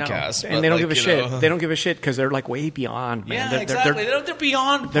fucking podcast, and they don't give a shit. They don't give a shit because they're like way beyond. Man. Yeah, exactly. They're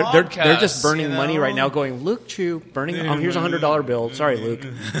beyond. They're just burning money right now. Going, Luke Chu, burning. Here's $100 bill. Sorry, Luke.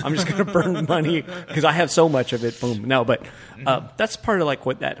 I'm just going to burn money because I have so much of it. Boom. No, but that's part of like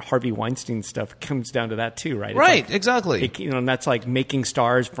what that Harvey Weinstein stuff comes down to that too, right? It's right. Like, exactly. And that's like making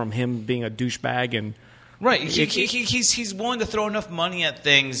stars from him being a douchebag and. Right, he's willing to throw enough money at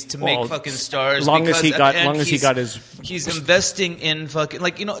things to make fucking stars. Long as he got his, he's investing in fucking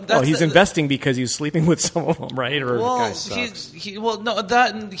That's he's investing because he's sleeping with some of them, right? Or and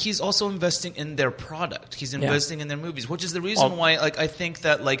he's also investing in their product. He's investing in their movies, which is the reason why I think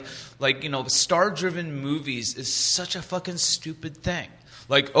that star-driven movies is such a fucking stupid thing.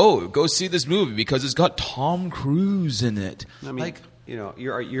 Like, oh, go see this movie because it's got Tom Cruise in it. I mean,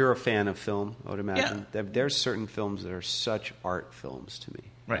 you're a fan of film, I would imagine. Yeah. There's certain films that are such art films to me,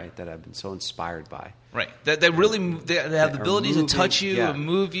 right? That I've been so inspired by. Right. They have the ability to touch you and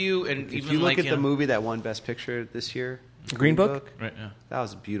move you. And if you look at the movie that won Best Picture this year, Green Book? Right, yeah. That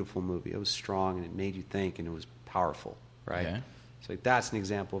was a beautiful movie. It was strong and it made you think and it was powerful, right? Okay. So that's an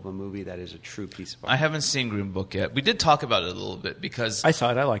example of a movie that is a true piece of art. I haven't seen Green Book yet. We did talk about it a little bit because I saw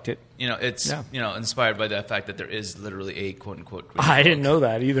it. I liked it. It's inspired by the fact that there is literally a quote unquote. I didn't know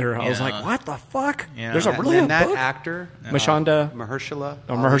that either. I was like, what the fuck? Yeah. There's a really and that book? Actor, Mashonda Mahershala.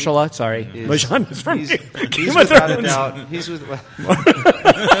 Oh, Mahershala. Sorry, Mashonda's from He's Game of without a Thrones. doubt. He's with.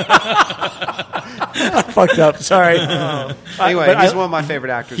 I fucked up. Sorry. Anyway, he's one of my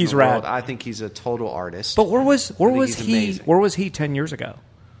favorite actors in the world. I think he's a total artist. But where was he? Amazing. Where was he 10 years ago?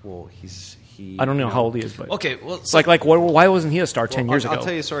 Well, I don't know how old he is, but okay. Well, it's why wasn't he a star 10 years ago? I'll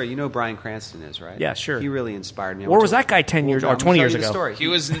tell you a story. You know who Bryan Cranston is, right? Yeah, sure. He really inspired me. Where was that guy 10 years or 20 years ago? He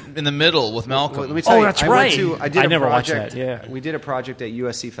was in the middle with Malcolm. Let me tell you. That's right. I never watched that. Yeah, we did a project at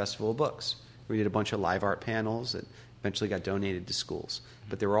USC Festival of Books. We did a bunch of live art panels that eventually got donated to schools.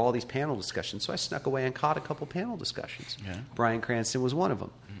 But there were all these panel discussions, so I snuck away and caught a couple panel discussions. Yeah. Bryan Cranston was one of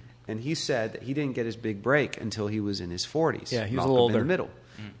them. And he said that he didn't get his big break until he was in his 40s. Yeah, he was Malcolm a little older. In the middle.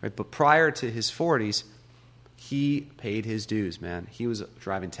 Right? But prior to his 40s, he paid his dues, man. He was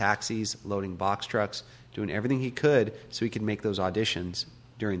driving taxis, loading box trucks, doing everything he could so he could make those auditions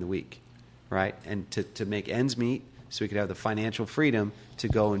during the week, right? And to make ends meet so he could have the financial freedom to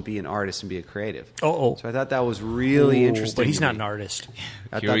go and be an artist and be a creative. So I thought that was really interesting. But he's not an artist.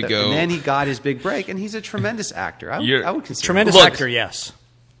 Here we go. And then he got his big break, and he's a tremendous actor. I would consider tremendous him. actor, yes.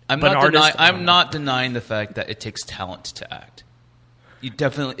 I'm not denying the fact that it takes talent to act.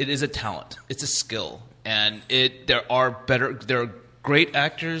 It is a talent. It's a skill, and there are great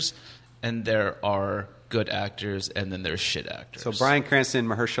actors, and there are good actors, and then there's shit actors. So Bryan Cranston,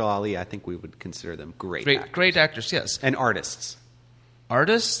 Mahershala Ali, I think we would consider them great actors. Great actors, yes, and artists.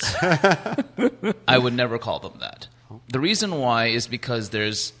 Artists, I would never call them that. The reason why is because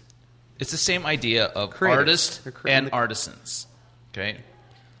it's the same idea of artists and artisans. Okay.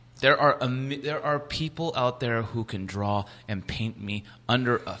 There are people out there who can draw and paint me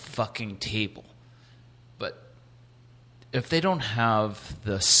under a fucking table. But if they don't have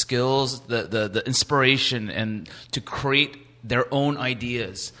the skills, the inspiration, and to create their own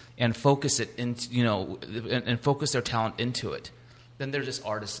ideas and focus it into, and focus their talent into it, then they're just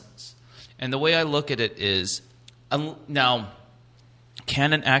artisans. And the way I look at it is, now,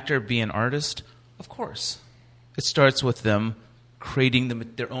 can an actor be an artist? Of course. It starts with them creating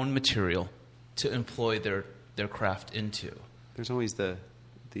their own material to employ their craft into. There's always the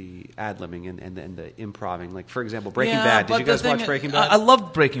ad-libbing and the improving. Like, for example, Breaking Bad. Did you guys watch Breaking Bad? I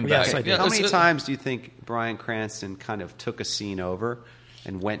loved Breaking Bad. Yes, I did. How many times do you think Bryan Cranston kind of took a scene over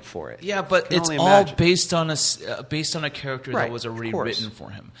and went for it? Yeah, but it's all based on a character that was already written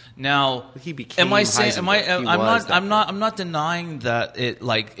for him. Now, he became I'm not denying that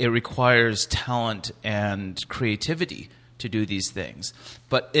it requires talent and creativity to do these things,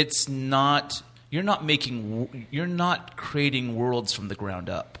 but it's not. You're not creating worlds from the ground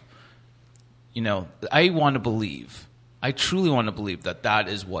up. I truly want to believe that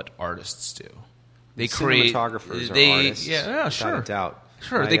is what artists do. They create cinematographers are artists. Yeah, sure. Without a doubt.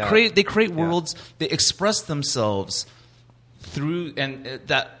 Sure, they create worlds. They express themselves through, and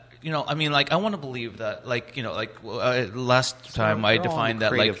that I want to believe that, last time I defined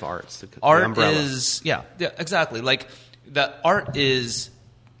that creative arts, art is exactly that art is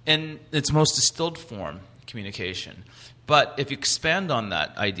in its most distilled form communication. But if you expand on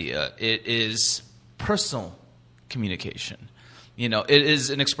that idea, it is personal communication. It is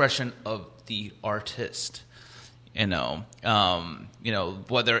an expression of the artist. Whether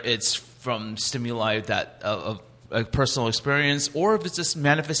it's from stimuli that of a personal experience, or if it's just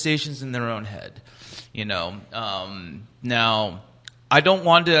manifestations in their own head. Now, I don't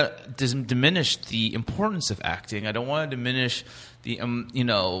want to diminish the importance of acting. I don't want to diminish the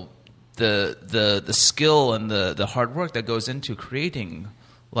the skill and the hard work that goes into creating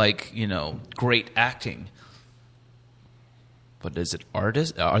great acting. But is it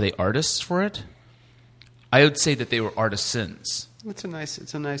artists? Are they artists for it? I would say that they were artisans. It's a nice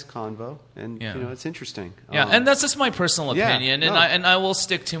convo, and it's interesting. Yeah, and that's just my personal opinion, and I will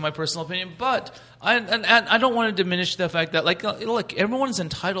stick to my personal opinion. But I don't want to diminish the fact that look, everyone's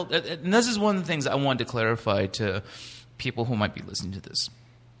entitled, and this is one of the things I wanted to clarify to people who might be listening to this.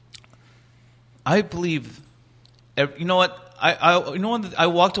 I believe, you know what? I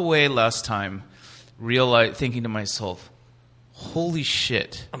walked away last time, thinking to myself, "Holy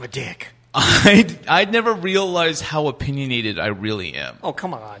shit, I'm a dick." I'd never realized how opinionated I really am. Oh,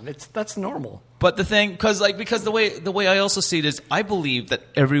 come on. That's normal. But the thing, because the way I also see it is, I believe that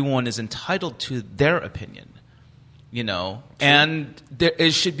everyone is entitled to their opinion, and that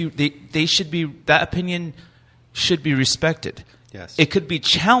opinion should be respected. Yes. It could be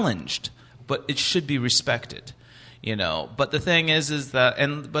challenged, but it should be respected. But the thing is that,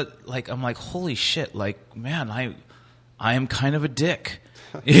 I'm like, holy shit, man, I am kind of a dick.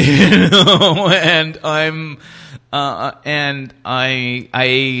 And I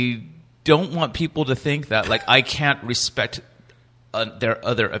don't want people to think that I can't respect their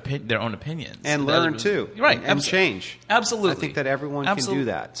own opinions and learn too, right? And change. Absolutely, I think that everyone can do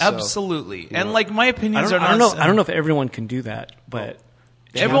that. So, absolutely, and my opinions are not. I don't know if everyone can do that, but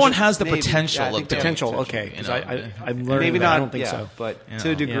everyone has the maybe. potential. Yeah, potential. Okay, because I'm learning. Maybe not. I don't think so. But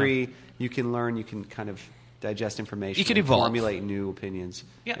to a degree, you can learn. You can kind of digest information. You can evolve, formulate new opinions.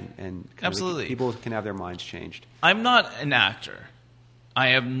 Yeah, and absolutely. People can have their minds changed. I'm not an actor. I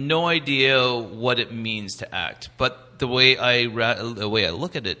have no idea what it means to act. But the way I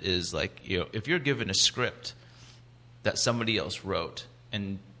look at it is if you're given a script that somebody else wrote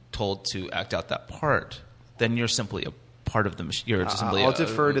and told to act out that part, then you're simply a part of the machine. You're simply. I'll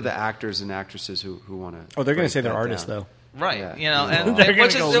defer to the actors and actresses who want to. Oh, they're going to say they're artists, though. Right, Yeah. And They're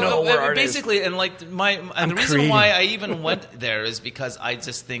which gonna is go, "No, we're basically, and the reason creating. why I even went there is because I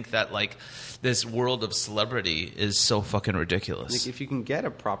just think that this world of celebrity is so fucking ridiculous. If you can get a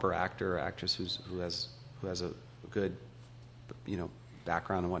proper actor or actress who has a good,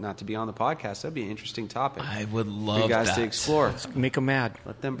 background and whatnot to be on the podcast, that'd be an interesting topic. I would for love you guys that. to explore. Make them mad.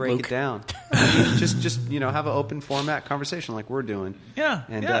 Let them break Luke. it down. just have an open format conversation like we're doing. Yeah,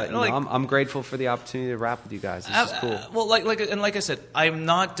 and I'm grateful for the opportunity to rap with you guys. This is cool. Well, like I said, I'm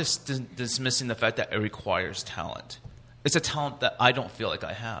not dismissing the fact that it requires talent. It's a talent that I don't feel like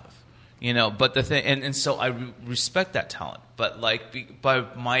I have. But the thing, and so I respect that talent. But by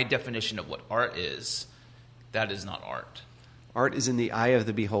my definition of what art is, that is not art. Art is in the eye of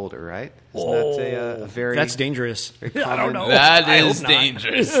the beholder, right? Isn't that a very... That's dangerous. I don't know. That I is hope not.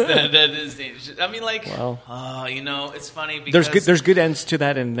 dangerous. that is dangerous. I mean, it's funny because... There's good ends to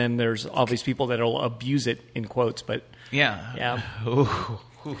that, and then there's obvious people that will abuse it, in quotes, but... Yeah. Ooh.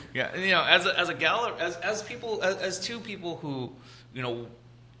 Yeah. As a gallery, as two people who,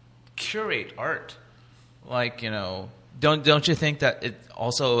 curate art, don't you think that it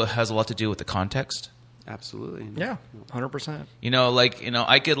also has a lot to do with the context? Absolutely. Yeah, 100%.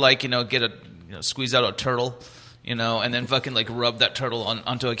 I could get squeeze out a turtle, and then fucking rub that turtle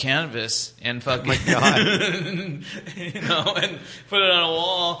onto a canvas and fucking, oh my God. and put it on a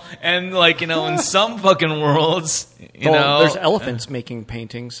wall, and in some fucking worlds, there's elephants making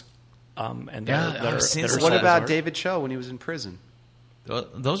paintings, and I've seen some. What about David Cho when he was in prison?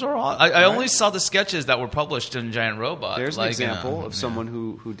 Those are all. I only saw the sketches that were published in Giant Robot. There's an example of someone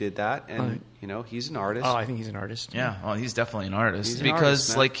who did that, and he's an artist. Oh, I think he's an artist. Yeah, well, he's definitely an artist He's an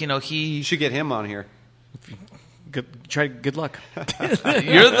because, artist, he. You should get him on here. Good luck.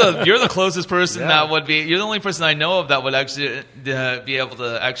 You're the closest person Yeah. that would be. You're the only person I know of that would actually be able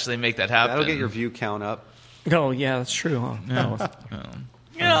to actually make that happen. That'll get your view count up. Oh, yeah, that's true, huh? No.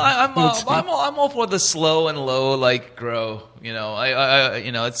 I'm all for the slow and low grow.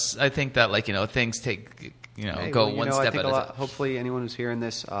 I think that things take go one step at a time. Hopefully, anyone who's hearing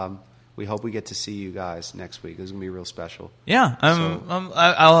this, we hope we get to see you guys next week. This is gonna be real special. Yeah,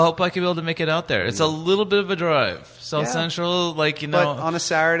 I'll hope I can be able to make it out there. It's a little bit of a drive, South Central, But on a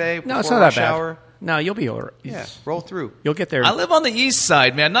Saturday, No, it's before not rush that bad. hour, No, you'll be all right. yeah, roll through. You'll get there. I live on the east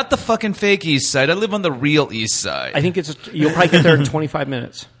side, man, not the fucking fake east side. I live on the real east side. I think you'll probably get there in 25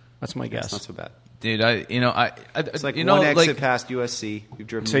 minutes. That's my guess. It's not so bad. Dude, It's like one exit past USC. You've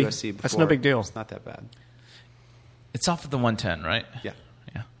driven So to USC before. that's no big deal. It's not that bad. It's off of the 110, right? Yeah.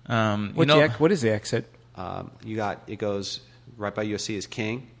 Yeah. What is the exit? It goes right by USC is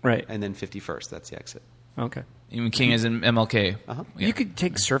King, Right. and then 51st. That's the exit. Okay. Even King is in MLK. Uh-huh. Yeah. You could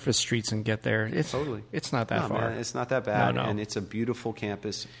take surface streets and get there. Totally. It's not that No, far. man, it's not that bad, No. and it's a beautiful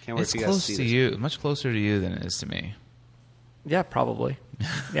campus. Can't wait It's for you guys close to see to this. you, much closer to you than it is to me. Yeah, probably.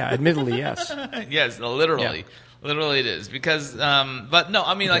 Yeah, admittedly, yes. Yes, literally, literally it is because. But no,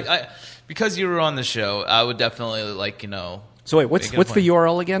 I mean, because you were on the show, I would definitely So wait, what's make it a the point.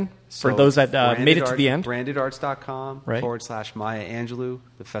 URL again for So, those that made it to the end? brandedarts.com Right. / Maya Angelou.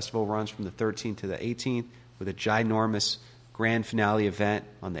 The festival runs from the 13th to the 18th with a ginormous grand finale event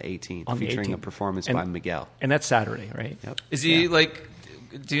on the 18th, On the featuring a 18th. performance And- by Miguel. And that's Saturday, right? Yep. Is he like?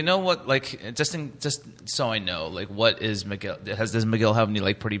 Do you know what just so I know what is Miguel? Does Miguel have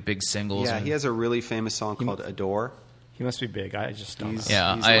any pretty big singles? Yeah, or- he has a really famous song called Adore. He must be big. I just don't He's- know.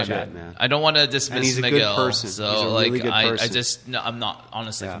 Yeah, he's I legit, man. I don't want to And dismiss he's a good Miguel. person. So He's a really good I person. just no, I'm not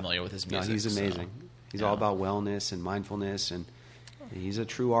honestly Yeah. familiar with his No, music. he's so, amazing. He's yeah. all about wellness and mindfulness, and he's a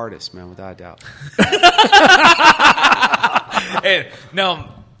true artist, man, without a doubt. Hey,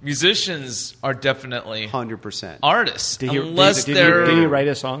 now musicians are definitely 100%. artists Did he, unless did they're he write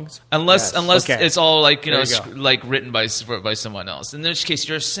his songs? unless Yes. Okay. it's all There you go. written by someone else. In which case,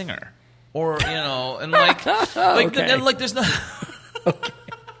 you're a singer, or and like Okay. then, there's no.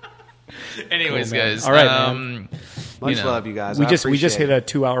 Anyways, Cool, man. guys. All right, man. Much love, you guys. We I just appreciate hit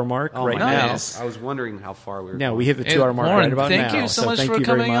it. a 2-hour mark Oh right my now. goodness. I was wondering how far we were. Yeah, going. we hit the 2-hour mark Lauren, right about thank now. you so much thank for you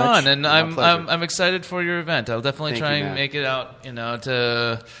very coming much. on, and My pleasure. I'm excited for your event. I'll definitely Thank try you, and man. make it out,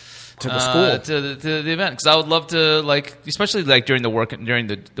 to the school. to the event, because I would love to especially during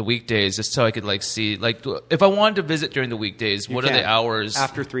the weekdays, just so I could see if I wanted to visit during the weekdays, You what are can. the hours?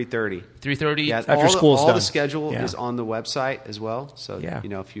 After 3:30. 3:30. Yeah, After all school's all done. the schedule Yeah. is on the website as well. So Yeah.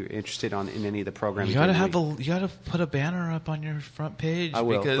 if you're interested in any of the programs, You gotta during the week, you gotta put a banner up on your front page. I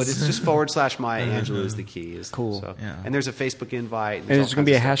will, because but it's just / Maya Angelou is the key. Cool. So, Yeah. And there's a Facebook invite. And there's going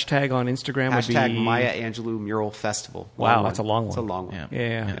to be a all kinds hashtag on Instagram. of stuff. would be, Hashtag Maya Angelou Mural Festival. Wow, Long that's a long It's one. a long one.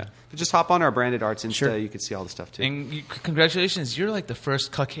 Yeah. Yeah. But just hop on our Branded Arts Insta. Sure. You can see all the stuff too. and congratulations, you're the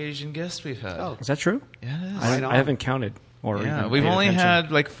first Caucasian guest we've had. Oh. Is that true? Yeah, it is. Right on. I haven't counted. Or Yeah, even we've paid only attention.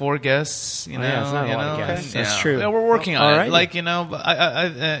 had 4 guests. You know, yeah, it's not a lot of know, guests. and- That's yeah. true. Yeah, we're working on Alrighty. it. But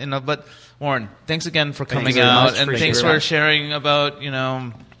I but Warren, thanks again for coming very out, much. and Appreciate thanks it. for sharing about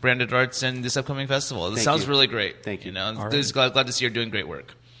Branded Arts and this upcoming festival. This Thank sounds you. really great. Thank you. All right. Just glad to see you're doing great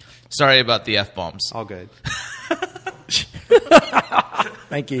work. Sorry about the F bombs. All good.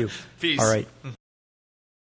 Thank you. Peace. All right.